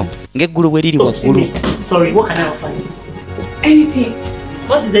waggulu nnyo. Ng'eggulu bwe liri waggulu. Sorry, what can I offer you? Anything.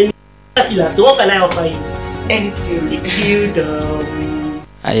 What is the what can I offer you? Anything. The children.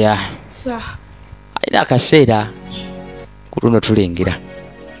 Aya. Sir. Ayina akaseera ku luno tulengera.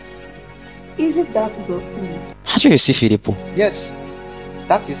 Is it that girl? Ati oyo si Filipo. Yes,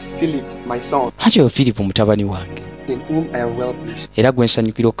 that is Philip, my son. Ati oyo Filipo mutabani wange. In whom I am well pleased. Era gwe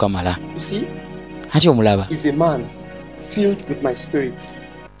nsanyukira okamala. You see? Ati omulaba. Is a man filled with my spirit.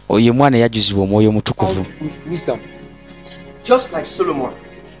 Oyo mwana yajjuzibwa omwoyo omutukuvu. With wisdom. Just like Solomon.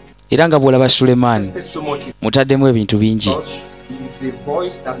 Era nga bw'olaba Sulemaani mutaddemu ebintu bingi. Is a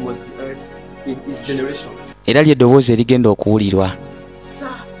voice that must be heard in his generation. Era ly'eddoboozi erigenda okuwulirwa.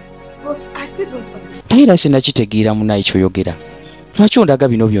 Naye era sinnakitegeera munaye kyoyogera. Lwaki ondaga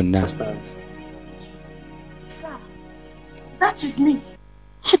bino byonna?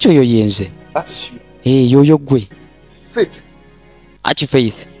 Ati oyo yenze. Yoyo gwe. Ati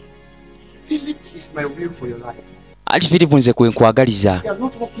Faith. Philip is my will for your life. Ati Filipo nze kwe nkwagaliza.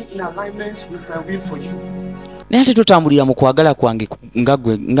 Naye ate totambulira mu kwagala kwange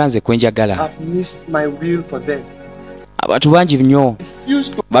nga nze kwe njagala. Abantu bangi nnyo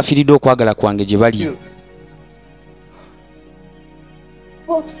bafiiridde okwagala kwange gye bali.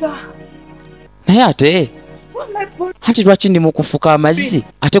 Naye ate lwaki ndi mu kufuka amazzi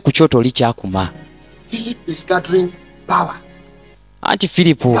ate ku kyoto oli kyakuma? Anti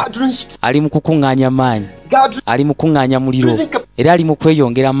Filipo ali mu kukuŋŋaanya maanyi, ali mu kuŋŋaanya muliro, era ali mu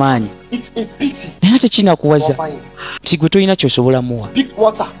kweyongera maanyi. Naye ate kinakuwaza nti gwe tolina ky'osobola muwa.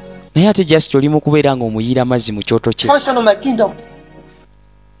 Naye ate just oli mu kubeera ng'omuyiira amazzi mu kyoto kye.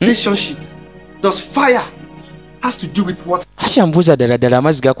 Ate ambuuza ddala ddala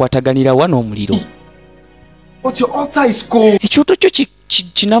amazzi gakwataganira wa n'omuliro? Ekyoto kyo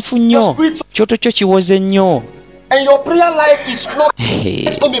kinafu nnyo, kyoto kyo kiwoze nnyo. And your prayer life is not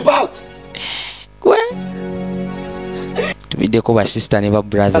it's going to be about. Kwe. Tumiddeko ba sister ne ba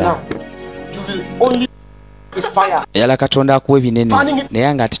brother. You will only is fire. Yala Katonda akuwe binene.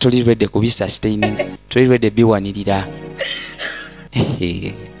 Naye nga ate toli ready kubisustaining. Toli ready biwanirira.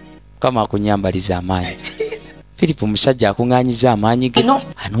 Kama akunyambaliza amaanyi. Filipo musajja akuŋŋaanyiza amaanyi ge.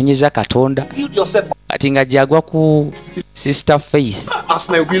 Anoonyeza Katonda. Ati nga jagwa ku Sister Faith. As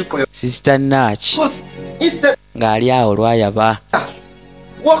my will for your Sister Nach. Instead, ng'ali awo lwayaba.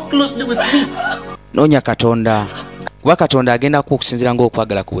 Work closely with me. Noonya Katonda. Kuba Katonda agenda kukusinzira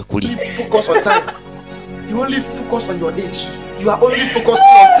ng'okwagala kuwe kuli. Focus on time. You only focus on your age. You are only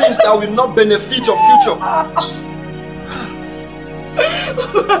focusing on things that will not benefit your future.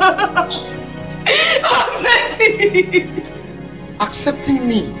 Accepting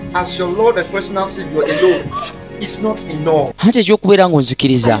me as your Lord and personal Savior alone is not enough. Hati ekyokubeera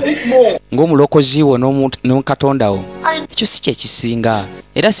ng'onzikiriza ng'omulokozi wo n'Katonda wo ekyo si kye kisinga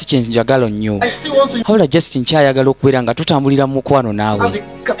era si kye njagala nnyo. Wabula just nkyayagala okubeera nga tutambulira mu mukwano naawe.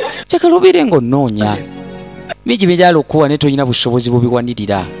 Njagala obeere ng'onnoonya. Mingi by'enjala okuwa naye tolina busobozi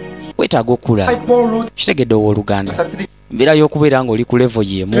bubiwanirira. Weetaaga okula. Kitegedde owooluganda. Mbeera y'okubeera ng'oli ku level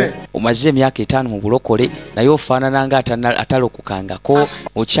y'emu, omaze emyaka 5 mu bulokole naye ofaanana nga atalokukangako,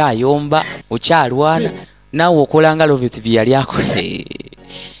 okyayomba, okyalwana, naawe okola nga Loveth bye yali akola.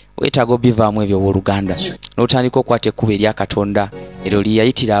 Weetaaga obivaamu ebyo owooluganda n'otandika okukwata ekkubo erya Katonda eryo lye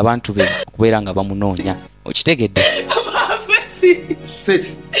yayitira abantu be okubeera nga bamunoonya. Okitegedde?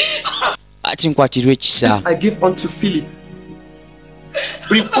 Faith. Ati nkwatirwa ekisa. I give unto Philip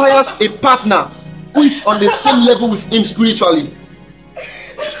requires a partner who is on the same level with him spiritually.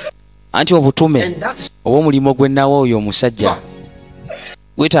 Anti obutume obw'omulimu gwe nnawa oyo omusajja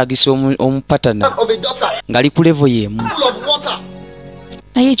weetaagisa omupatana ng'ali ku level y'emu.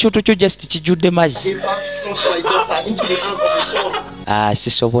 Naye ekyoto kyo just kijjudde mazzi.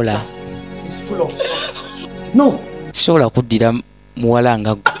 Sisobola. Sisobola kuddira muwala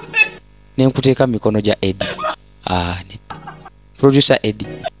nga gwe nenkuteeka mu mikono gya Eddie. Producer Eddie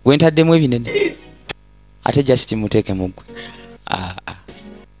gwe ntaddemu ebinene ate just muteeke mu gwe.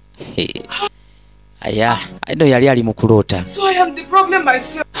 Aya eno yali ali mu kuloota.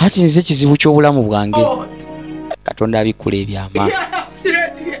 Hati nze kizibu ky'obulamu bwange. Katonda abikkula ebyama.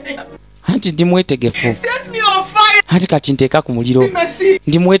 Hati ndi mwetegefu. Hati kati nteeka ku muliro.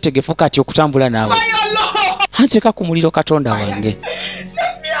 Ndi mwetegefu kati okutambula naawe. Hati teeka ku muliro Katonda wange.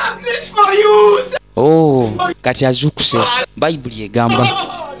 Kati azuukuse.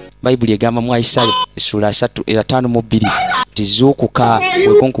 Bayibuli egamba mu Isaiah essula 3:5 nti zuukuka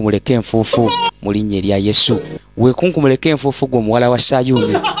weekunkumuleko enfuufu mu linnya erya Yesu. Weekunkumuleko enfuufu gwe omuwala wa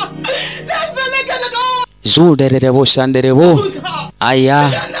Sayuuni. Zuulererebo sanderebo.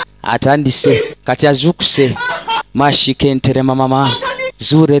 Aya atandise kati azuukuse. Mashikenterema mama.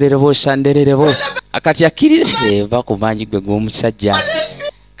 Zuulererebo sandererebo. Akati akkiriza eva ku mangi gwe gw'omusajja.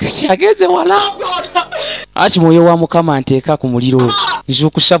 Kati ageze wala. Ati mwoyo wa Mukama nteeka ku muliro.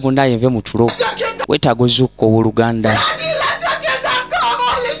 Nzuukusa bonna yenve mu tulo. Weetaaga ozuukuka owooluganda.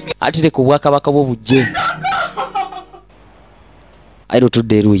 Ati leka obwakabaka bw'obujje. Ayi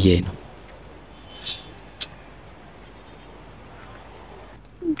tutudde eruuyi eno.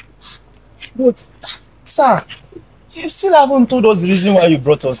 But, sir, you still haven't told us the reason why you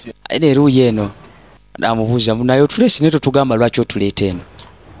brought us here. Ayi eruuyi eno. Namubuuza munayo tulesi ne tutugamba lwaki otuleeta eno.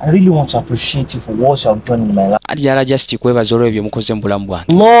 I really want to appreciate you for what you have done in my life. Ati yala just kwebaza olwo ebyo mukoze mu bulamu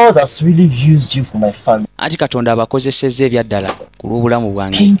bwange. Lord has really used you for my family. Ati Katonda abakozesezza ebyaddala ku lw'obulamu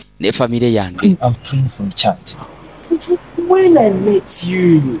bwange ne famire yange. I'm praying for a child. When I met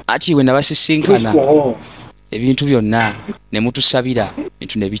you, ati we nabasisinkana ebintu byonna ne mutusabira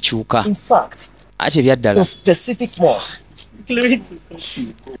bintu ne bikyuka. In fact, ati ebyaddala the specific one.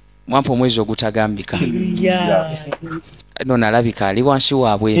 Mwampa omwezi ogutagambika. No nalabika ali wansi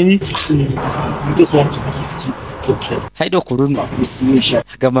waabwe. Haida okulunwa.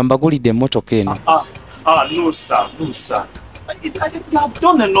 Agamba mbagulidde emmotoka eno. No sir, no sir. I've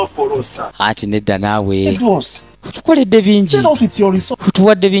done enough for us, sir. Ati nedda naawe. Tukoledde bingi.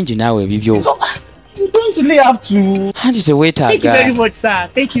 Tuwadde bingi naawe ebibyo. You don't really have to. Ati teweetaaga. Thank you very much, sir.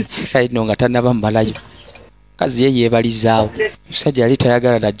 Thank you. Kaino nga tannaba mmalayo. Kazi ye yeebalizaawo. Musajja yali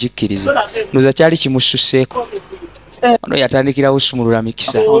tayagala nagikkiriza. Ndoza kyali kimususseeko. Ono yatandikirawo sumulula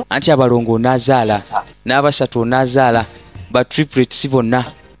mikisa. Anti abalongo onaazaala. N'abasatu onaazaala. Ba triplets bonna.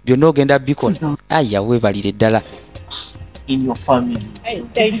 Byonna ogenda bikola. Aya weebalire ddala. In your family.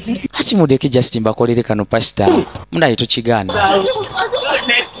 Ati mudeke just mbakolere kano pastor. Munaye tokigaana.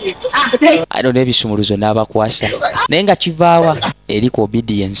 I don't ebisumuluzo n'abakwasa. Naye nga kivaawa eri ku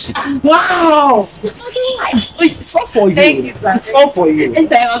obedience. Wow! It's all for you. Thank you, sir. It's all for you. I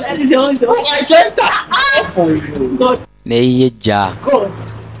can't all for you. God. Naye yejja. God.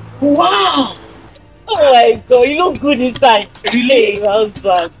 Wow! Oh my God, you look good inside. Really,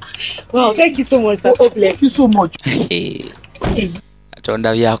 husband. Wow, thank you so much, sir. God bless. Thank you so much.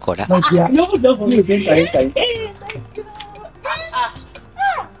 Katonda byakola. No.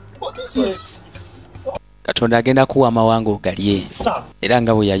 This is Katonda agenda kuwa amawanga ogalye era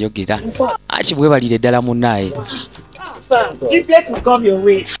nga bwe yayogera ati bwebalire ddala munnaye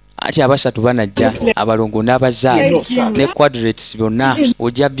ati abasatu banajja abalongo n'abazaala ne quadrates bonna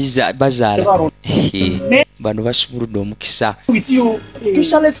ojja bazaala bano basubuludde omukisa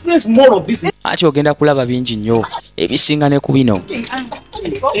ati ogenda kulaba bingi nnyo ebisinga ne ku bino.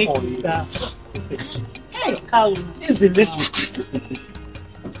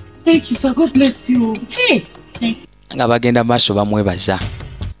 Nga bagenda maaso bamwebaza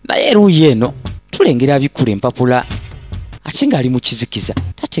naye eruuyi eno tulengera bikula empapula ate ng'ali mu kizikiza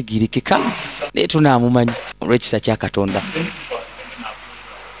tategeerekeka naye tunaamumanyi olw'ekisa kya Katonda.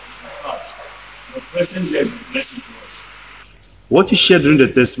 What you shared during the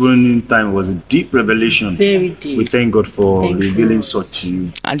testimony time was a deep revelation. Very deep. We thank God for revealing such to you.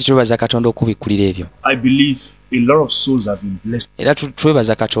 Anti twebaza Katonda okubikkulira ebyo. I believe a lot of souls has been blessed. Era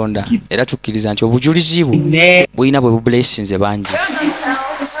twebaza Katonda era tukkiriza nti obujulizi bulina bwe blessings bangi.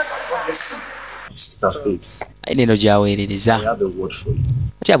 Sister Faith, eno gyaweerereza. I have a word for you.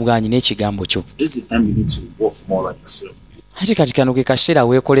 Ati abuganye n'ekigambo kyo. This is the time you need to walk more like yourself. Ati kati kano ke kaseera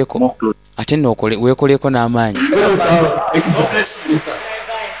weekoleko ate weekoleko n'amaanyi.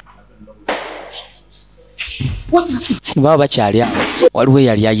 Baba bakyalya waliwo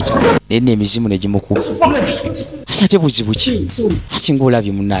eyali ayita naye n'emizimu ne gimukuba ate buzibu ki ati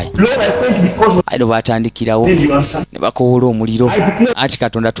ng'olabye munnaye ate baatandikirawo ne bakoowola omuliro ati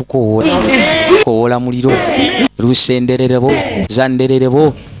Katonda tukoowola muliro lusendererebo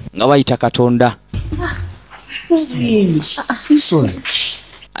zandererebo nga bayita Katonda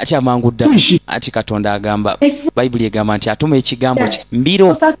ati amangu dda ati Katonda agamba Bayibuli egamba nti atuma ekigambo kye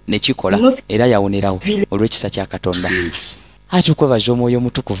mbiro ne kikola era yawonerawo olw'ekisa kya Katonda. Ati tukwebaza Omwoyo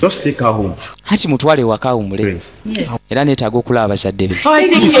Omutukuvu ati mutwale waka awumule era neetaaga okulaba abazadde be.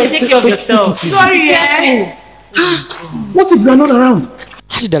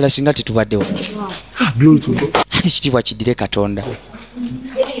 Ati ddala singa tetubaddewo ati ekitiibwa kiddire Katonda.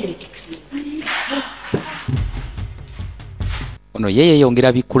 Ono yeye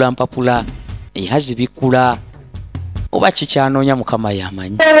yongera bikula mpapula eyazi bikula oba kikyanoonya Mukama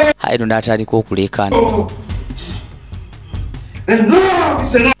yamanyi. Eno n'atandika okuleekaana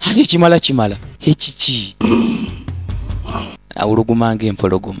ati kimala ekiki awuluguma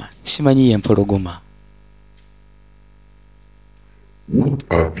ng'empologoma simanyi y'empologoma. What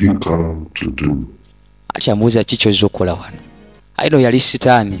have you come to do? Ati amubuuza ki ky'ozza okukola wano. Eno yali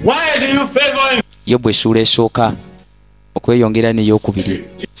Sitaani. Yobu essuula esooka okweyongera n'eyokubiri.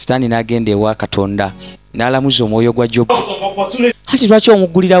 Sitaani n'agenda ewa Katonda n'alamuza omwoyo gwa Jobu. Ati lwaki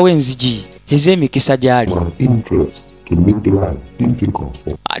omuggulirawo enzigi ez'emikisa gy'ali?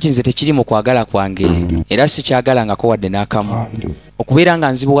 Ati nze tekiri mu kwagala kwange era sikyagalangako wadde n'akamu. Okubeera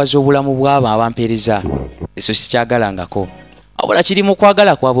nga nzibuwaza obulamu bw'abo abampeereza ekyo sikyagalangako. Wabula kiri mu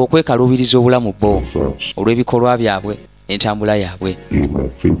kwagala kwabwe okwekaluubiriza obulamu bbo olw'ebikolwa byabwe n'entambula yaabwe.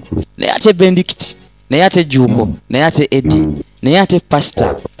 Naye ate Benedicti, naye ate Juuko, naye ate Eddie, naye ate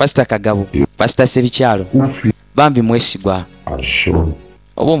Pastor Kagabo, Pastor Sebikyalo, bambi mwesigwa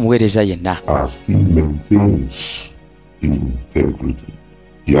oba omuweereza yenna.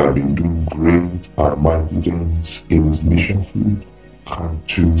 He had been doing great and mighty things in his mission field.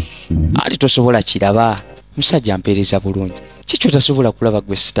 Can't you see? Ati tosobola kiraba musajja mpeereza bulungi kikyo tasobola kulaba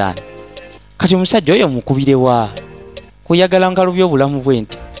gwe Sitaani. Kati omusajja oyo mukubirewa kuyagala ngalo by'obulamu bwe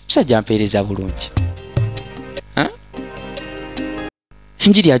nti musajja mpeereza bulungi.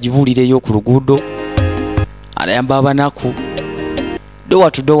 Enjiri agibuulireyo ku luguudo alayamba abanaku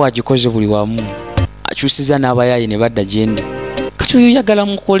dowa tudowa agikoze buli wamu akyusiza n'abayaaye ne badda gyendi. Kati oyo yagala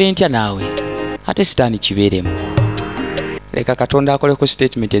mukole ntya naawe ate Sitaani kibeeremu. Leka Katonda akoleko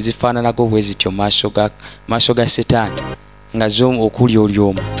statement ezifaananago bwe zityo maaso ga Setaani nga zo okuli oli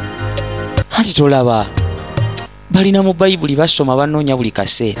omu. Anti tolaba balina mu Bayibuli basoma banoonya buli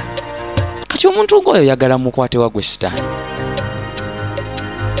kaseera. Kati omuntu ng'oyo yagala mukwatewa gwe Setaani.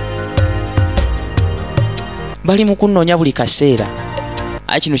 Bali mu kunoonya buli kaseera.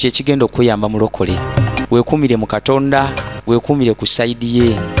 Ayi kino kye kigenda okuyamba mulokole. Weekumire mu Katonda, weekumire ku sayidi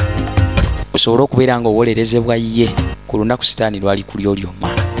ye. Osobola okubeera nga owolerezebwa ye ku lunaku Sitaani lwali kuli oli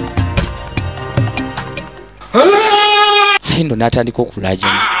oma. Eno n'atandika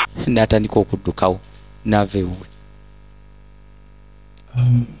okulajama n'atandika okuddukawo n'ava ewuwe.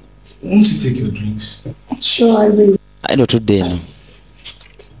 Won't you take your drinks? Sure, I will. Eno tudde eno.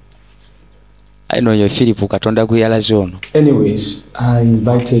 Eno yo Philip Katonda gwe yalaze ono. Anyways, I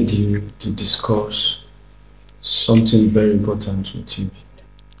invited you to discuss something very important with you.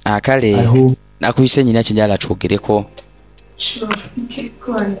 Kale nakuyise nyina kyenjala twogereko. Sure, okay,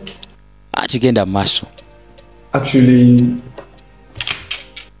 go on. Ati genda mu maaso Actually,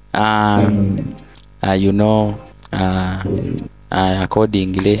 you know,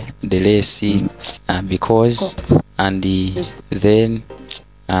 accordingly, the lacy, because, and then,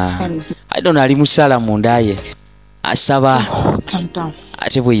 I don't know, alimusala mundaye, asaba,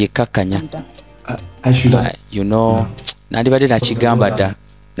 ate bwe yekakanya. I should have, you know, nandibadde nakigamba dda,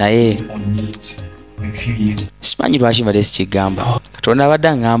 naye simanyi lwaki mbadde sikigamba. Katonda abadde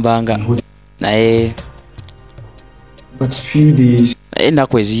aŋŋambanga, naye few days,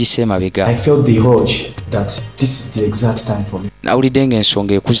 ennaku eziyise emabega, I felt the urge that this is the exact time for me. Nawulidde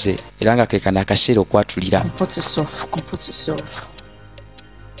ng'ensonga ekuze era nga kekana akaseera okwatulira. Comport yourself.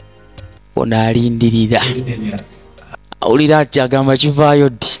 Ono alindirira. Awulira ati agamba kivaayo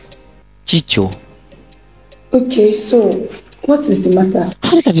ddi. Kikyo. Okay, so what is the matter?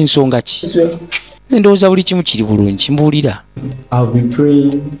 Ate kati nsonga ki? Ndowooza buli kimu kiri bulungi, mbuulira. I've been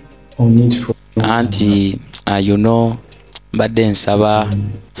praying on it for anti you know, mbadde nsaba.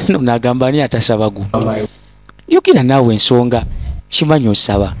 Nagamba ani atasaba guma. Yogera naawe ensonga kimanyi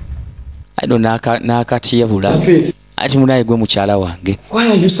osaba. Ano n'akatiyabula. Ati munaye gwe mukyala wange.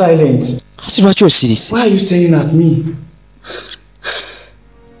 Why are you silent? Ati lwaki osirise? Why are you staring at me?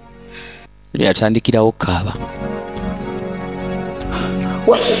 Yatandikirawo kaaba.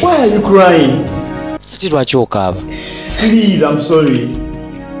 Why are you crying? Ati lwaki okaaba? Please, I'm sorry.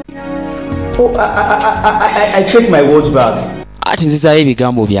 Oh, I take my words back. Ati nzizaayo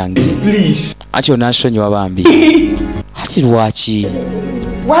ebigambo byange. Please. Ati onansonyiwa bambi. Ati lwaki?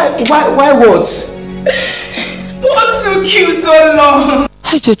 Why what? What took you so long?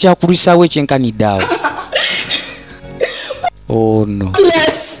 Ati kyakulisaawo ekyenkanidde awo. Oh no.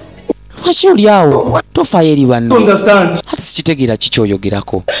 Yes. Lwaki oli awo? Tofaayo eri banno. Understand. Ati sikitegeera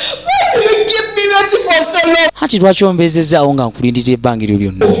kikyoyogerako. Why do you keep me waiting for so long? Ati lwaki ombeezezaawo nga nkulindirira ebbanga eryo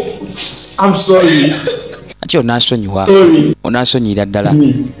lyonna? I'm sorry. Ati onansonyiwa. Onansonyiira ddala.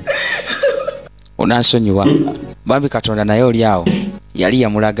 Onansonyiwa. Bambi Katonda naye oli awo yali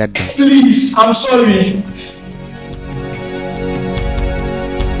yamulagadde. Please, I'm sorry.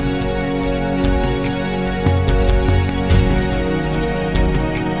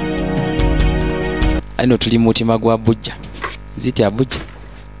 Ano tuli mutima gwa bujja. Zitya bujja.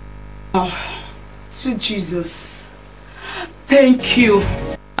 Oh, sweet Jesus. Thank you.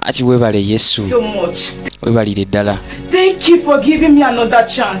 Ati webale Yesu. So much. Webalire ddala. Thank you for giving me another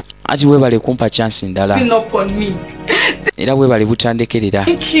chance. Ati webale kumpa chance ndala. Giving up on me. Era webale butandekerera.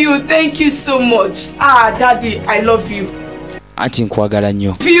 Thank you so much. Daddy, I love you. Ati nkwagala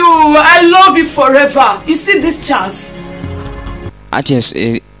nnyo. I love you forever. You see this chance.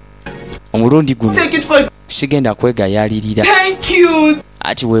 Ati omulundi guno. Take it for. Sigenda kwegayalirira. Thank you.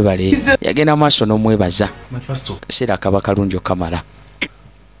 Ati webale. Yagenda maaso n'omwebaza. My pastor. Kaseera kaba kalungi okamala.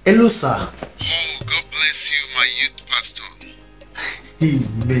 Hello, sir. Oh, God bless you, my youth pastor.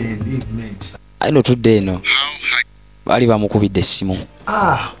 Amen, sir. Aino tudde eno. Bali bamukubidde essimu.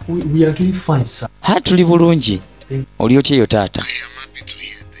 We are doing fine, sir. Tuli bulungi. Oli otya eyo taata?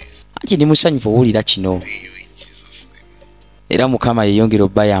 Ati ndi musanyufu owulira kino. Era Mukama yeyongera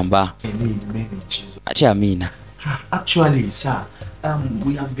obbayamba. Ati amiina. Actually, sir,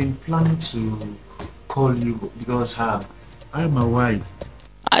 we have been planning to call you because I am my wife.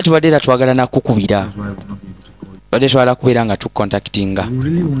 Ati wadde era twagala nakukubira. Wadde twagala kubeera nga tukontaktinga.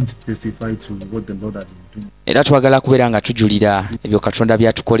 Era twagala kubeera nga tujulira ebyo Katonda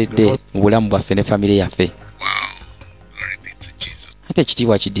byatukoledde mu bulamu bwaffe ne famire yaffe. Ate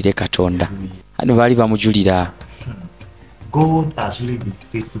ekitiibwa kiddire Katonda. Hano baali bamujulira. God has really been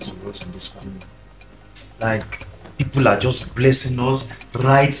faithful to us in this family. Like, people are just blessing us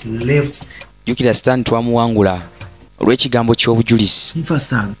right, left. Jukira stand twamuwangula olw'ekigambo ky'obujulizi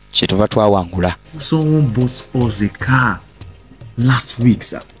kyetuva twawangula. Someone bought us a car last week,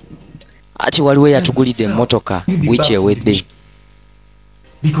 sir. Ati waliwo yatugulidde emmotoka wiiki ewedde.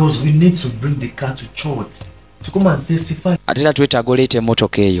 Because we need to bring the car to church to come and testify. Ate era twetaaga oleeta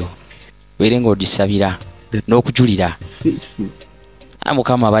emmotoka eyo beere ng'ogisabira n'okujulira.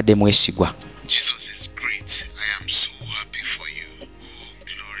 Mukama abadde mwesigwa. Jesus is great. I am so happy for you. Oh,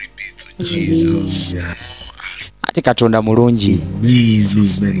 glory be to Jesus. Ate Katonda mulungi.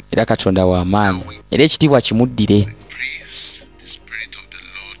 Era Katonda wa maanyi. Era ekitiibwa kimuddire.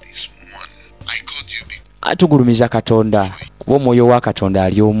 Atugulumiza Katonda kuba omwoyo wa Katonda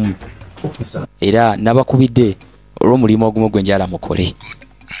ali omu. Era nabakubidde olw'omulimu ogumu gwe njala mukole.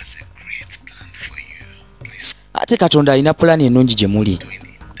 Ate Katonda alina pulaani ennungi gye muli.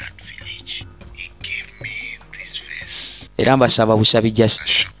 Era mbasaba busabi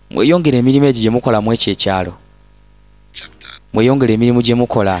just mweyongere emirimu egyo gye mukolamu ekyo ekyalo. Mweyongere emirimu gye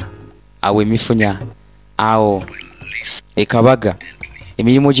mukola awo emifunya awo ekabaga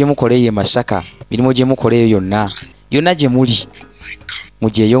emirimu gye mukola eyo Masaka, emirimu gye mukola eyo yonna gye muli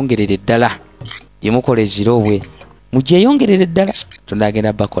mugyeyongerere ddala, gye mukola ezirobwe mugyeyongerere ddala, Katonda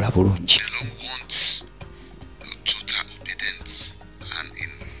agenda bakola bulungi.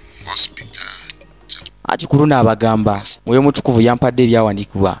 Ati ku luno abagamba Mwoyo Mutukuvu yampadde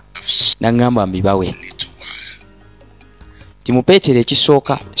ebyawandiikibwa n'aŋŋamba mbibawe. Ti mu Peetero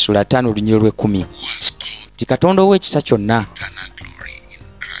ekisooka Sula 5 olunyiro lw'10 ti Katonda ow'ekisa kyonna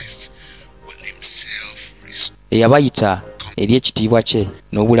eyabayita eri ekitiibwa kye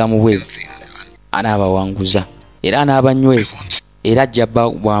n'obulamu bwe anaabawanguza era anaabanyweza era ajja bba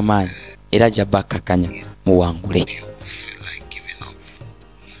bw'amaanyi era ajja bba akkakanya muwangule.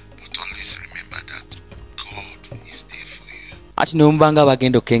 Ati nomubanga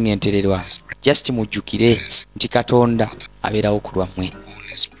bagenda okkengentererwa just mujjukire nti Katonda abeerawo ku lwammwe.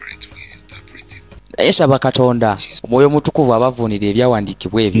 Naye saba Katonda Omwoyo Mutukuvu abavuunira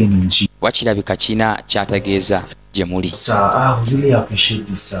ebyawandiikibwa ebyo wakirabika kina kyategeeza gye muli.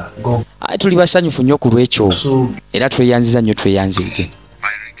 Tuli basanyufu nnyo ku lw'ekyo era tweyanziza nnyo tweyanzidde.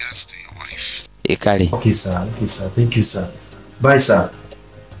 Ekale. Okay, sir. Thank you, sir. Bye, sir.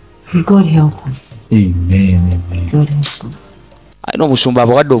 God help us. Amen. God help us. Alina omusumba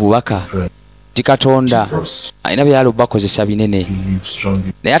abawadde obubaka ti Katonda alina byala obakozesa binene,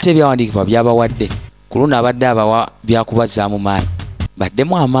 naye ate ebyawandiikibwa byabawadde ku luno abadde abawa byakubazaamu maanyi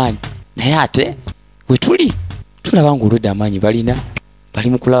baddemu amaanyi, naye ate we tuli tulaba ng'olwedde amaanyi balina, bali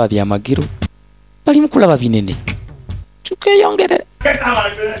mu kulaba byamagiro, bali mu kulaba binene. Tukeyongere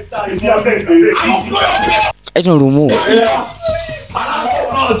eno lumu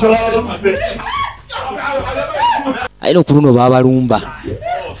ayina ku luno baabalumba.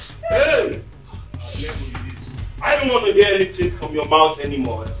 I don't want to hear anything from your mouth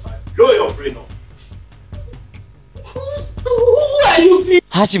anymore. Blow your brain up. Who are you?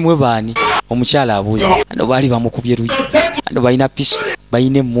 Hasi mwe baani omukyala abuuza ano baali bamukubye luyi, ano balina piso,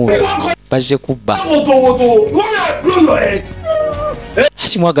 balina emmuulu, bazze kubba.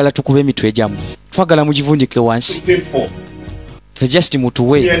 Hasi mwagala tukube emitwe gyammwe, twagala mugivundike wansi, fe just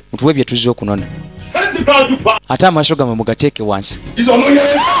mutuwe bye tuzze okunona, ate amaaso gammwe mugateeke wansi.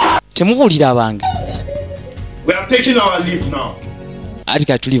 Temubuulira abange. We are taking our leave now. Ati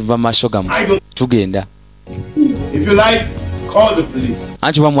kati tuliva mu maaso gammwe tugenda. If you like, call the police.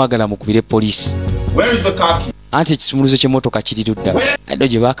 Anti bamwagala mukubire poliisi. Where is the car key? Anti ekisumuluzo ky'emmotoka kiri ludda. Ado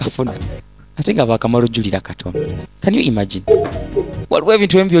gye baakafuna ate nga baakamala ojjulira Katonda. Can you imagine? Waliwo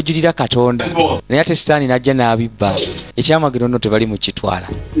ebintu ebimu by'ojjulira Katonda naye ate sitaani n'ajja n'abibba. Ekyamagero nno tebali mu kitwala.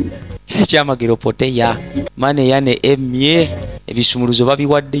 Ekyamagero poteya mane yane emye ebisumuluzo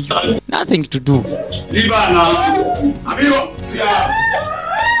babiwaddeyo. Nothing to do. Leave her now. Amigo, see her.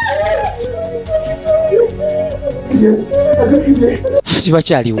 Hasi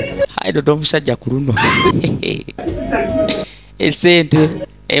bakyaliwo aidodo omusajja ku luno esente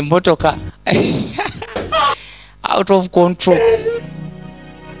emmotoka out of control.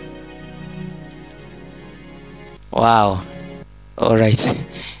 Wow. All right.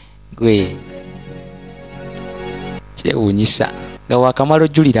 Gwe kyewuunyisa nga waakamala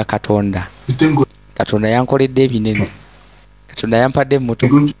ojjulira Katonda. Katonda yankoledde ebinene, Katonda yampadde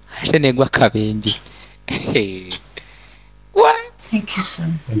emmotoka ate negwa kabenje. What? Thank you, sir.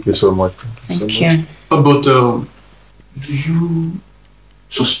 Thank you so much. Thank you. But do you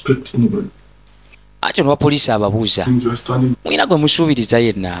suspect anybody? Ate nwa poliisi ababuuza mwina gwe musuubiriza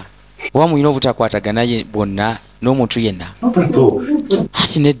yenna oba mwina obutakwatagana ye bonna n'omuntu yenna.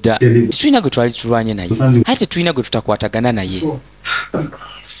 Ati nedda tetulina gwe twali tulwanye naye ate tetulina gwe tutakwatagana naye.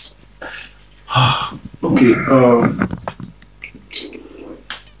 Okay,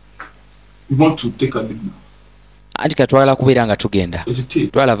 you want to take a leave now? Anti katwala kubeera nga tugenda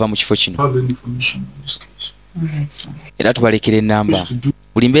twalava mu kifo kino era tubalekera ennamba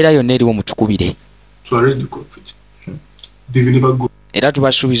buli mbeera yonna eriwo mutukubire era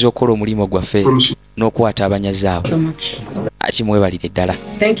tubasuubiza okukola omulimu gwaffe n'okwata abanyazi abo. Ati mwebalire ddala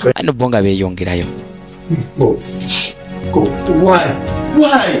ano bo nga beeyongerayo.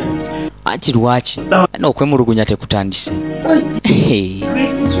 Anti lwaki ano okwemulugunya tekutandise?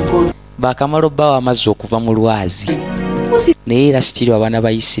 Baakamala obbawo amazzi okuva mu lwazi naye era sitiri abaana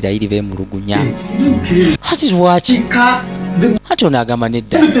ba Isirayiri beemulugunya. Ati lwaki? Ati ono agamba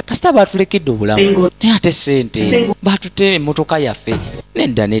nedda kasita baatulekedde obulamu naye ate ssente baatute emmotoka yaffe.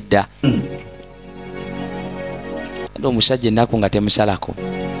 Nedda ate omusajja ennaku nga temusalako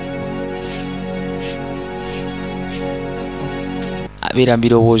abeera mu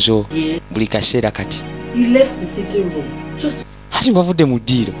birowoozo buli kaseera kati. Ati wavudde mu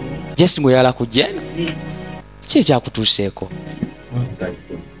ddiiro just mweyala kujja Kiki ekyakutuuseeko?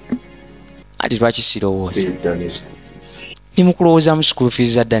 Ati lwaki sirowooza? Ndi mu kulowooza mu school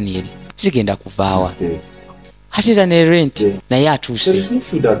fees za Daniel zigenda kuvaawa. Ate era ne rent naye atuuse.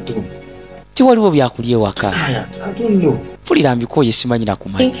 Tiwaliwo byakulya ewaka. Mpulira mbikooye simanyi na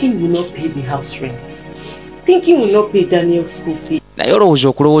kumanyi. Naye olowooza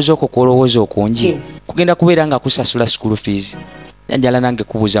okulowooza okwo kw'olowooza okungi kugenda kubeera nga kusasula school fees. Njala nange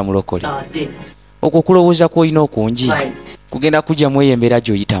kubuuza mulokole. Okwo kulowooza kw'olina okungi kugenda kujja mu eyo embeera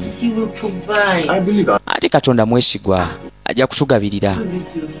gy'oyitamu. Ate Katonda mwesigwa ajja kutugabirira.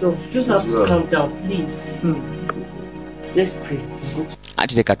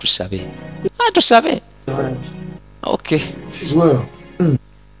 Ate leka tusabe. Tusabe. Okay.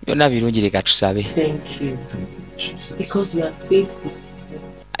 Byonna birungi, leka tusabe.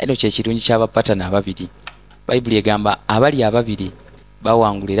 Eno kyekirungi ky'abapatana ababiri. Bayibuli egamba abali ababiri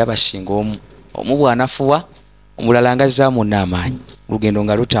bawangula era basinga omu. Omu bw'anafuwa omulala ng'azzaamu n'amaanyi. Olugendo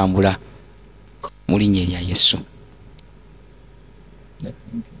nga lutambula mu linnya erya Yesu.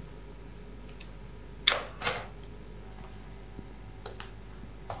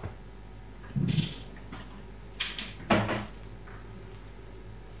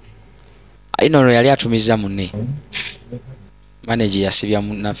 Ayina ono yali atumiza munne. Manager yasibya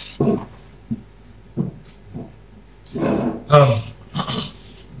munnaffe.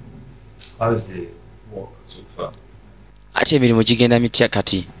 How's the work so far? Ate emirimu gigenda mitya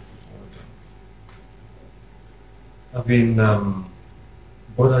kati? I've been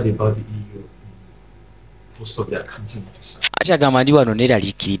bothered about the EU post of the accounting officer. Ate agamba ndi wano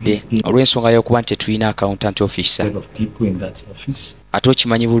neeraliikiridde olw'ensonga y'okuba nti tetulina accountant officer. Ate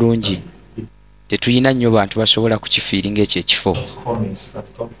okimanyi bulungi tetulina nnyo bantu basobola kukifiiringa ekyo ekifo.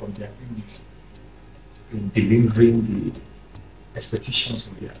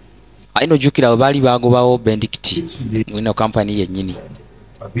 Ayina ojjukira bwe baali bagobawo Benedict mwino kampani yennyini.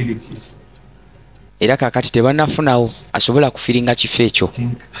 Era kaakati tebannafunawo asobola kufiiringa kifo ekyo.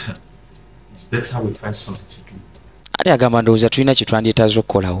 Ate agamba ndowooza tulina kye twandyetaaza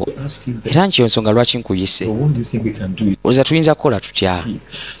okukolawo. Era nkyo nsonga lwaki nkuyise. Olowooza tuyinza kukola tutya?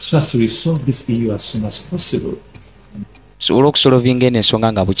 Sobola okusolovinga eno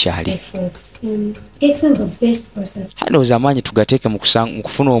ensonga nga bukyali. Ndowooza amaanyi tugateeke mu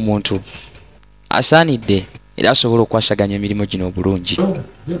kufuna omuntu asaanidde era asobola okwasaganya emirimu gino obulungi.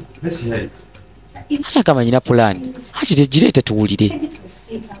 Ate agamba nyina pulaani. Ati tegireete tuwulire.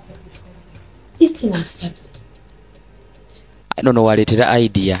 Nono waleetera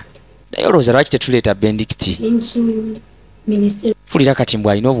idea. Naye olowooza lwaki tetuleeta Benedict? Fulira kati mbw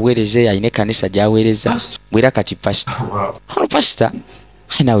alina obuweereza eyo, alina ekkanisa gy'aweereza. Bwera kati pasita. Ono pasita?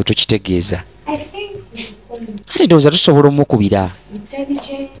 Aye naawe tokitegeeza. Ate ndowooza tusobola omukubira.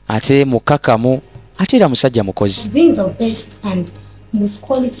 Ate mukakamu. Ate era musajja mukozi.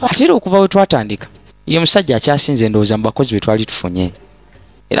 Ate era okuva we twatandika ye musajja akyasinze ndowooza mu bakozi be twali tufunye.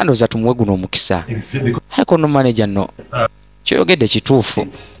 Era ndowooza tumuwe guno omukisa. Kono manager no kyoyogedde kituufu.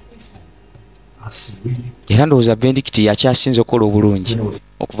 Era ndowooza Benedict yakyasinze okukola obulungi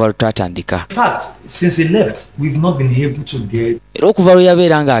okuva lwe twatandika. Era okuva lwe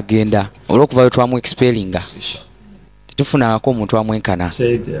yabeera ng'agenda olw'okuva lwe twamu expellinga tetufunangako omuntu amwenkana.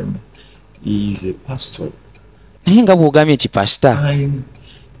 Naye nga bw'ogambye nti pasita.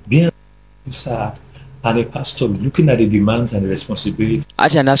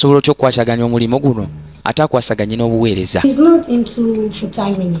 Ate anaasobola otya okukwasaganya omulimu guno ate akwasaganye n'obuweereza.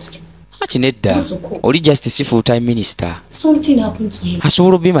 Ati nedda oli just si full time minister.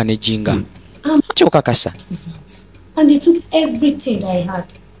 Asobola obimanaginga. Ati okakasa.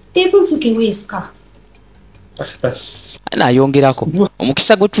 Naayongerako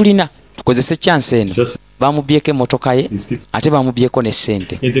omukisa gwe tulina tukozese chance eno. Bamubyeko emmotoka ye ate bamubyeko ne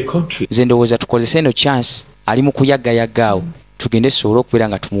ssente. Nze ndowooza tukozese eno chance ali mu kuyaggayaggaawo tugende tusobole okubeera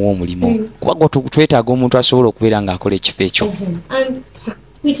nga tumuwa omulimu. Kuba gwe twetaaga omuntu asobola okubeera ng'akola ekifo ekyo.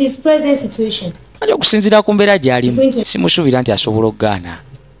 Ate okusinziira ku mbeera gy'alimu simusuubira nti asobola okugaana.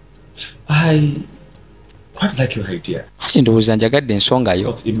 Ate ndowooza njagadde ensonga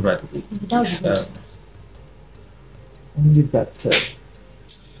yo.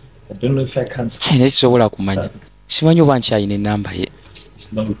 Naye sisobola kumanya. Simanyi oba nkyalina ennamba ye.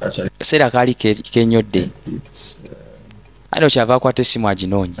 Kaseera kaali kenyodde. Ate okyava akwata essimu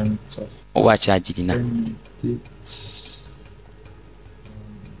aginoonya oba akyagirina.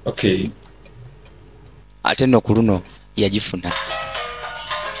 Ate nno ku luno yagifuna.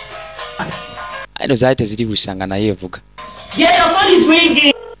 Ate zaali teziribuusanga naye evuga.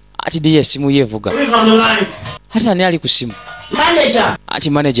 Ati ddi essimu ye evuga. Ate ani ali ku ssimu? Ati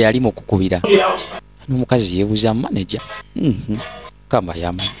manager yali mu kukubira. n'omukazi yeebuuza manager kamba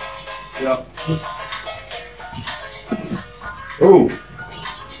yama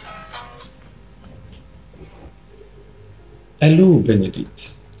Hello, Benedict.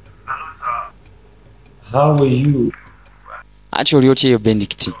 Hello, sir. How are you? Ati oli otya eyo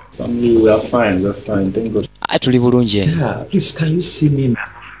Benedict? Family, we are fine, thank God. Tuli bulungi. Yeah, please, can you see me?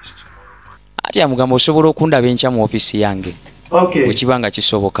 Ati amugamba osobola okundaba enkya mu ofiisi yange. Okay. Bwekiba nga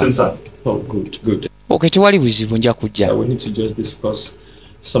kisoboka. Oh, good. Okay, tewali buzibu nja kujja. We need to just discuss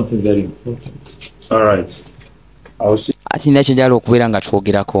something very important. All right. I will see. Ati nina kyenjala okubeera nga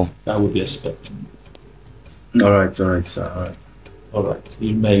twogerako. I will be expecting. All right, sir. All right.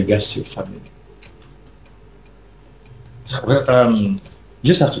 You may guess your family. Well, you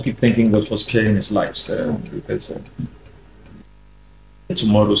just have to keep thanking God for sparing his life, sir, because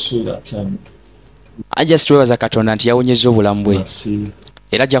tomorrow so that just twebaza Katonda nti yawonyezza obulamu bwe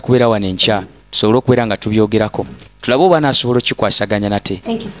era ajja kubeera wano enkya tusobole okubeera nga tubyogerako tulabe oba naasobola okikwasaganya nate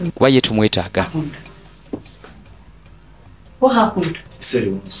kuba ye tumwetaaga. What happened? He said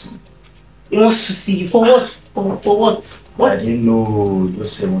he wants to see me. He wants to see you for what? For what? What? I didn't know.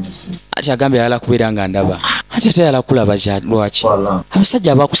 Just say he wants to see me. Ati agambye ayala kubeera nga ndaba ati ate ayala kulaba lwaki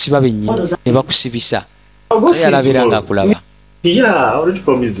abasajja abakusiba bennyini ne bakusibisa ayalabeera nga akulaba. Yeah, I already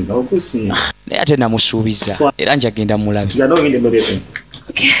promised him. I'll go see him. Naye ate namusuubiza era njagenda mulabe.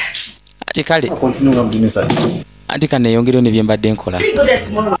 Ati kale anti kanneeyongereyo ne bye mbadde nkola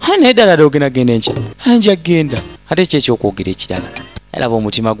naye ddala ddala ogendagenda enkya anja genda ate ki ekyokwogera ekirala alaba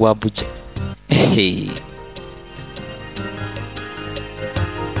omutima gwa bujja.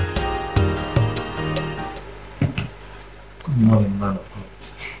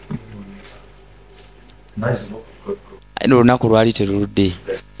 Aino olunaku lwali teruludde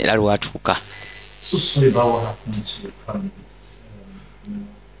era lwatuuka. So sorry about what happened to your family.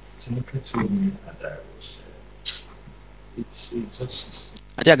 Timothy told me that it's just.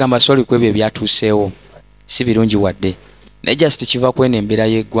 Ate agamba sorry ku ebyo ebyatuuseewo si birungi wadde naye just kiva kweno embeera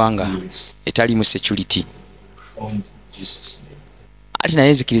y'eggwanga etalimu security. Ati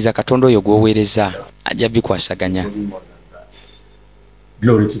naye nzikiriza Katonda oyo gw'oweereza ajja bikwasaganya.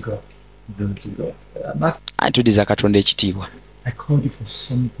 Glory to God. Tuddiza Katonda ekitiibwa. I called you for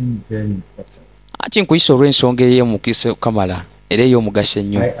something very important. Ati nkuyisa olw'ensonga ey'omukisa kamala era ey'omugaso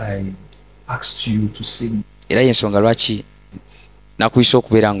ennyo. I asked you to see me. Era y'ensonga lwaki nakuyisa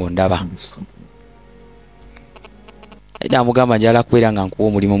okubeera ng'ondaba. Era amugamba njala kubeera nga nkuwa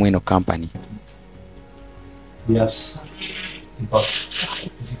omulimu mweno kampani. We have searched about 5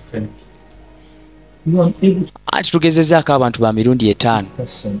 different. We are able to. Ati tugezezaako abantu ba mirundi 5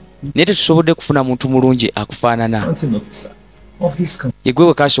 naye tetusobodde kufuna muntu mulungi akufaanana. Yegwe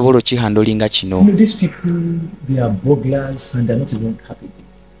bwe kasobola okihandolinga kino.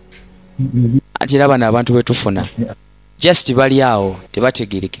 Ati era bano abantu bwe tufuna just bali awo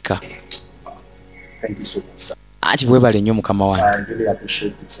tebategerekeka. Ati bwebale nnyo mukama wange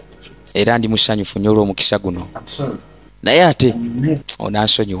era ndi musanyufu nnyo olw'omukisa guno naye ate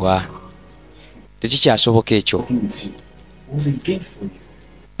onansonyiwa tekikyasoboka ekyo.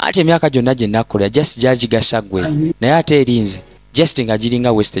 Ate emyaka gyonna gye nakola just gyagigasa ggwe naye ate erinze just nga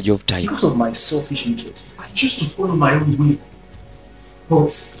giringa wastage of time. Because of my selfish interest, I choose to follow my own way.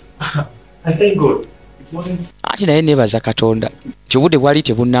 But I thank God. It wasn't. Ati naye neebaza Katonda nti obudde bwali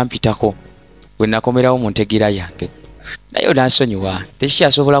tebunnampitako bwe nakomerawo mu ntegeera yange naye onansonyiwa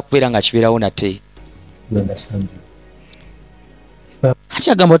tekikyasobola kubeera nga kibeerawo nate.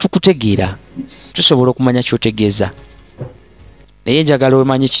 Ati agamba tukutegeera tusobola okumanya ky'otegeeza naye njagala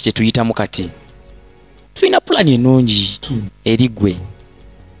omanye ki kye tuyitamu kati. Tulina pulani ennungi eri ggwe.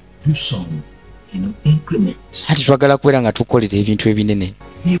 Ati twagala kubeera nga tukolera ebintu ebinene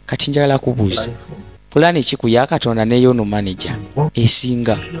kati njagala kubuuza pulani ki ku ya Katonda n'ey'ono manager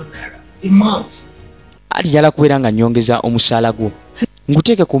esinga. Ati njagala kubeera nga nnyongeza omusaala gwo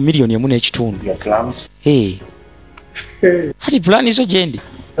nguteeke ku $1.5 million. Ati pulani zo gyendi.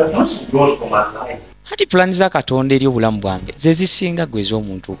 Ati pulani za Katonda eri obulamu bwange ze zisinga ggwe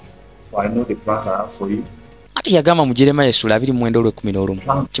ez'omuntu. Ati yagamba mu Jeremiya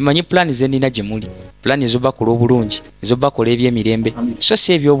 20:11 kimanyi pulani ze nnina gye muli pulani ez'obakola obulungi ez'obakola eby'emirembe so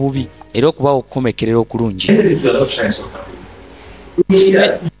si eby'obubi era okubawo okukomekerera okulungi.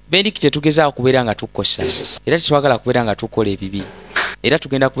 Bendi tetugezaako kubeera nga tukosa era tetwagala kubeera nga tukola ebibi era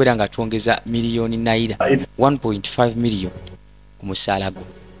tugenda kubeera nga twongeza miliyoni naira 1.5 million ku musaala gwo.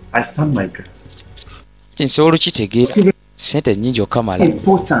 Ati nsobola okitegeera sente nnyingi okamala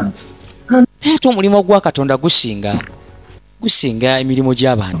naye ate omulimu gwa Katonda gusinga emirimu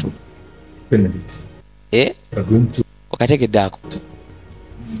gy'abantu. Okategedde ako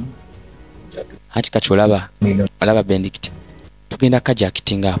Anti kati olaba Benedict. Tugenda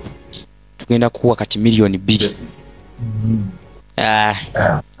kajakitinga hapo. Tugenda kuwa kati milioni 2.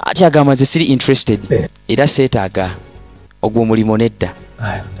 Ati agamba nze siri interested. Era seetaaga ogwo mulimo nedda.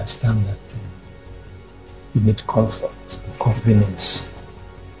 I understand that you need comfort, convenience.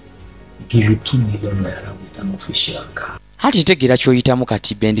 Give you 2 million naira with an official car. Hati tegera kyoyitamu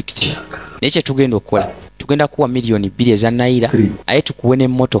kati Benedict. Naye kye tugenda okukola, tugenda kuwa milioni 2 eza naira, aye tukuwe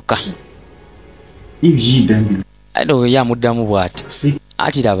n'emmotoka. Ado ya muddamu bw'ati.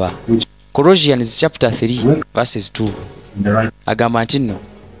 Ati laba Colossians chapter 3 verses 2 agamba nti nno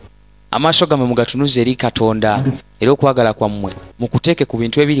amaaso gammwe mugatunuze eri Katonda era okwagala kwammwe mukuteeke ku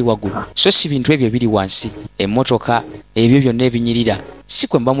bintu ebiri waggulu so si bintu ebyo ebiri wansi, emmotoka ebyo byonna ebinyirira si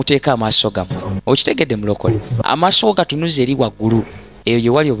kwe mba muteeka amaaso gammwe. Okitegedde mulokole? Amaaso gatunuze eri waggulu, eyo gye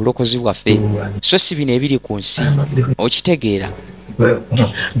wali obulokozi bwaffe, so si bino ebiri ku nsi. Okitegeera?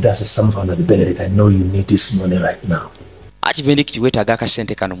 That's some fun at the Benedict. I know you need this money right now. Ati Benedict weetaaga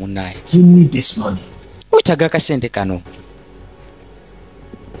akasente kano munnaye. You need this money. Weetaaga akasente kano.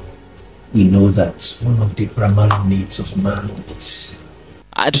 We know that one of the primary needs of man is.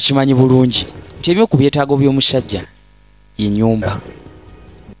 Tukimanyi bulungi nti eby'oku byetaago by'omusajja ye nnyumba.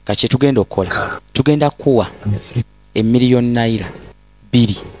 Kaki tugenda okukola? Tugenda kuwa emiliyoni naira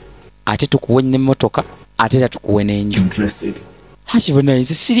 2 ate tukuwe n'emmotoka ate era tukuwe n'enju. Ati bonna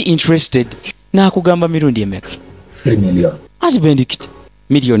nze siri interested. Naakugamba mirundi emeka? 3 million. Ati Benedict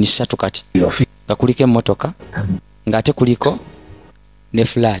milioni 3 kati nga kuliko emmotoka ng'ate kuliko ne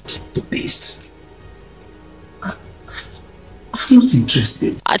flat. I'm not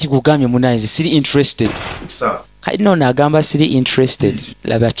interested. Ati kugambye munaye nze siri interested. Kati no nagamba siri interested.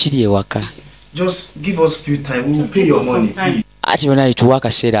 Laba kiri ewaka. Just give us few time. We will pay your money. Ati bonna tuwa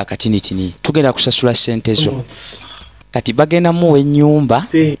akaseera akatinitini. Tugenda kusasula ssente zo. Kati bagenda muwa ennyumba,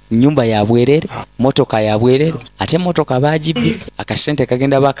 nnyumba ya bwerere, motoka ya bwerere, ate motoka baagibbi, akasente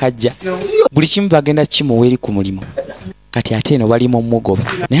kagenda bakajja. Buli kimu bagenda kimuwa eri ku mulimu. Kati ate eno bali mu mugoba.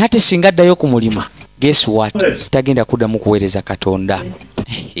 Naye ate singa addayo ku mulimu, guess what? Tagenda kuddamu kuweereza Katonda.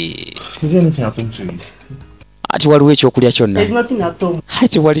 Is there anything happened to it? Ati waliwo ekyokulya kyonna. There's nothing at home.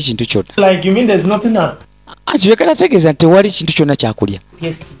 Ati wali kintu kyonna. Like you mean there's nothing at? Ati wekana tegeeza nti wali kintu kyonna kyakulya.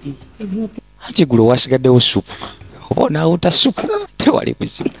 Yesterday. There's nothing. Ati gulo wasigaddewo supu. Oba onaawuta supu tewali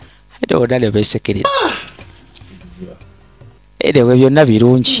buzibu. Ate ona ne beesekerera. Erewe byonna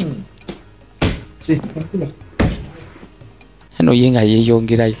birungi. Eno ye nga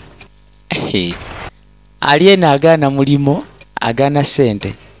yeeyongerayo. Ali eno agaana mulimo, agaana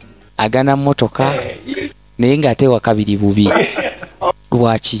ssente, agaana mmotoka, naye ng'ate wakabiri bubi.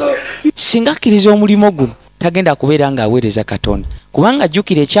 Lwaki? Singa akkiriza omulimo guno tagenda kubeera ng'aweereza Katonda. Kubanga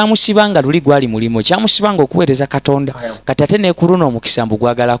jjukira ekyamusibanga luli gwali mulimo, kyamusibanga okuweereza Katonda. Kati ate neekuluna omukisa mbu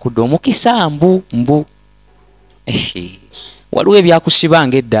gwagala kudda. Omukisa mbu. Waliwo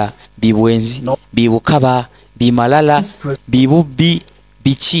ebyakusibanga edda, bibwenzi, bibukaba, bimalala, bibubbi,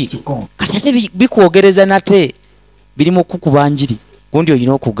 biki. Kati ate bikwogereza nate, biri mu kukuba njiri. Gundi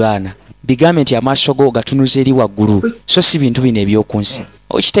olina okugaana. Bigambe nti amaaso go gatunuza eri waggulu, so si bintu bino eby'oku nsi.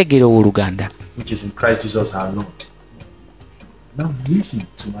 Okitegeera owooluganda. Which is in Christ Jesus our Lord. Now listen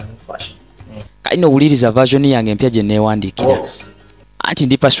to my own fashion. Kalina owuliriza version yange empya gye neewandiikira. Anti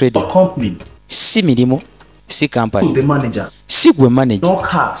ndi persuaded. Si mirimu, si company. The manager. Si gwe manager. No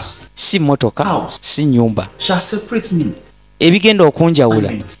cars. Si motoka, si nyumba. Shall separate me. Ebigenda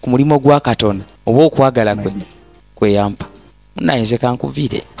okunjawula ku mulimo gwa Katonda oba okwagala kwe kweyampa. Munaye nze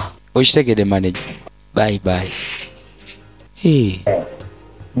kankuviire. Okitegedde manager. Bye. Hey.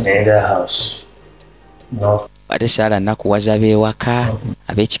 In the house. No. Ate Sara nakuwaza beewaka,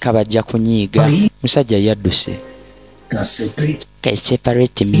 ab'ekika bajja kunyiiga. Musajja yadduse. Can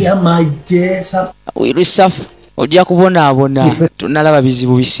separate me. Will suffer. Ojja kubonaabona. Tunalaba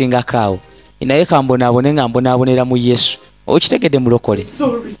bizibu bisingako awo. Naye kambonaabone nga mbonaabonera mu Yesu. Okitegedde mulokole.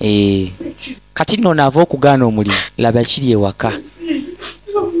 Kati nno naava okugaana omulimu. Laba kiri ewaka.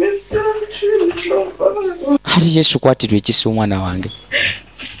 Ati Yesu kwatirwa ekisa omwana wange.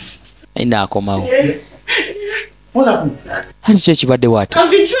 Ina akomawo. Ati kye kibadde waati. I've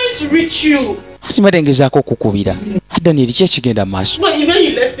been trying to reach you. Ati madengezaako okukubira. Daniel kye kigenda maaso. When you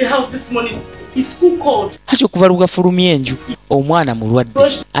left the house this morning, his school called. Ati okuva lugafulumya enju. Omwana mulwadde.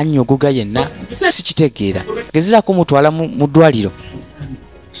 Annyogoga yenna. Sikitegeera. Gezezaako mutwala mu ddwaliro.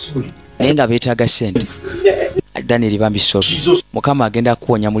 Naye nga beetaaga ssente. Daniel bambisobe. Mukama agenda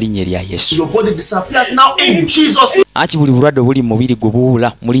kuwonya mu linnya erya Yesu. Ati buli bulwadde buli mubiri gwe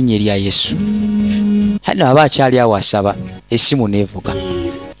buwula mu linnya erya Yesu. Hano aba akyali awo asaba essimu neevuga.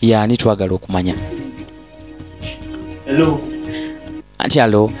 Yaani twagala okumanya. Hello. Anti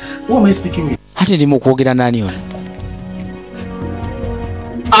alo. Who am I speaking with? Ati ndi mukwogera nani ono?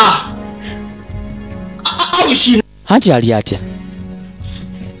 How is she? Ati ali atya?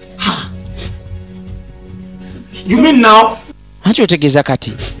 You mean now? Ati otegeeza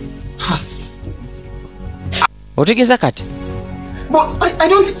kati? Otegeeza kati? But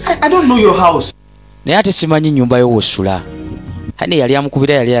I don't know your house. Naye ate simanyi nnyumba yo wosula. Hani yali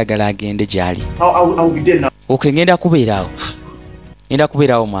amukubira yali ayagala agende gyali. I'll be there now. Okay, ngenda kubeerawo. Ngenda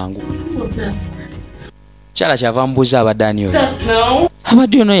kubeerawo mangu. Kyala kyava mbuuza abaddaani oyo.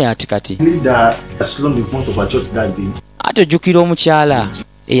 Abadde ono yati kati. Ate ojjukira omukyala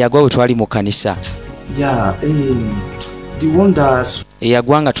eyagwa bwe twali mu kanisa.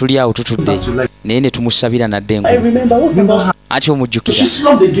 Eyagwa nga tuli awo tutudde naye ne tumusabira nadde engu. Ati omujjukira.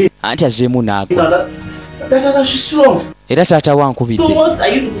 Anti azzeemu n'agwa. Era taata wankubidde.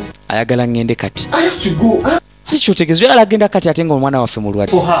 Ayagala ngende kati. Ati kyotegeeza yala agenda kati ate nga omwana waffe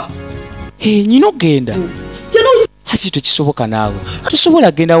mulwadde. Nyina ogenda. Ati tekisoboka naawe.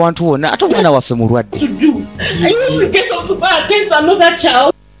 Tosobola genda wantu wonna ate omwana waffe mulwadde.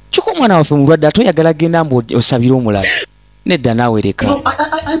 Kyokka omwana waffe mulwadde ate oyagala genda mbu osabire omulala. Nedda naawe leka.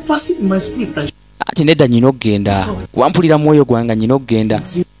 Ati nedda nyina ogenda. Wampulira mwoyo gwange nyina ogenda.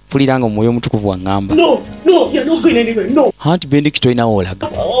 Mpulira nga omwoyo omutukuvu waŋŋamba. Anti bendi kitoyina woolaga.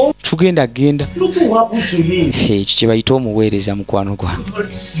 Tugenda genda. Ekyo kye bayita omuweereza mukwano gwange.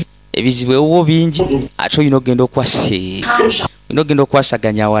 Ebizibu ewo bingi ate olina ogenda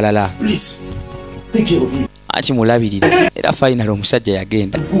okwasaganya awalala. Anti mulabirire era final omusajja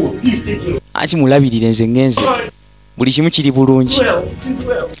yagenda. Anti mulabirire nze ngenze buli kimu kiri bulungi.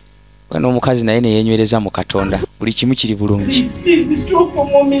 Wano omukazi naye neyenywereza mu Katonda buli kimu kiri bulungi.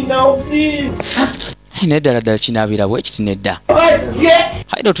 Neddala ddala kinaabira bwe kiti nedda.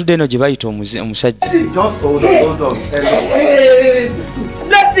 Haida otudde eno gye bayita omusajja.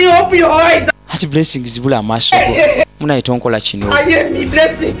 Ati blessing zibula amaaso go. Munaye tonkola kino.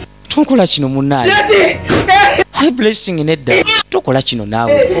 Tonkola kino munaye. Hai blessing nedda. Tokola kino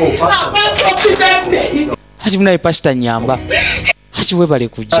naawe. Ati munaye pastor nyamba. Ati webale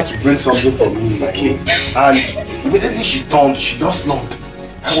kujja.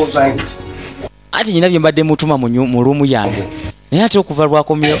 Ati nyina bye mbadde mutuma mu ruumu yange. Naye ate okuva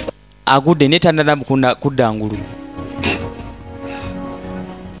lwakomye agudde netandana kudda ngulu.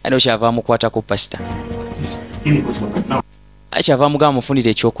 Ano kyava mukwata ku pastor. Kyava mugamba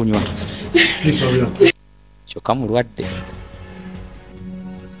mufundira ekyokunywa. Kyokka mulwadde.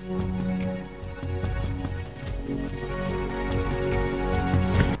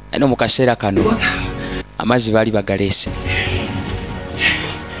 Ano mu kaseera kano amazzi baali bagaleese.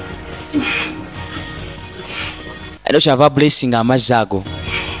 Ano kyava blessing amazzi ago.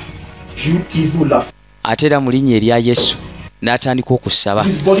 Ate era mu linnya erya Yesu n'atandika okusaba.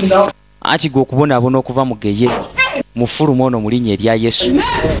 Anti gwe okubonaabona okuva mu geye mufulume ono mu linnya erya Yesu.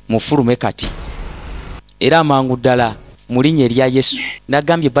 Mufulume kati. Era amangu ddala mu linnya erya Yesu.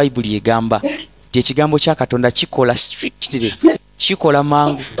 Nagambye Bayibuli egamba nti ekigambo kya Katonda kikola strictly. Kikola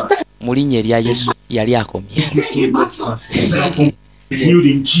mangu mu linnya erya Yesu. Yali akomye.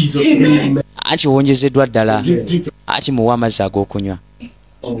 Anti owonjezeddwa ddala. Anti muwa amazzi ag'okunywa.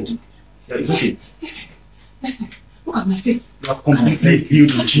 Look at my face. You are completely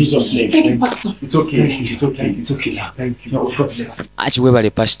healed in Jesus' name. It's okay. It's okay. It's okay now. Thank you. Ati webale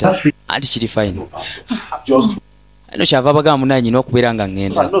pastor. Ati kiri fine. Just. Ano kyava bagamba munaye nyina okubeera nga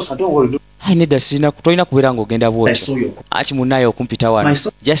ngenda. No, sir, don't worry. Hai nedda sirina tolina kubeera ng'ogenda bwotyo. Ati munaye okumpita wano.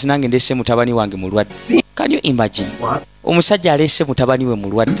 Just nange ndese mutabani wange mulwadde. Can you imagine? Omusajja alese mutabani we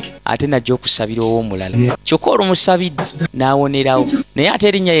mulwadde ate najja okusabira ow'omulala. Kyokka olwomusabidde n'awonerawo. Naye ate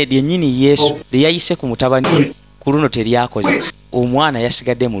erinnya lyennyini Yesu lyeyayise ku mutabani we ku luno teryakoze. Omwana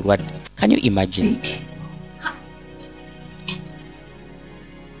yasigadde mulwadde. Can you imagine?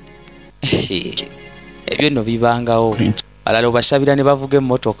 Ebyo nno bibangawo. Balala obasabira ne bavuga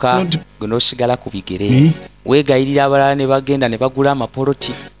emmotoka gwe n'osigala ku bigere. Weegayirira abalala ne bagenda ne bagula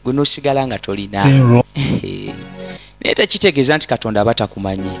amapoloti gwe n'osigala nga tolina. Naye tekitegeeza nti Katonda aba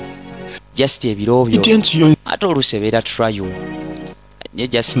takumanyi. Just ebiro byo ate oluusi ebeera trial. Nye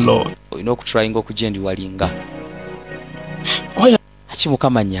just olina okutryinga okujendiwalinga. Ati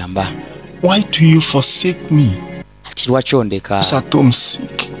Mukama nyamba. Why do you forsake me? Ati lwaki ondeka? At home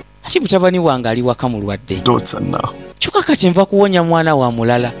sick. Ati mutabani wange ali waka mulwadde. Daughter now. Kyokka kati nva kuwonya mwana wa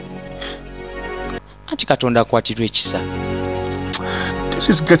mulala. Ati Katonda akwatirwa ekisa. This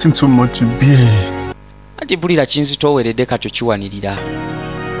is getting too much to bear. Ati bulira kinzitooweredde katyo kiwanirira.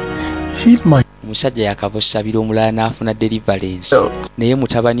 Heal my... Omusajja yakava osabira omulala n'afuna deliverance. Naye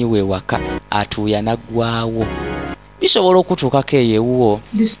mutabani we waka atuuya naggwaawo. bisobola okutuukako eyo ewuwo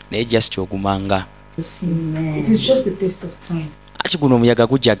naye just ogumanga. It is just a taste of time. Ati guno omuyaga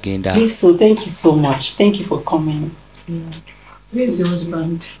gujja genda. So thank you so much. Thank you for coming. Where's your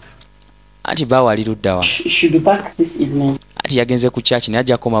husband? Ati bawa ali luddawa. Should be back this evening. Ati yagenze ku church naye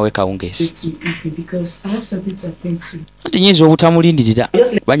ajja komawe kawungeesi. Because I have something to attend to. Ati nyinza obutamulindirira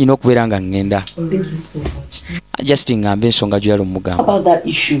kuba nyina okubeera nga ngenda. Thank you so much. Just ngambe ensonga gy'ali omugamba. About that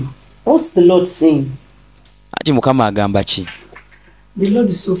issue, what's the Lord saying? Ati Mukama agamba ki? The Lord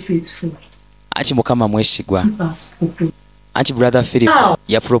is so faithful. Ati Mukama mwesigwa. Ati brother Philip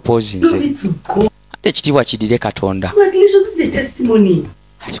ya propose nze. Ati ekitiibwa kidire Katonda. Congratulations is a testimony.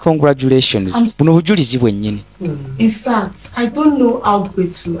 Ati congratulations. Buno bujulizi bwennyini. In fact, I don't know how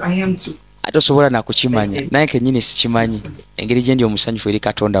grateful I am to. Ati osobola na kukimanya naye kennyini sikimanyi engeri gye ndi omusanyufu eri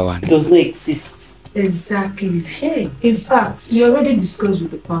Katonda wange. It does not exist. Exactly. Hey. In fact, we already discussed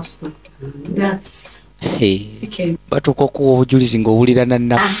with the pastor that batuuka okuwa obujulizi ng'owulira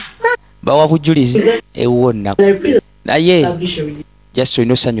nannaku. Bawa bujulizi ewuwo nnaku. Naye just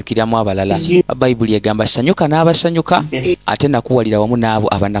olina osanyukiramu abalala. Bayibuli egamba sanyuka n'abasanyuka ate nakuwalira wamu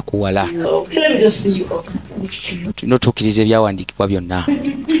n'abo abanakuwala. Tulina otuukiriza ebyawandiikibwa byonna.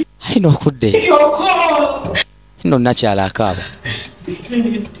 Ayina okudde. Nno nakyala akaaba.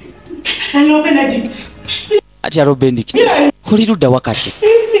 Hello, Benedict. Ati alo Benedict. Oli ludda wakati.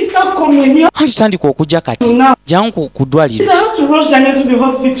 Please stop coming. Ati tandika okujja kati. Jangu ku ddwaliro. I have to rush Daniel to the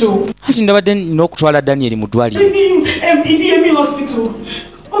hospital. Ati ndabadde nina okutwala Daniel mu ddwaliro. EDM hospital.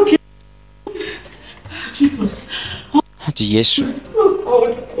 Okay. Jesus. Ati Yesu.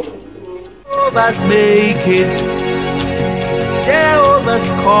 Jehovah's making.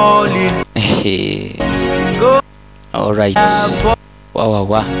 Jehovah's calling. All right.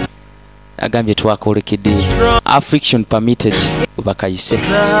 Wa. Agambye twakolekedde. Affliction permitted bakayise.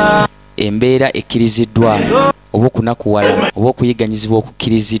 Embeera ekkiriziddwa oba okunakuwala oba okuyiganyizibwa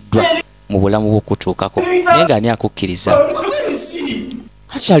okukkiriziddwa mu bulamu bw'okutuukako. Naye nga ani akukkiriza?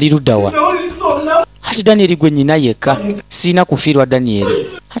 Ati ali luddawa? Ati Daniel gwe nnyina yekka. Sirina kufiirwa Daniel.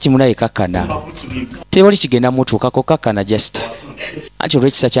 Ati munaye kakkana. Tewali kigenda mutuukako kakkana just. Ati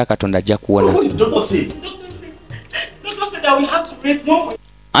olw'ekisa kya Katonda ajja kuwona.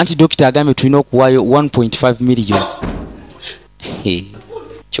 Anti dokita agambye tulina okuwaayo 1.5 million.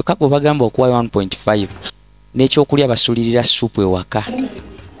 Kyokka gwe bagamba okuwaayo 1.5 n'ekyokulya basulirira supu ewaka.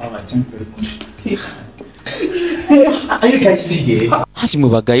 Ati mwe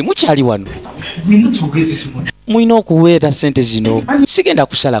bagayi mukyali wano. Mulina okuweeta ssente zino. Sigenda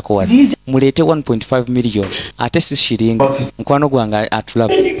kusalako wano. Muleete 1.5 million ate si shiringi. Mukwano gwange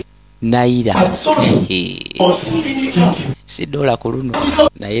atulaba. Naira. Si dola ku luno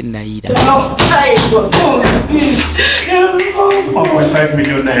naye naira. 1.5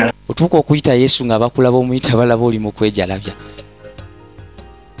 million naira. Otuuka okuyita Yesu nga bakulaba omuyita balaba oli mu kwejalabya.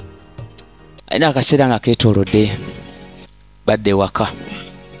 Ayina akaseera nga keetoolodde badde waka.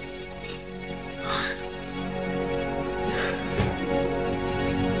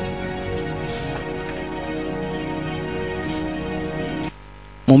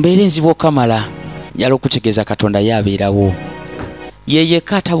 Mu mbeera enzibu okamala njala okutegeeza Katonda yabeerawo.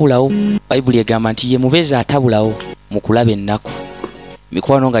 Yeyekka atabulawo. Bayibuli egamba nti ye mubeezi atabulawo mu kulaba ennaku.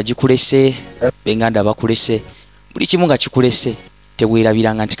 Mikwano nga gikulese, benganda bakulese, buli kimu nga kikulese,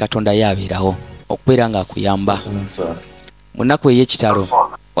 teweerabiranga nti Katonda yabeerawo okubeera nga akuyamba. Mu nnaku ey'ekitalo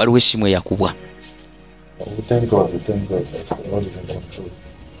waliwo essimu eyakubwa.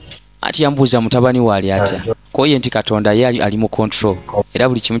 Ati yambuuza mutabani waali atya. Koye nti Katonda ye ali mu control era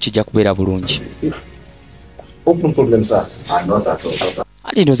buli kimu kijja kubeera bulungi.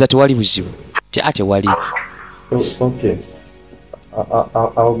 Ati ndowooza tewali buzibu. Ate wali.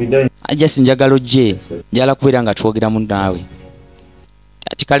 Ajja sinjagala ojje njala kubeera nga twogeramu naawe.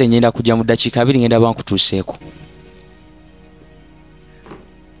 Ati kale ngenda kujja mu ddakiika 2 ngenda bankutuuseeko.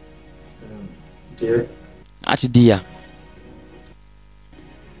 Ati dia.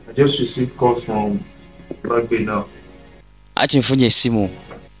 I just received call from Bagbe now. Ati nfunye essimu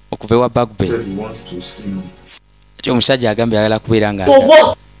okuva ewa Bagbe. Ati omusajja agambye ayagala kubeera nga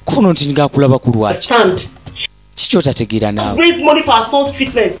kuno nti ngaakulaba ku lwaki. Kiki otategeera naawe?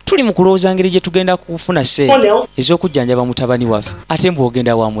 Tuli mu kulowooza ngeri gye tugenda kufuna ssente ez'okujjanjaba mutabani waffe ate mbu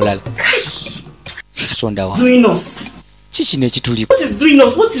ogenda wa mulala. Katonda wa kiki n'ekituliko?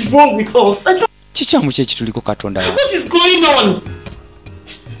 Kikyamu ki ekituliko Katonda wa?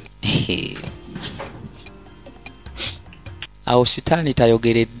 Awo sitaani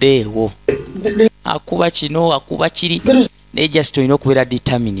tayogereddeewo. Akuba kino akuba kiri naye just olina okubeera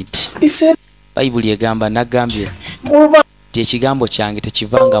determined. Bayibuli egamba nagambye nti ekigambo kyange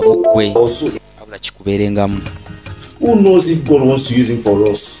tekivanga mu ggwe wabula kikubeerengamu. Who knows if God wants to use him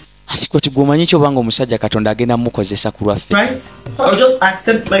for us? Ati kwe tugomanyi kyobanga omusajja Katonda agenda mukozesa ku lwaffe. Right? I'll just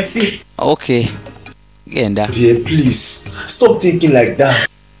accept my fate. Okay. Genda. Dear, please stop thinking like that.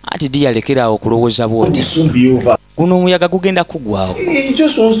 Ati dia lekeraawo okulowooza bw'oti. It will soon be over. Guno omuyaga gugenda kuggwaawo. He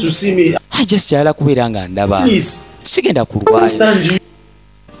just wants to see me. I just ayala kubeera nga ndaba. Please. Sigenda kulwayo.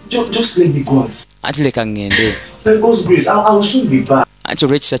 Just let me go. Ati leka ngende. By God's grace, I will soon be back. Ati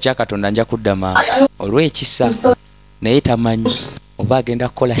olw'ekisa kya Katonda nja kuddama. Olw'ekisa naye tamanyi oba agenda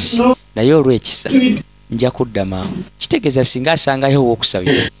kukola ki. Naye olw'ekisa nja kuddama. Kitegeeza singa asangayo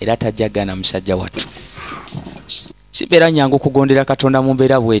ow'okusabira era tajjagana musajja wattu. Sibeera nyangu kugondera Katonda mu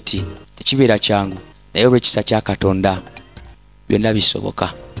mbeera bw'eti. Tekibeera kyangu. Naye olw'ekisa kya Katonda byonna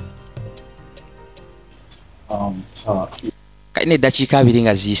bisoboka. Kayina eddakiika 2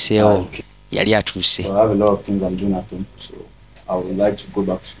 nga ziyiseewo yali atuuse.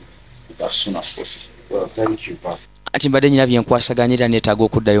 Ati mbadde nyina bye nkwasaganyira neetaaga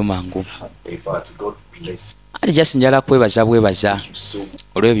okuddayo mangu. Ati just njala kwebaza bwebaza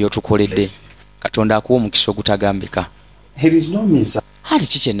olw'ebyo otukoledde. Katonda akuwa omukisa ogutagambika. Ati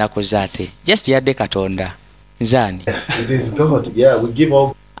ki kye nakoze ate? Just yadde Katonda. Nzaani?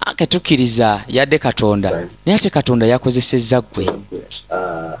 Ketukkiriza yadde Katonda. Naye ate Katonda yakozesezza ggwe.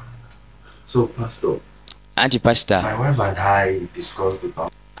 Anti pastor.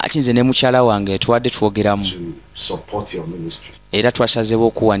 Ati nze ne mukyala wange twadde twogeramu. Era twasazeewo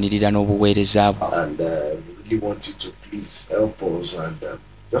okuwanirira n'obuweereza bwo.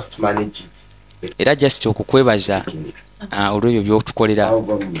 Era just okukwebaza olw'ebyo by'otukolera.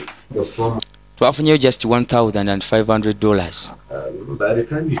 Twafunyeyo just $1,500.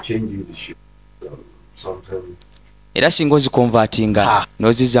 Era singa ozikonvatinga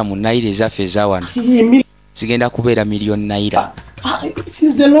n'ozizza mu naira ezaffe eza wano zigenda kubeera $1,000,000.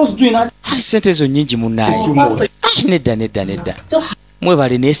 Ati sente ezo nnyingi munnaye. Nedda.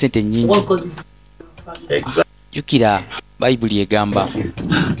 Mwebale naye sente nnyingi. Jukira Bayibuli egamba.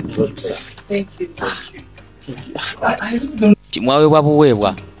 Timwaweebwa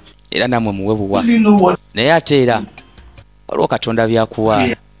buweebwa era namwe muweebwa. Naye ate era waliwo Katonda byakuwa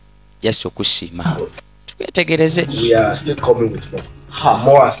just okusiima. Twetegereze.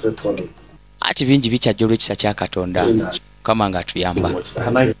 Ati bingi bikyajja olw'ekisa kya Katonda. Kama nga atuyamba.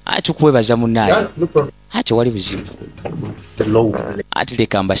 Ati tukwebaza munnaye. Ati wali buzibu. Ati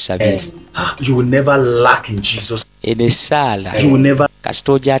leka mbasabire. You will never lack in Jesus. Enesaala. You will never.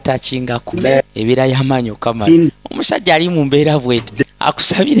 Kasito gy'atachingako. Ebeera y'amaanyi okama. Omusajja ali mu mbeera bw'eti.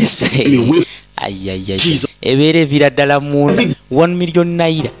 Akusabire sayi. Ebeera ebira ddala munda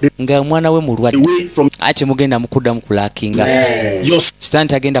 $1,000,000 nga mwana we mulwadde. Ate mugenda mukudda mukulakinga. Sitaani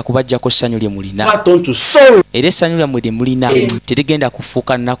tagenda kubajjako ssanyu lye mulina. Era essanyu lyammwe lye mulina terigenda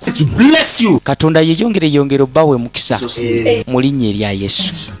kufuuka nnaku. Katonda yeyongere obbawe mukisa mu linnya erya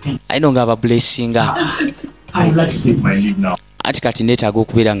Yesu. Ayino nga ababulesinga. Ati kati neetaaga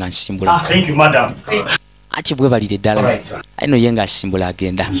okubeera nga nsimbula. Ati bwe balire ddala. Ayino ye nga asimbula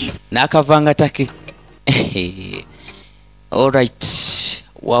agenda. N'akavanga take. All right.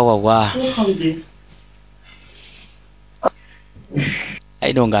 Wa.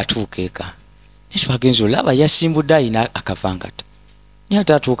 Ayino nga atuuka eka. Netwagenza olaba yasimbudde ayina akavangata. Naye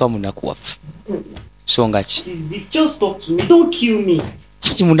ate atuuka munaku waffe. Songa ki?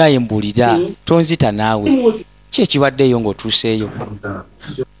 Ati munaye mbuulira. Tonzita naawe. Ki ekibaddeeyo ng'otuuseeyo?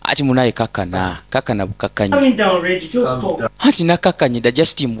 Ati munaye kakkana bukakkanyi. Ati nakakkanyida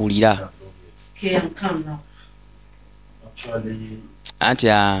just mbuulira. Anti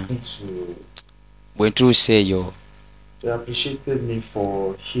bwe ntuuseeyo.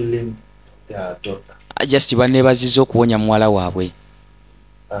 Just banneebazizza okuwonya muwala waabwe.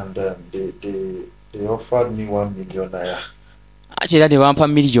 Ati era ne bampa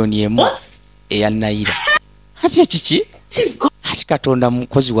 $1,000,000 eya naira. Ati kiki? Ati Katonda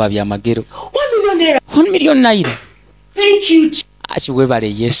mukozi wa byamagero. $1,000,000. Ati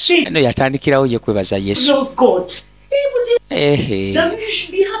webale Yesu. Eno yatandikirawo ye kwebaza Yesu.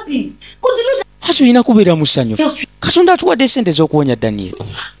 Ati olina kubeera musanyufu. Katonda atuwadde sente z'okuwonya Daniel.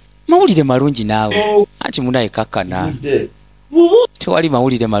 Mawulire malungi naawe. Anti munaye kakkana. Tewali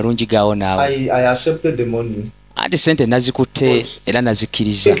mawulire malungi gaawo naawe. Anti sente nazikutte era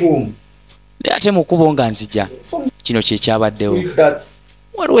nazikkiriza. Naye ate mu kkubo nga nzija. Kino kye kyabaddewo.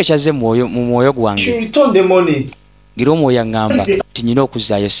 Waliwo ekyaze mu mwoyo gwange. Gira omwoyo aŋŋamba nti nyina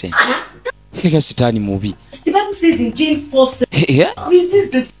okuzzaayo sente. Nga sitaani mubi.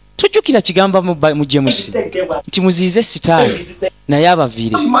 Tujjukira kigamba mu James nti muziize sitaani naye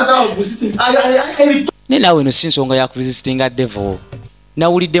abaviire. Ne naawe eno si nsonga ya kuvisitinga devil.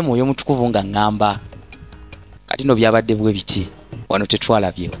 Nawulidde mwoyo mutukuvu nga ŋŋamba kati no byabadde bwe biti wano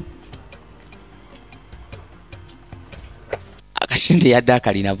tetwalabyewo akasente yadde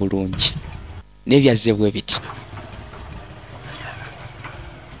akalina bulungi n'ebyazze bwe biti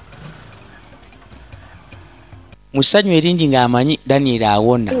musanyu eringi ng'amanyi Daniel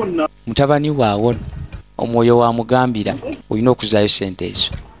awona mutabani we awona omwoyo wamugambira olina okuzaayo sente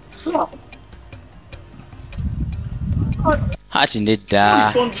ezo ati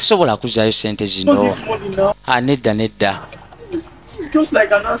nedda sisobola kuzaayo sente zino nedda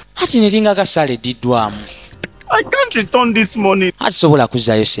ati neringa kasaala eddiddwamu I can't return this money. ati sobola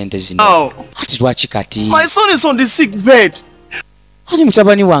kuzaayo sente zino ati lwaki kati My son is on the sick bed. ati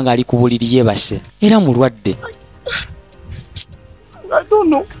mutabani wange ali ku buliri yeebase era mulwadde I don't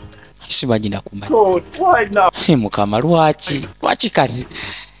know. simanyi nakumanya God, why now? mukama lwaki kati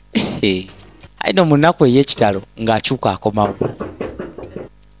ayino mu nnaku ey'ekitalo ng'akyuka akomawo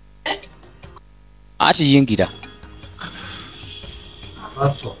ati yingira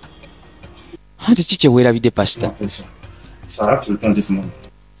ati ki kyeweerabidde pasita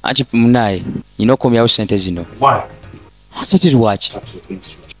ati munaye nina okomyawo sente zino ati ati lwaki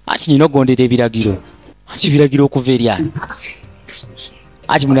ati nina ogondera ebiragiro ati ebiragiro okuva eri ani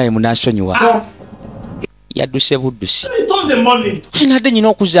ati munaye munansonyiwa yadduse buddusi nadde nyina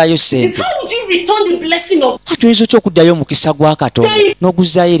okuzaayo sente ati oyinza otya okuddayo omukisa gwa katonda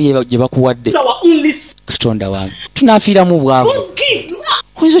n'oguzaayo eri gye bakuwadde katonda wange tunaafiiramu bwavu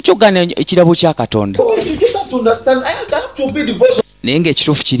oyinza otya okugaana ekirabo kya katonda naye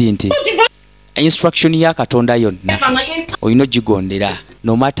ng'ekituufu kiri nti instruction ya katonda yonna oyina ogigondera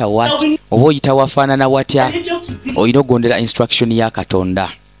no matter what oba oyita wafaanana watya oyina okugondera instruction ya katonda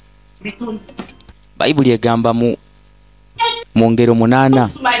bayibuli egamba mu ngero 8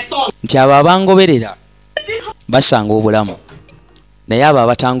 nti abo abangoberera basanga obulamu naye abo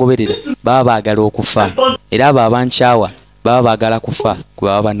abatangoberera baba baagala okufa era abo abankyawa baba baagala kufa kwe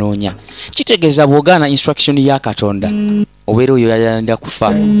baba banoonya kitegeeza bw'ogaana instruction ya katonda obeera oyo yayanda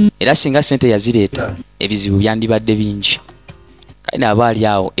kufa era singa sente yazireeta ebizibu byandibadde bingi kale naaba ali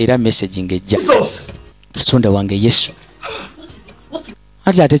awo era message ng'ejja katonda wange yesu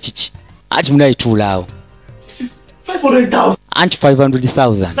ati ate kiki ati munayituula awo anti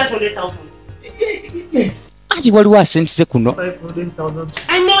 500,000 anti waliwo asentize kuno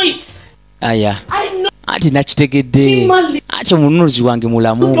aya anti nakitegedde ati omununuzi wange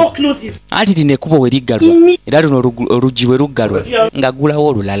mulamu anti lino ekkubo we liggalwa era luno oluggi we luggalwa nga ggulawo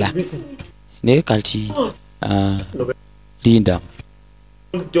olulala naye kati linda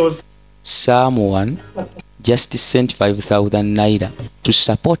someone just sent 5,000 naira to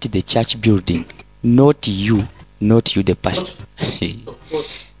support the church building, not you the pastor.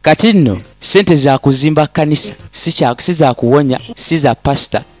 Kati nno sente za kuzimba kanisa si za kuwonya, si za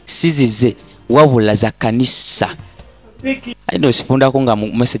pastor, si zize wabula za kanisa. Ayino sifundako nga mu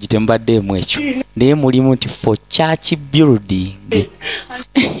message tembaddeemu ekyo naye mulimu nti for church building.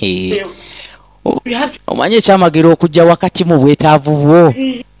 Omanye ekyamagero okujja wakati mu bwetaavu bwo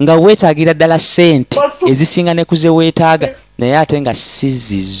nga weetaagira ddala sente ezisinga ne kuze weetaaga naye ate nga si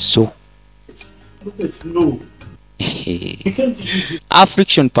zizo.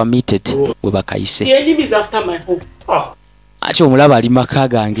 Affliction permitted we bakayise ati omulaba ali maka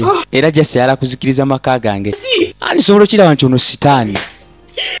gange era jase yala kuzikiriza maka gange ani sobola kiraba nti ono sitaani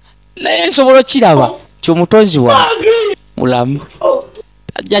naye nsobola kiraba kyomutonzi wa mulamu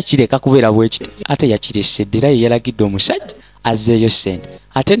ajja kireka kubeera bwekiti ate yakiresedde era yeyalagidde omusajja azzeeyo sente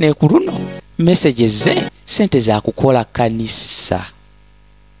ate ne ku luno message ze sente za kukola kanisa.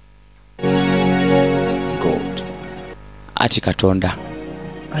 God, ati katonda,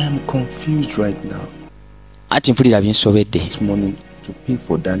 I am confused right now. Ati mpulira binsobedde. This morning to pay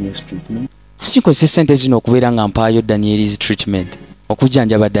for Daniel's treatment. Ati nkozesa sente zino okubeera nga mpaayo Daniel's treatment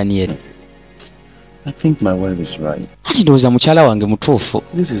okujjanjaba Daniel. I think my wife is right. Ati ndowooza mukyala wange mutuufu.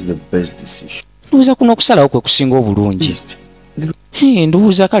 This is the best decision. Ndowooza kuno okusalawo kwe kusinga obulungi.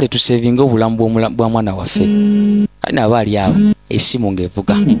 Ndowooza kale tusevinga obulamu bwa mwana waffe. Kale naaba ali awo essimu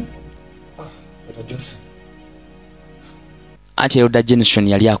ng'evuga. Ati Elder Jenison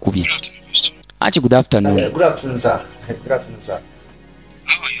yali akubye. Ati good afternoon. Good afternoon, sir. Good afternoon, sir.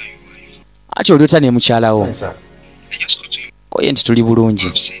 Ati oliota ne mukyalawo. Yes, sir. Koye nti tuli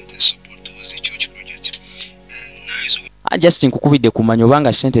bulungi. Just nkukubidde kumanya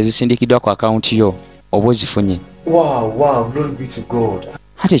obanga sente zisindikiddwa ku akaunti yo oba ozifunye. Wow, glory be to God.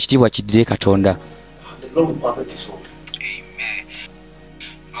 Ati ekitiibwa kiddire Katonda. The Lord will perfect his word. Amen.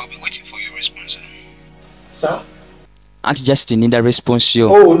 I'll be waiting for your response. Sir? Ati just need a response yo.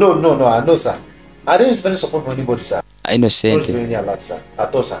 Oh, no, sir. I didn't receive any support from anybody, sir. I know sente. Don't any alert, sir.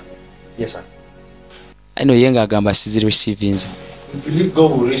 At all, sir. Yes, sir. Aino yenga agamba sizi receivings. Believe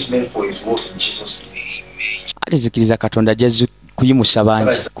God will raise men for his work in Jesus' name. Ati zikiriza Katonda jezu kuyimusa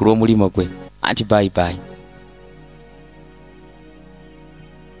bangi ku lw'omulimo gwe. Anti bye bye.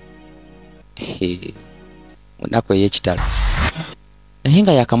 Munako y'ekitalo. Naye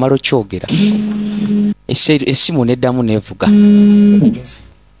nga yakamalo kyogera. Essimu neddamu nevuga.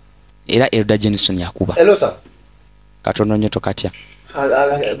 Era Elda Jenison yakuba. Hello sir. Katono nnyo tokatya.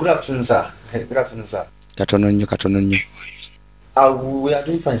 Good afternoon sir. Good afternoon sir. Katono nnyo, katono nnyo. We are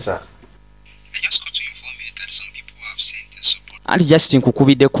doing fine sir. I just got to inform you that some people have sent their support. Anti Justin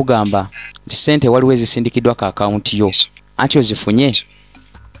kukubidde kugamba nti sente waliwo ezisindikiddwa ka akaunti yo. Anti ozifunye?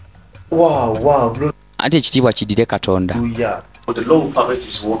 Wow. Anti ekitiibwa kiddire Katonda. Yeah. But the Lord will permit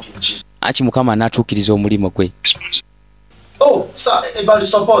his work in Jesus. Anti Mukama anaatuukiriza omulimo gwe. Oh, sir, about the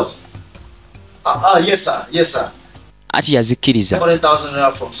support. Yes sir, yes sir. Anti yazikkiriza. 100,000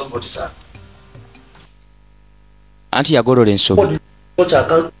 naira from somebody sir. Anti yagolola ensobi.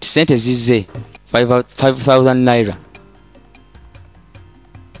 Sente zizze 5,000 naira.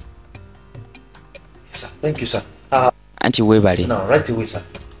 Yes sir, thank you sir. Anti weebale. No, right away sir.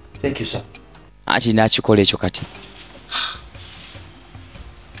 Thank you sir. Anti nakikola ekyo kati.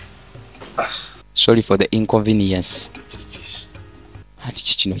 Sorry for the inconvenience. What is this? Anti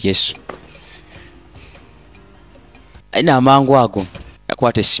kikino Yesu. Aina amangu ago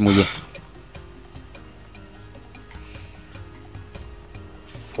yakwata essimu ye.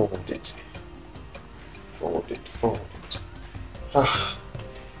 Forward it.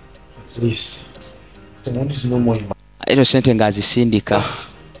 At least the money is no more in my... Eno sente ngazisindika.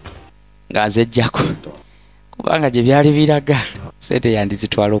 Ngazejjako. Kubanga gye byali biraga. Sente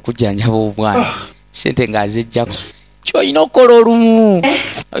yandizitwala okujjanjaba obwana. Sente ngazejjako. Kyolina okukola olumu.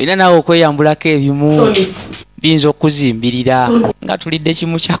 Olina naawe okweyambulako ebimu. Biyinza okuzimbirira nga tulidde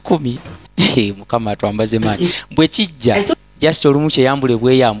kimu kya 10. Mukama atwambaze maanyi. Bwe kijja just olumu kyeyambule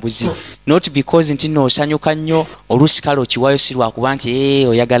bweyambuzi. Not because nti noosanyuka nnyo oluusi kale okiwayo si lwakuba nti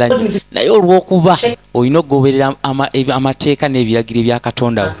oyagala nnyo. Naye olw'okuba olina okugoberera amateeka n'ebiragiro bya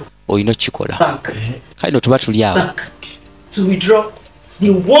Katonda wo olina okukikola. Kale no tuba tuli awo. To withdraw the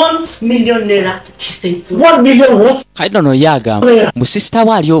 1 million naira she sent to 1 million what? Kale no yagamba mu sister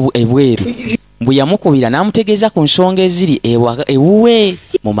we ali ebweru. Mbu yamukubira n'amutegeeza ku nsonga eziri ewuwe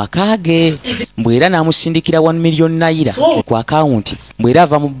mu maka ge. Mbwe era n'amusindikira 1 million naira ku akawunti. Mbwe era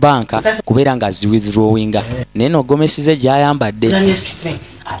ava mu banka kubeera nga aziwithdrawinga. Naye n'ogomesize gy'ayambadde.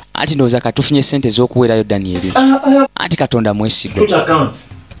 Anti ndowooza katufunye sente z'okuweerayo Daniel. Anti Katonda mwesigwa.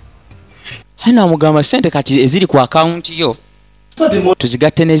 Hano amugamba sente kati eziri ku akawunti yo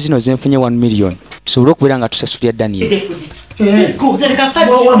tuzigatte n'ezino zenfunye 1 million. Tusobole okubeera nga tusasulira Daniel.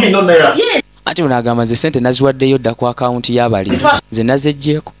 Ati unagamba ze sente naziwaddeyo dda ku akawunti y'abali. Nze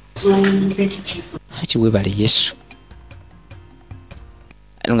nazeggyeko. Ati weebale Yesu.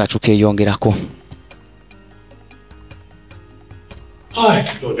 Ano nga tukeeyongerako.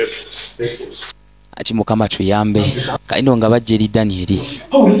 Ati Mukama tuyambe. Kalino nga bajja eri Danieli.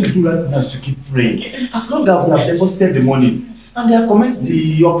 How we need to do that now to keep praying. As long as we have deposited the money and they have commenced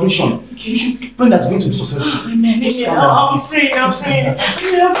the operation, you should pray that's going to be successful. Just calm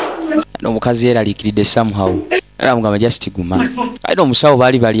down. N'omukazi yeraliikiridde somehow. Era mugamba just guma. Kalino omusawo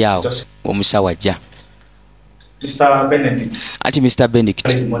bali awo. Omusawo ajja. Mr. Benedict. Ati Mr.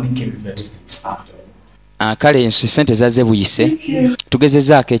 Benedict. Kale sente zazze buyise.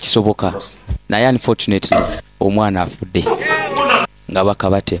 Tugezezaako ekisoboka. Naye unfortunately omwana afudde. Nga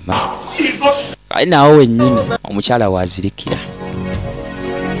bakabatema. Kale naawe wennyini omukyala wazirikira.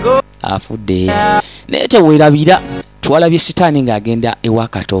 Afudde. Naye teweerabira. Twalabye sitaani ng'agenda ewa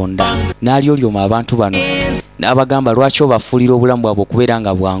Katonda. N'alyolyoma abantu bano. N'abagamba lwaki obafuulira obulamu bwabwe okubeera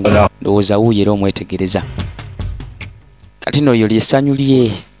nga bwangu. Ndowooza wuuyo era omwetegereza. Kati n'oyo lyessanyu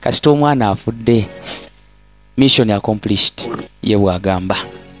lye. Kasita omwana afudde. Mission accomplished. Ye bwagamba.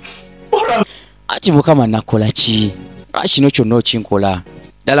 Ati Mukama nakola ki? Kino kyonna okinkola.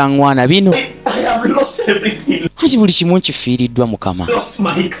 Ddala ngwana bino. I have lost everything. Ati buli kimu nkifiiriddwa Mukama. Lost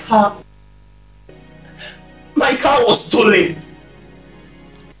my car. My car was stolen.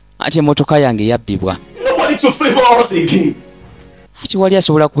 Ati emotoka yange yabbibwa. Nobody to favor us again. Ati wali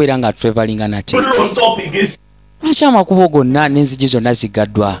asobola kubeera nga atufevalinga nate. We lost up against. Lwaki amakubo gonna n'enzigi zonna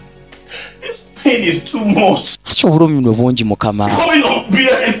zigaddwa? This pain is too much. Ati obulumi buno bungi Mukama. Coming up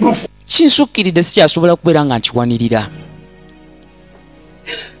bearable. Kinsukkiridde sikyasobola kubeera nga nkiwanirira.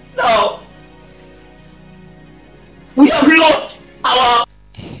 Now we have lost our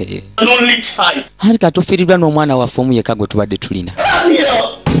only child. Ati katufiiriddwa n'omwana waffe omu yekka gwe tubadde tulina.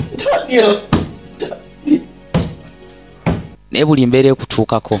 Daniel. Naye buli mbeera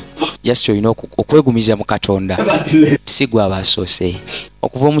ekutuukako just olina okwegumiza mu Katonda si gwe abasoose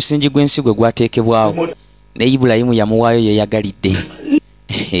okuva omusingi gw'ensi gwe gwateekebwawo ne Ibulayimu yamuwaayo yeyagalidde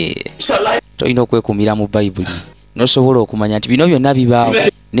tolina okwekumira mu Bayibuli n'osobola okumanya nti bino byonna bibaawo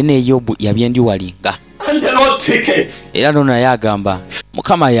ne Yobu yabyendiwalinga era no naye agamba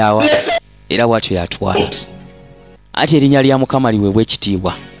Mukama yawa era bw'atyo yatwala ati erinnya lya Mukama liweebwe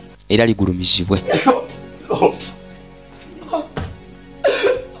ekitiibwa era ligulumizibwe.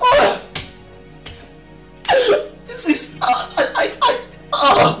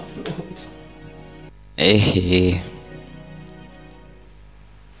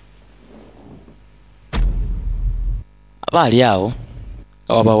 Aba ali awo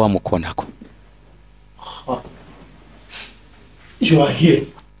awabawa mukonako. You are here.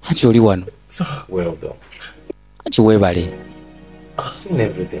 Ati oli wano. Well done. Ati weebale. I've seen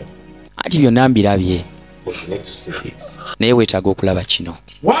everything. Ati byonna mbirabye. But you need to see this. Naye weetaaga okulaba kino.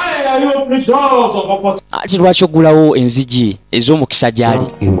 Why are you opening doors of opportunity? Ati lwaki oggulawo enzigi ez'omukisa gy'ali?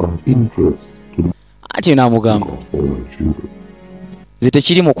 Ati n'amugamba nze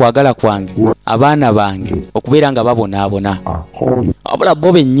tekiri mu kwagala kwange abaana bange okubeera nga babonaabona wabula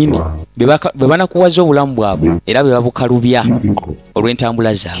bo bennyini be banakuwaza obulamu bwabwe era be babukalubya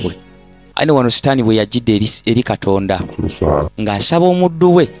olw'entambula zaabwe. Ane wano sitaani bwe yajjidde eri Katonda ng'asaba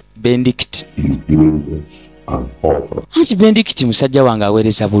omuddu we Benedicti. Anti Benedicti musajja wange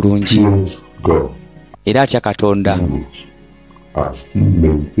aweereza bulungi era atya Katonda.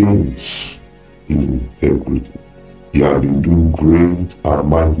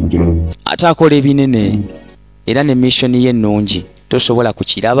 Ate akola ebinene era ne missoni ye ennungi tosobola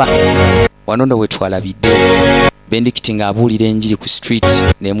kukiraba. Wano nno we twalabidde Benedicti ng'abuulira enjiri ku street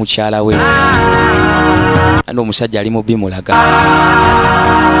ne mukyala we. Ano omusajja ali mu bimulaga.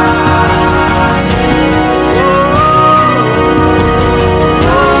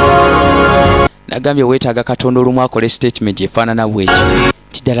 Nagambye weetaaga Katonda olumu akole statement efaanana bw'ekyo.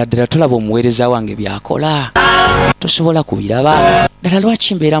 Ddala ddala tolaba omuweereza wange byakola tosobola kubiraba. Ddala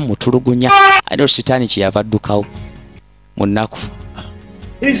lwaki mbeera mutulugunya? Ate sitaani kyeyava addukawo mu nnaku.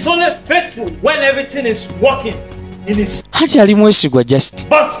 Ati ali mwesigwa just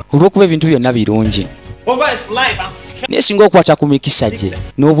olw'okuba ebintu byonna birungi naye singa okwata ku mikisa gye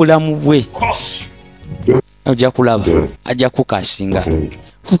n'obulamu bwe ojja kulaba ajja kukasinga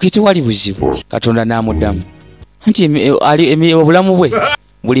fuuke tewali buzibu. Katonda n'amuddamu nti obulamu bwe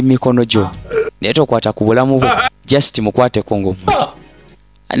buli mikono gyo naye tokwata ku bulamu bwe just mukwateko ng'omuntu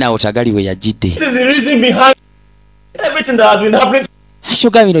naawe tagali we yajjidde.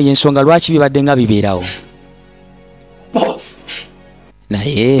 Ashoga bino y'ensonga lwaki bibadde nga bibeerawo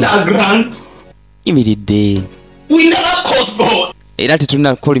naye yimiridde era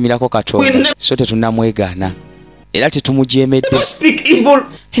tetunakolimirako Katonda so tetunamwegaana era tetumujeemedde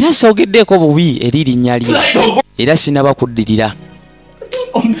era soogeddeeko bubi eri linnya lye era sinaba kuddirira.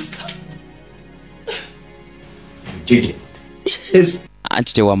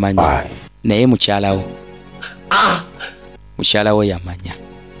 Anti tewamanya naye mukyalawo yamanya.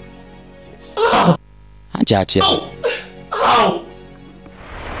 Anti atya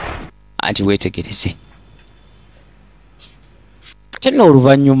anti weetegereze ate nno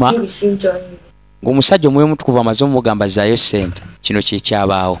oluvannyuma ng'omusajja omwemutukuvu amaze omugamba zaayo ssente kino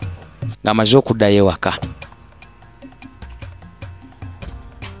kyekyabaawo ng'amaze okuddayo ewaka.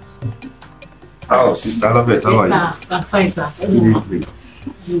 Oh, Sister Albert, how are you? I'm fine, sir.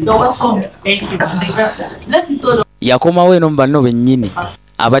 You're welcome. Thank you. Let's do yakomawo eno mu banno bennyini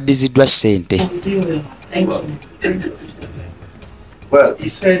abaddiziddwa ssente. Thank you. Well, he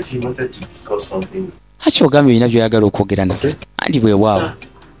said he wanted to discuss something. Ati ogambye olina by'oyagala okwogera naye anti bwewaawo.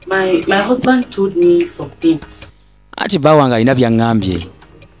 My husband told me some things. Anti bawange alina by'aŋŋambye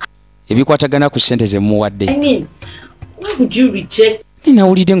ebikwatagana ku ssente ze mmuwadde. I mean, why would you reject?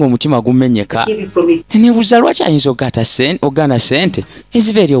 Ninawulidde ng'omutima gumenyeka nebuuza lwaki ayinza ogaana ssente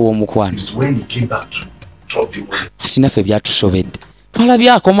eziva eri ow'omukwano. Ati naffe byatusobedde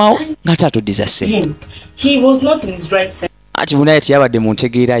twalabye akomawo ng'ate atuddiza ssente. Ati munaye teyabadde mu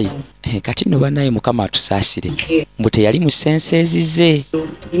ntegeera ye kati nno bannaye Mukama atusaasire mbu teyali mu senseezi ze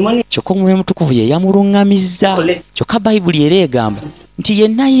kyokka Omwoyo Mutukuvu ye yamuluŋŋamizza. Kyokka Bayibuli era egamba nti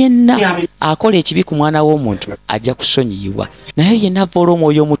yenna akola ekibi ku mwana w'omuntu ajja kusonyiyibwa naye yenna ava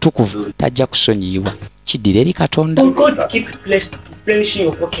olw'Omwoyo Omutukuvu tajja kusonyiyibwa. Kiddira eri Katonda.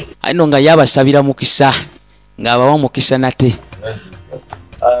 Ayino nga yabasabira mukisa ng'abawa mukisa nate.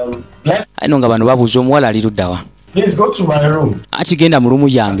 Ayino nga bano babuuza omuwala ali luddawa. Please go to my room. Ati genda mu rumu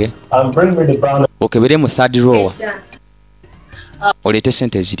yange Bring me the brown. okebere mu third row oleete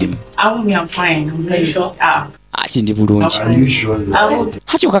sente zirimu. ati ndi bulungi. Are you sure?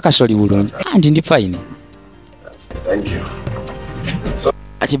 Ati okakasa oli bulungi. Andi ndi fine. Thank you.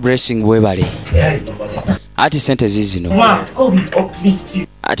 Ati blessing webale. Yes, ati sente zizino. God will uplift you.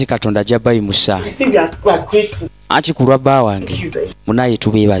 Ati Katonda jaba imusa. I say we are grateful. Ati kulwa bba wange munaye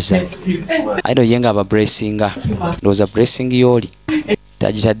tubeebaza. Aino yenga aba blessinga. Ndoza blessing yoli.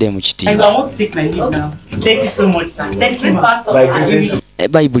 Tajitadde mu kitiibwa. And I want to take my leave now. Thank you so much, sir. Thank you, Pastor.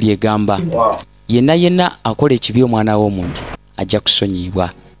 Bayibuli egamba yenna akola ekibi omwana w'omuntu ajja kusonyiyibwa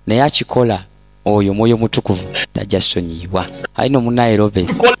naye akikola oyo mwoyo mutukuvu tajja kusonyiyibwa. Alina omunaye Robert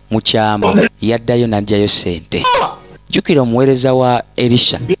mu kyama yaddayo n'ajjayo ssente. Jjukira omuweereza wa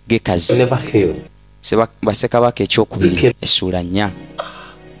Elisha Gekazi Bassekabaka ekyokubiri essuula 4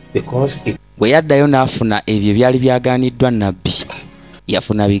 bwe yaddayo n'afuna ebyo byali byagaaniddwa nabbi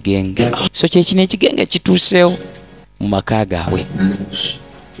yafuna bigenge. So kyekino ekigenge kituuseewo mu maka gaabwe.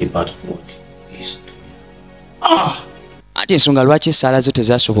 Ate ensonga lwaki essaala zo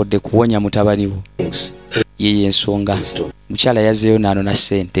tezasobodde kuwonya mutabani wo yeye ensonga mukyala yazzeeyo n'anona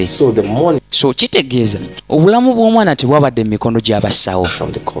ssente. So kitegeeza obulamu bw'omwana tebwabadde mu mikono gy'abasawo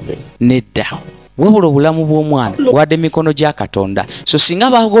nedda, wabula obulamu bw'omwana bwadde mu mikono gya Katonda. So singa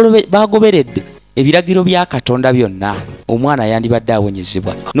bagoberedde ebiragiro bya Katonda byonna omwana yandibadde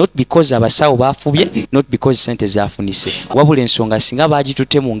awonyezebwa, not because abasawo bafubye, not because sente zafunise, wabula ensonga singa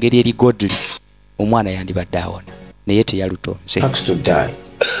bagitutte mu ngeri eri godly omwana yandibadde awona naye teyalutonze.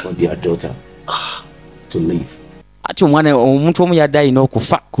 Ati omwana omuntu omu yadde alina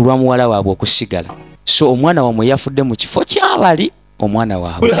okufa ku lwa muwala waabwe okusigala. So omwana wamwe yafudde mu kifo ky'abali omwana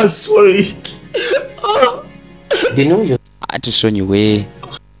waabwe. Atusonyiwe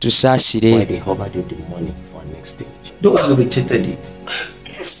tusaasire.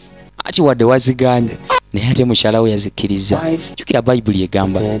 Ati wadde waziganye naye ate mukyala we yazikkiriza. Jjukira Bayibuli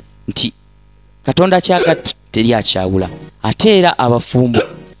egamba nti Katonda kyagatta teri akyawula, ate era abafumbo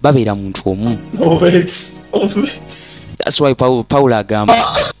babeera muntu omu. That's why Paul agamba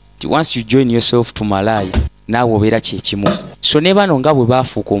once you join yourself to Malaya naawe obeera kyekimu. So ne bano nga bwe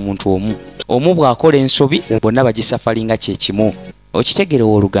baafuuka omuntu omu, omu bw'akola ensobi bonna bagisafalinga kyekimu. Okitegere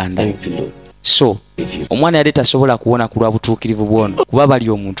oluganda. So omwana yali tasobola kuwona ku lwa butuukirivu bwono kuba bali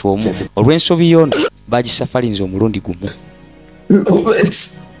omuntu omu, olw'ensobi yono bagisafalinze omulundi gumu.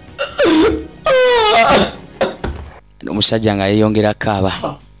 Omusajja nga yeeyongera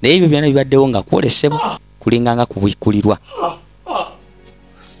kaaba naye ebyo byonna bibaddewo nga kwolesebwa kulinganga kubwikulirwa.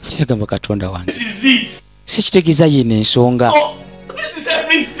 Kitagamba Katonda wange sikitegeeza yena ensonga.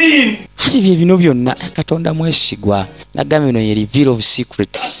 Ati bye bino byonna Katonda mwesigwa. Nagamba bino ye reveal of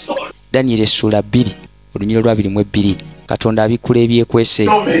secrets. Daniel essuula 2 olunyiro lwa 22. Katonda abikula ebyekwese.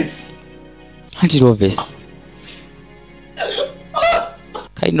 Anti Roves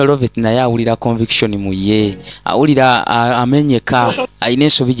kaino Rovet naye awulira conviction mu ye, awulira amenyeka, alina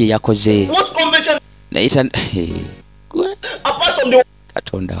ensobi gye yakoze. Naye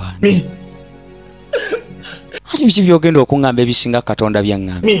Katonda wange ati biki byogenda okuŋŋamba ebisinga Katonda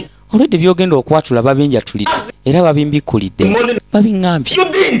byaŋŋambye. Olwedde byogenda okwatula babinjatulidde era babimbikulidde babiŋŋambye.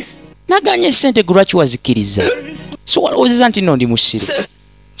 Naganye ssente gwe lwaki wazikkiriza? So walowoozeza nti nno ndi musiru.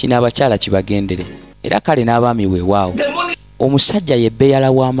 Kino abakyala kibagendere era kale n'abaami weewaawo. Omusajja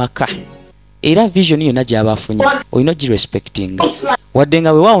yebbeyala w'amaka era vision yonna gy'abafunye olina ogirespectinga. Wadde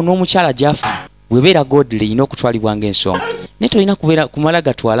nga weewaawo n'omukyala gy'afuna webeera godly ina okutwalibwa ng'ensonga naye tolina kumala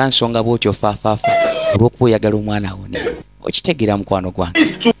gatwala nsonga bw'otyo faafaafa olw'okuba oyagala omwana awone. Okitegeera mukwano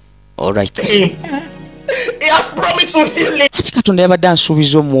gwange? Alright. Ati Katonda yabadde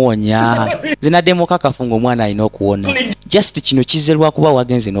ansuubiza omuwonya nze naddemu kakafunga omwana alina okuwona. Just kino kizze lwakuba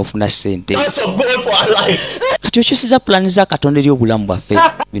wagenze n'ofuna ssente. Kati okyusiza pulaani za Katonda eri obulamu bwaffe.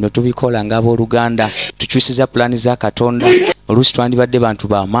 Bino tubikola ng'abooluganda tukyusiza pulaani za Katonda. Oluusi twandibadde bantu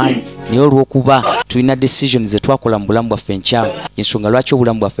b'amaanyi naye olw'okuba tulina decisions ze twakola mu bulamu bwaffe enkyamu ensonga lwaki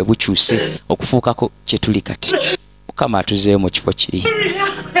obulamu bwaffe bukyuse okufuukako kye tuli kati. Mukama atuzeeyo mu kifo kiri.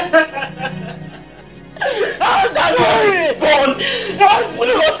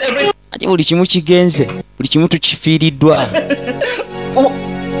 Ate buli kimu kigenze, buli kimu tukifiiriddwa.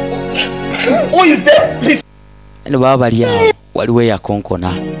 Ano baba bali awo waliwo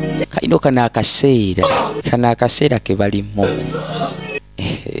eyakonkona kalina kana akaseera ke balimu.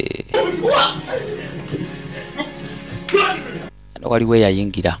 Ano waliwo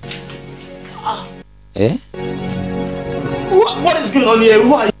eyayingira.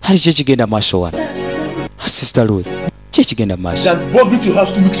 Hali kye kigenda maaso wano. Sister Louis, kye kigenda maaso.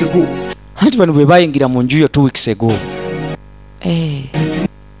 Anti bano bwe bayingira mu nju yo 2 weeks ago.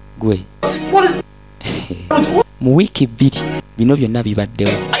 Gwe mu wiiki 2 bino byonna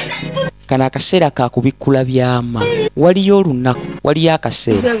bibaddewo. kano akaseera kakubikula byama waliyo olunaku waliyo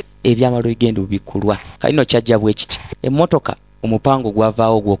akaseera ebyama lwegenda bubikkulwa kalino kyajja bwe kiti emmotoka omupango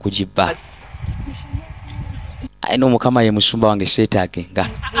gwavaawo ogw'okugibba ayina omukama ye musumba wange seetaagenga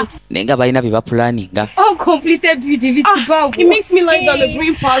naye nga balina bye bapulaninga. Oh, completed beauty. It makes me like on the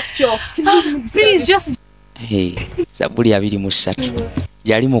green pasture. Please just. Hey, Zaburi 23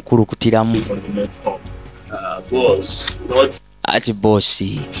 yali mukulukutiramu. Boss, not. Ati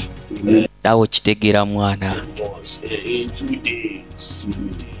bossi nawe kitegeera mwana. In 2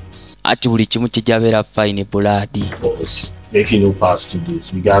 days. Ati buli kimu kijabeera fine blood. Boss, making no pass to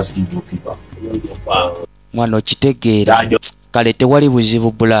this. We guys give you people. Mwana okitegeera kale tewali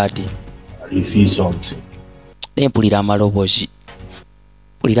buzibu blood. Naye mpulira amaloboozi.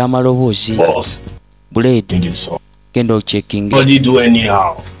 Buledi genda ochecking.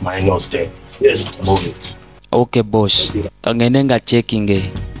 Okay boss, kangende nga checking.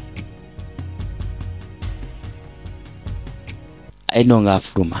 Aino nga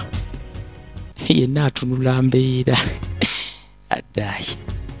afuluma yenna atunula mbeera addayi.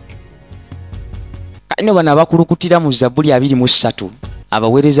 Kano bano abakulukutira mu Zaburi 23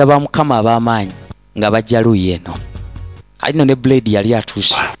 abaweereza ba Mukama ab'amaanyi nga bajja luyi eno. Kano ne blade yali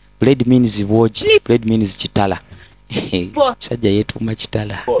atuuse. Blade means bwogi, blade means kitala. Sajja yetuuma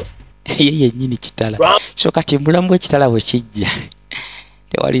kitala. Ye yennyini kitala. So kati mulamu bw'ekitala bwe kijja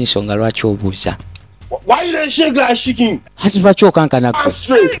tewali nsonga lwaki obuuza. Why you shake like shaking? Hati lwaki okankana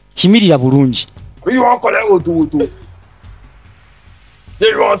himirira bulungi. You want collect otu.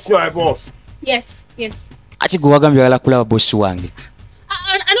 They want see my boss. Yes. Ati gwe wagambye wala kulaba bosi wange.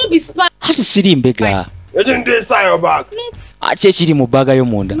 I don't be spy. Hati siri mbega. Isn't this your bag? Ati ekiri mu bbaga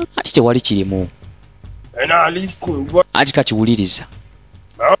y'omunda. Ati tewali kirimu. And I listen. Ati kati wuliriza.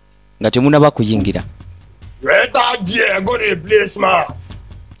 Nga temunaba kuyingira. Right out there, go to play smart.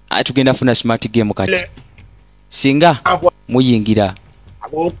 Ati tugenda funa smart game kati. Singa muyingira. I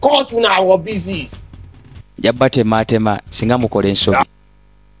will cut when I was busy. Jabate matema singa mukole ensobi.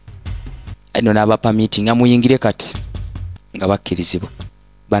 Eno n'abapa meeting nga muyingire kati nga bakkirizibwa.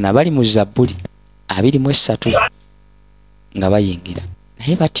 Bano abali mu Zaburi 23 nga bayingira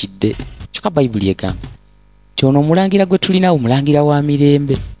naye batidde. Kyokka Bayibuli egamba nti ono omulangira gwe tulinawo mulangira wa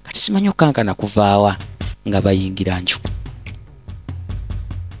mirembe. Kati simanyi okankana kuvaawa nga bayingira nju.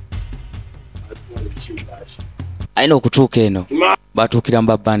 Ayina okutuuka eno batuukira mu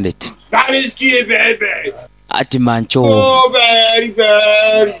babandit. Ati mancho. Oh, very.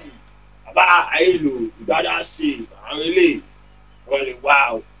 Aba ailo, dada si, amele. Only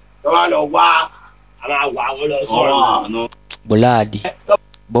wow. Wow. Ama wow so. Buladi.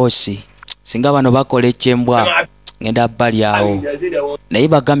 Bosi. Singa bano bakola ekyembwa ngenda bbali awo. Naye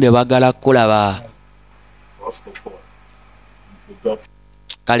bagambye bagala kulaba.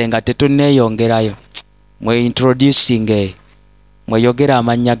 Kale nga tetunneeyongerayo. Mwe introducing mweyogera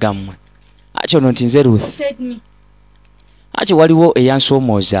amannya gammwe. Ati ono nti nze Ruth. Ati waliwo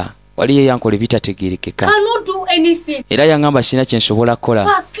eyansomooza. Wali yeyankola ebitategeerekeka. Cannot do anything. Era yangamba sina kye nsobola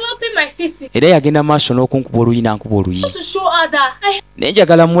kukola. Era yagenda maaso n'okunkuba oluyi n'ankuba oluyi. Naye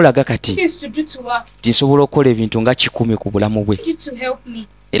njagala mulaga kati nti nsobola okukola ebintu nga 10 ku bulamu bwe.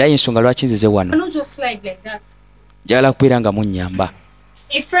 Era y'ensonga lwaki nzize wano. Njagala kubeera nga munnyamba.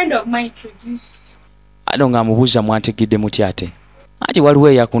 Ano ng'amubuuza mwantegedde mutya ate. Ati waliwo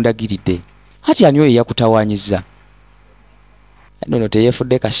eyakundagiridde. Ati ani oyo eyakutawaanyizza. Nono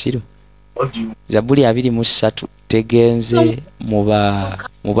teyefudde kasiro. Zaburi 23 tegenze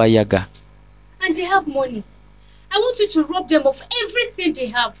mubayaga. And they have money. I want you to rob them of everything they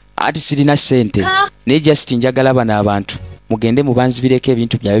have. Ati sirina sente. Ne just njagala bana abantu. Mugende mubanzibireko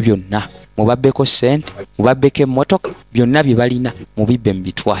ebintu byabwe byonna. Mubabbeko sente, mubabbeko emmotoka, byonna bye balina mubibbe mu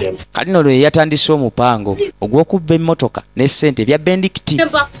bitwale. Kati nono yatandise omupango ogw'okubba emmotoka ne sente bya bendikiti.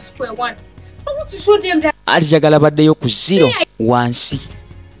 Ati jagala baddeyo ku 0 wansi.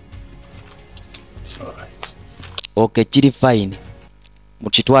 Okay, kiri fine.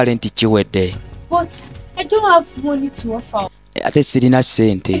 Mukitwale nti kiwedde. But I don't have money to offer. Ate sirina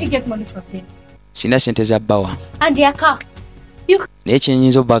sente. I get money from them. Sina sente za bbawa. And their car. Naye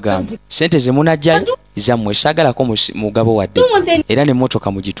kyenyinza obagamba sente ze munajjayo zammwe saagalako mugabo wadde. Era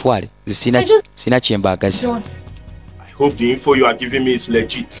n'emmotoka mugitwale sina kyembaagazi. I hope the info you are giving me is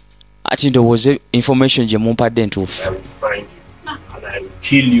legit. Ati ndowooza information gye mumpadde ntuufu.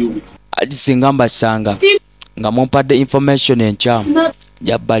 Ati singa mbasanga nga mumpadde information enkyamu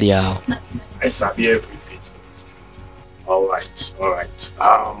jabbali awo.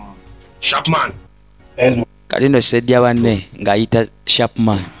 Sharpman. Kati nno sedya banne ng'ayita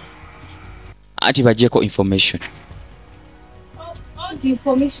Sharpman. Ati bagyeko information.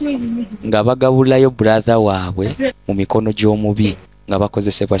 nga bagabulayo brother waabwe mu mikono gy'omubi nga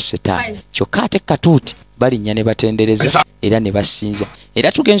bakozesebwa setaani. Kyokka ate katuuti balinnya ne batendereza era ne basinza.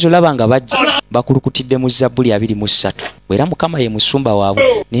 Era tugenza olaba nga bajja bakulukutidde mu Zabbuli 23. Era Mukama ye musumba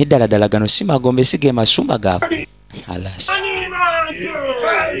waabwe naye ddala gano si magombe si ge masumba gaabwe. Alas.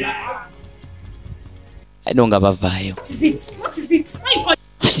 Eno nga bavaayo. What is it?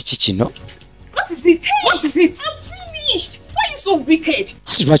 Ati kikino? What is it? I'm finished. Why are you so wicked?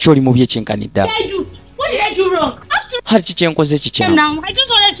 Ati lwaki oli mu byekyenkanidde? What did I do wrong? Ati kikyenkoze kikyamu. I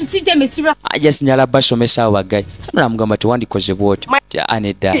just wanted to teach them a serious. Ajasinyala basomesa abo bagayi. Hano namugamba tewandikoze bwoti.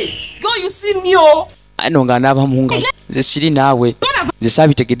 Anedda. Go, you see me oh. Ano nga naaba munga. Nze siri naawe. Nze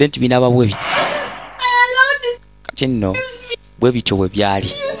saabitegedde nti binaaba bwe biti. Kati nno bwe bityo bwe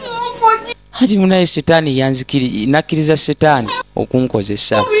byali. Ati munaye setaani yanzikiri nakkiriza setaani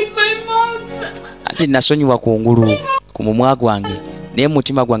okunkozesa. Ati nasonyiwa kungulu ku mumwa gwange naye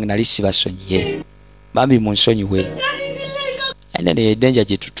mutima gwange nali sibasonyiye. Bambi munsonyiwe. Ene ne denja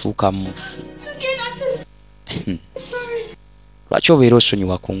gye tutuukamu. Lwaki obeera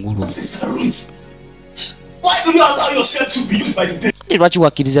osonyiwa kungulu? Why do you allow yourself to be used by the devil? Lwaki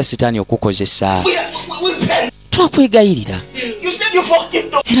wakkiriza setaani okukozesa? Twakwegayirira. You said you forgive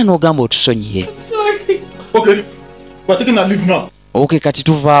them. Era n'ogamba otusonyiye. Okay, we're taking a leave now. Okay, kati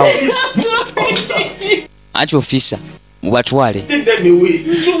tuvaawo. Anti ofisa mubatwale. Take them away.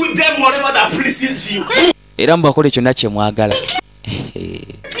 Do with them whatever that pleases you. Era mubakole kyonna kye mwagala.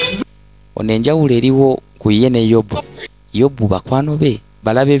 Ono enjawulo eriwo ku ye ne Yobu. Yobu bakwano be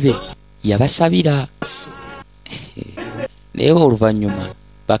balabe be yabasabira. Naye oluvannyuma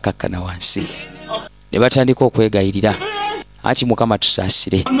bakakkana wansi ne batandika okwegayirira. Ati Mukama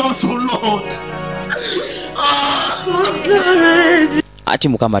tusaasire. Ati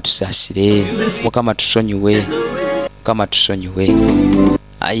Mukama tusaasire. Mukama tusonyiwe. Mukama tusonyiwe.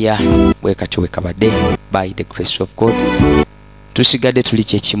 Aya bwe kati wekabadde by the grace of God. Tusigadde tuli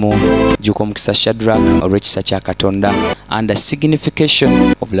kyekimu. Juuko mukisa Shadrach olw'ekisa kya Katonda and the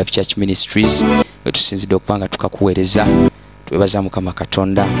signification of Love Church Ministries. Wetusinzidde okuba nga tukakuweereza. Twebaza Mukama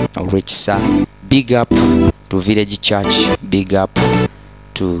Katonda olw'ekisa. Big up to Village Church. Big up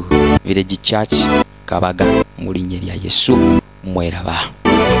to Village Church Kabaga mu linnya lya Yesu. Mweraba.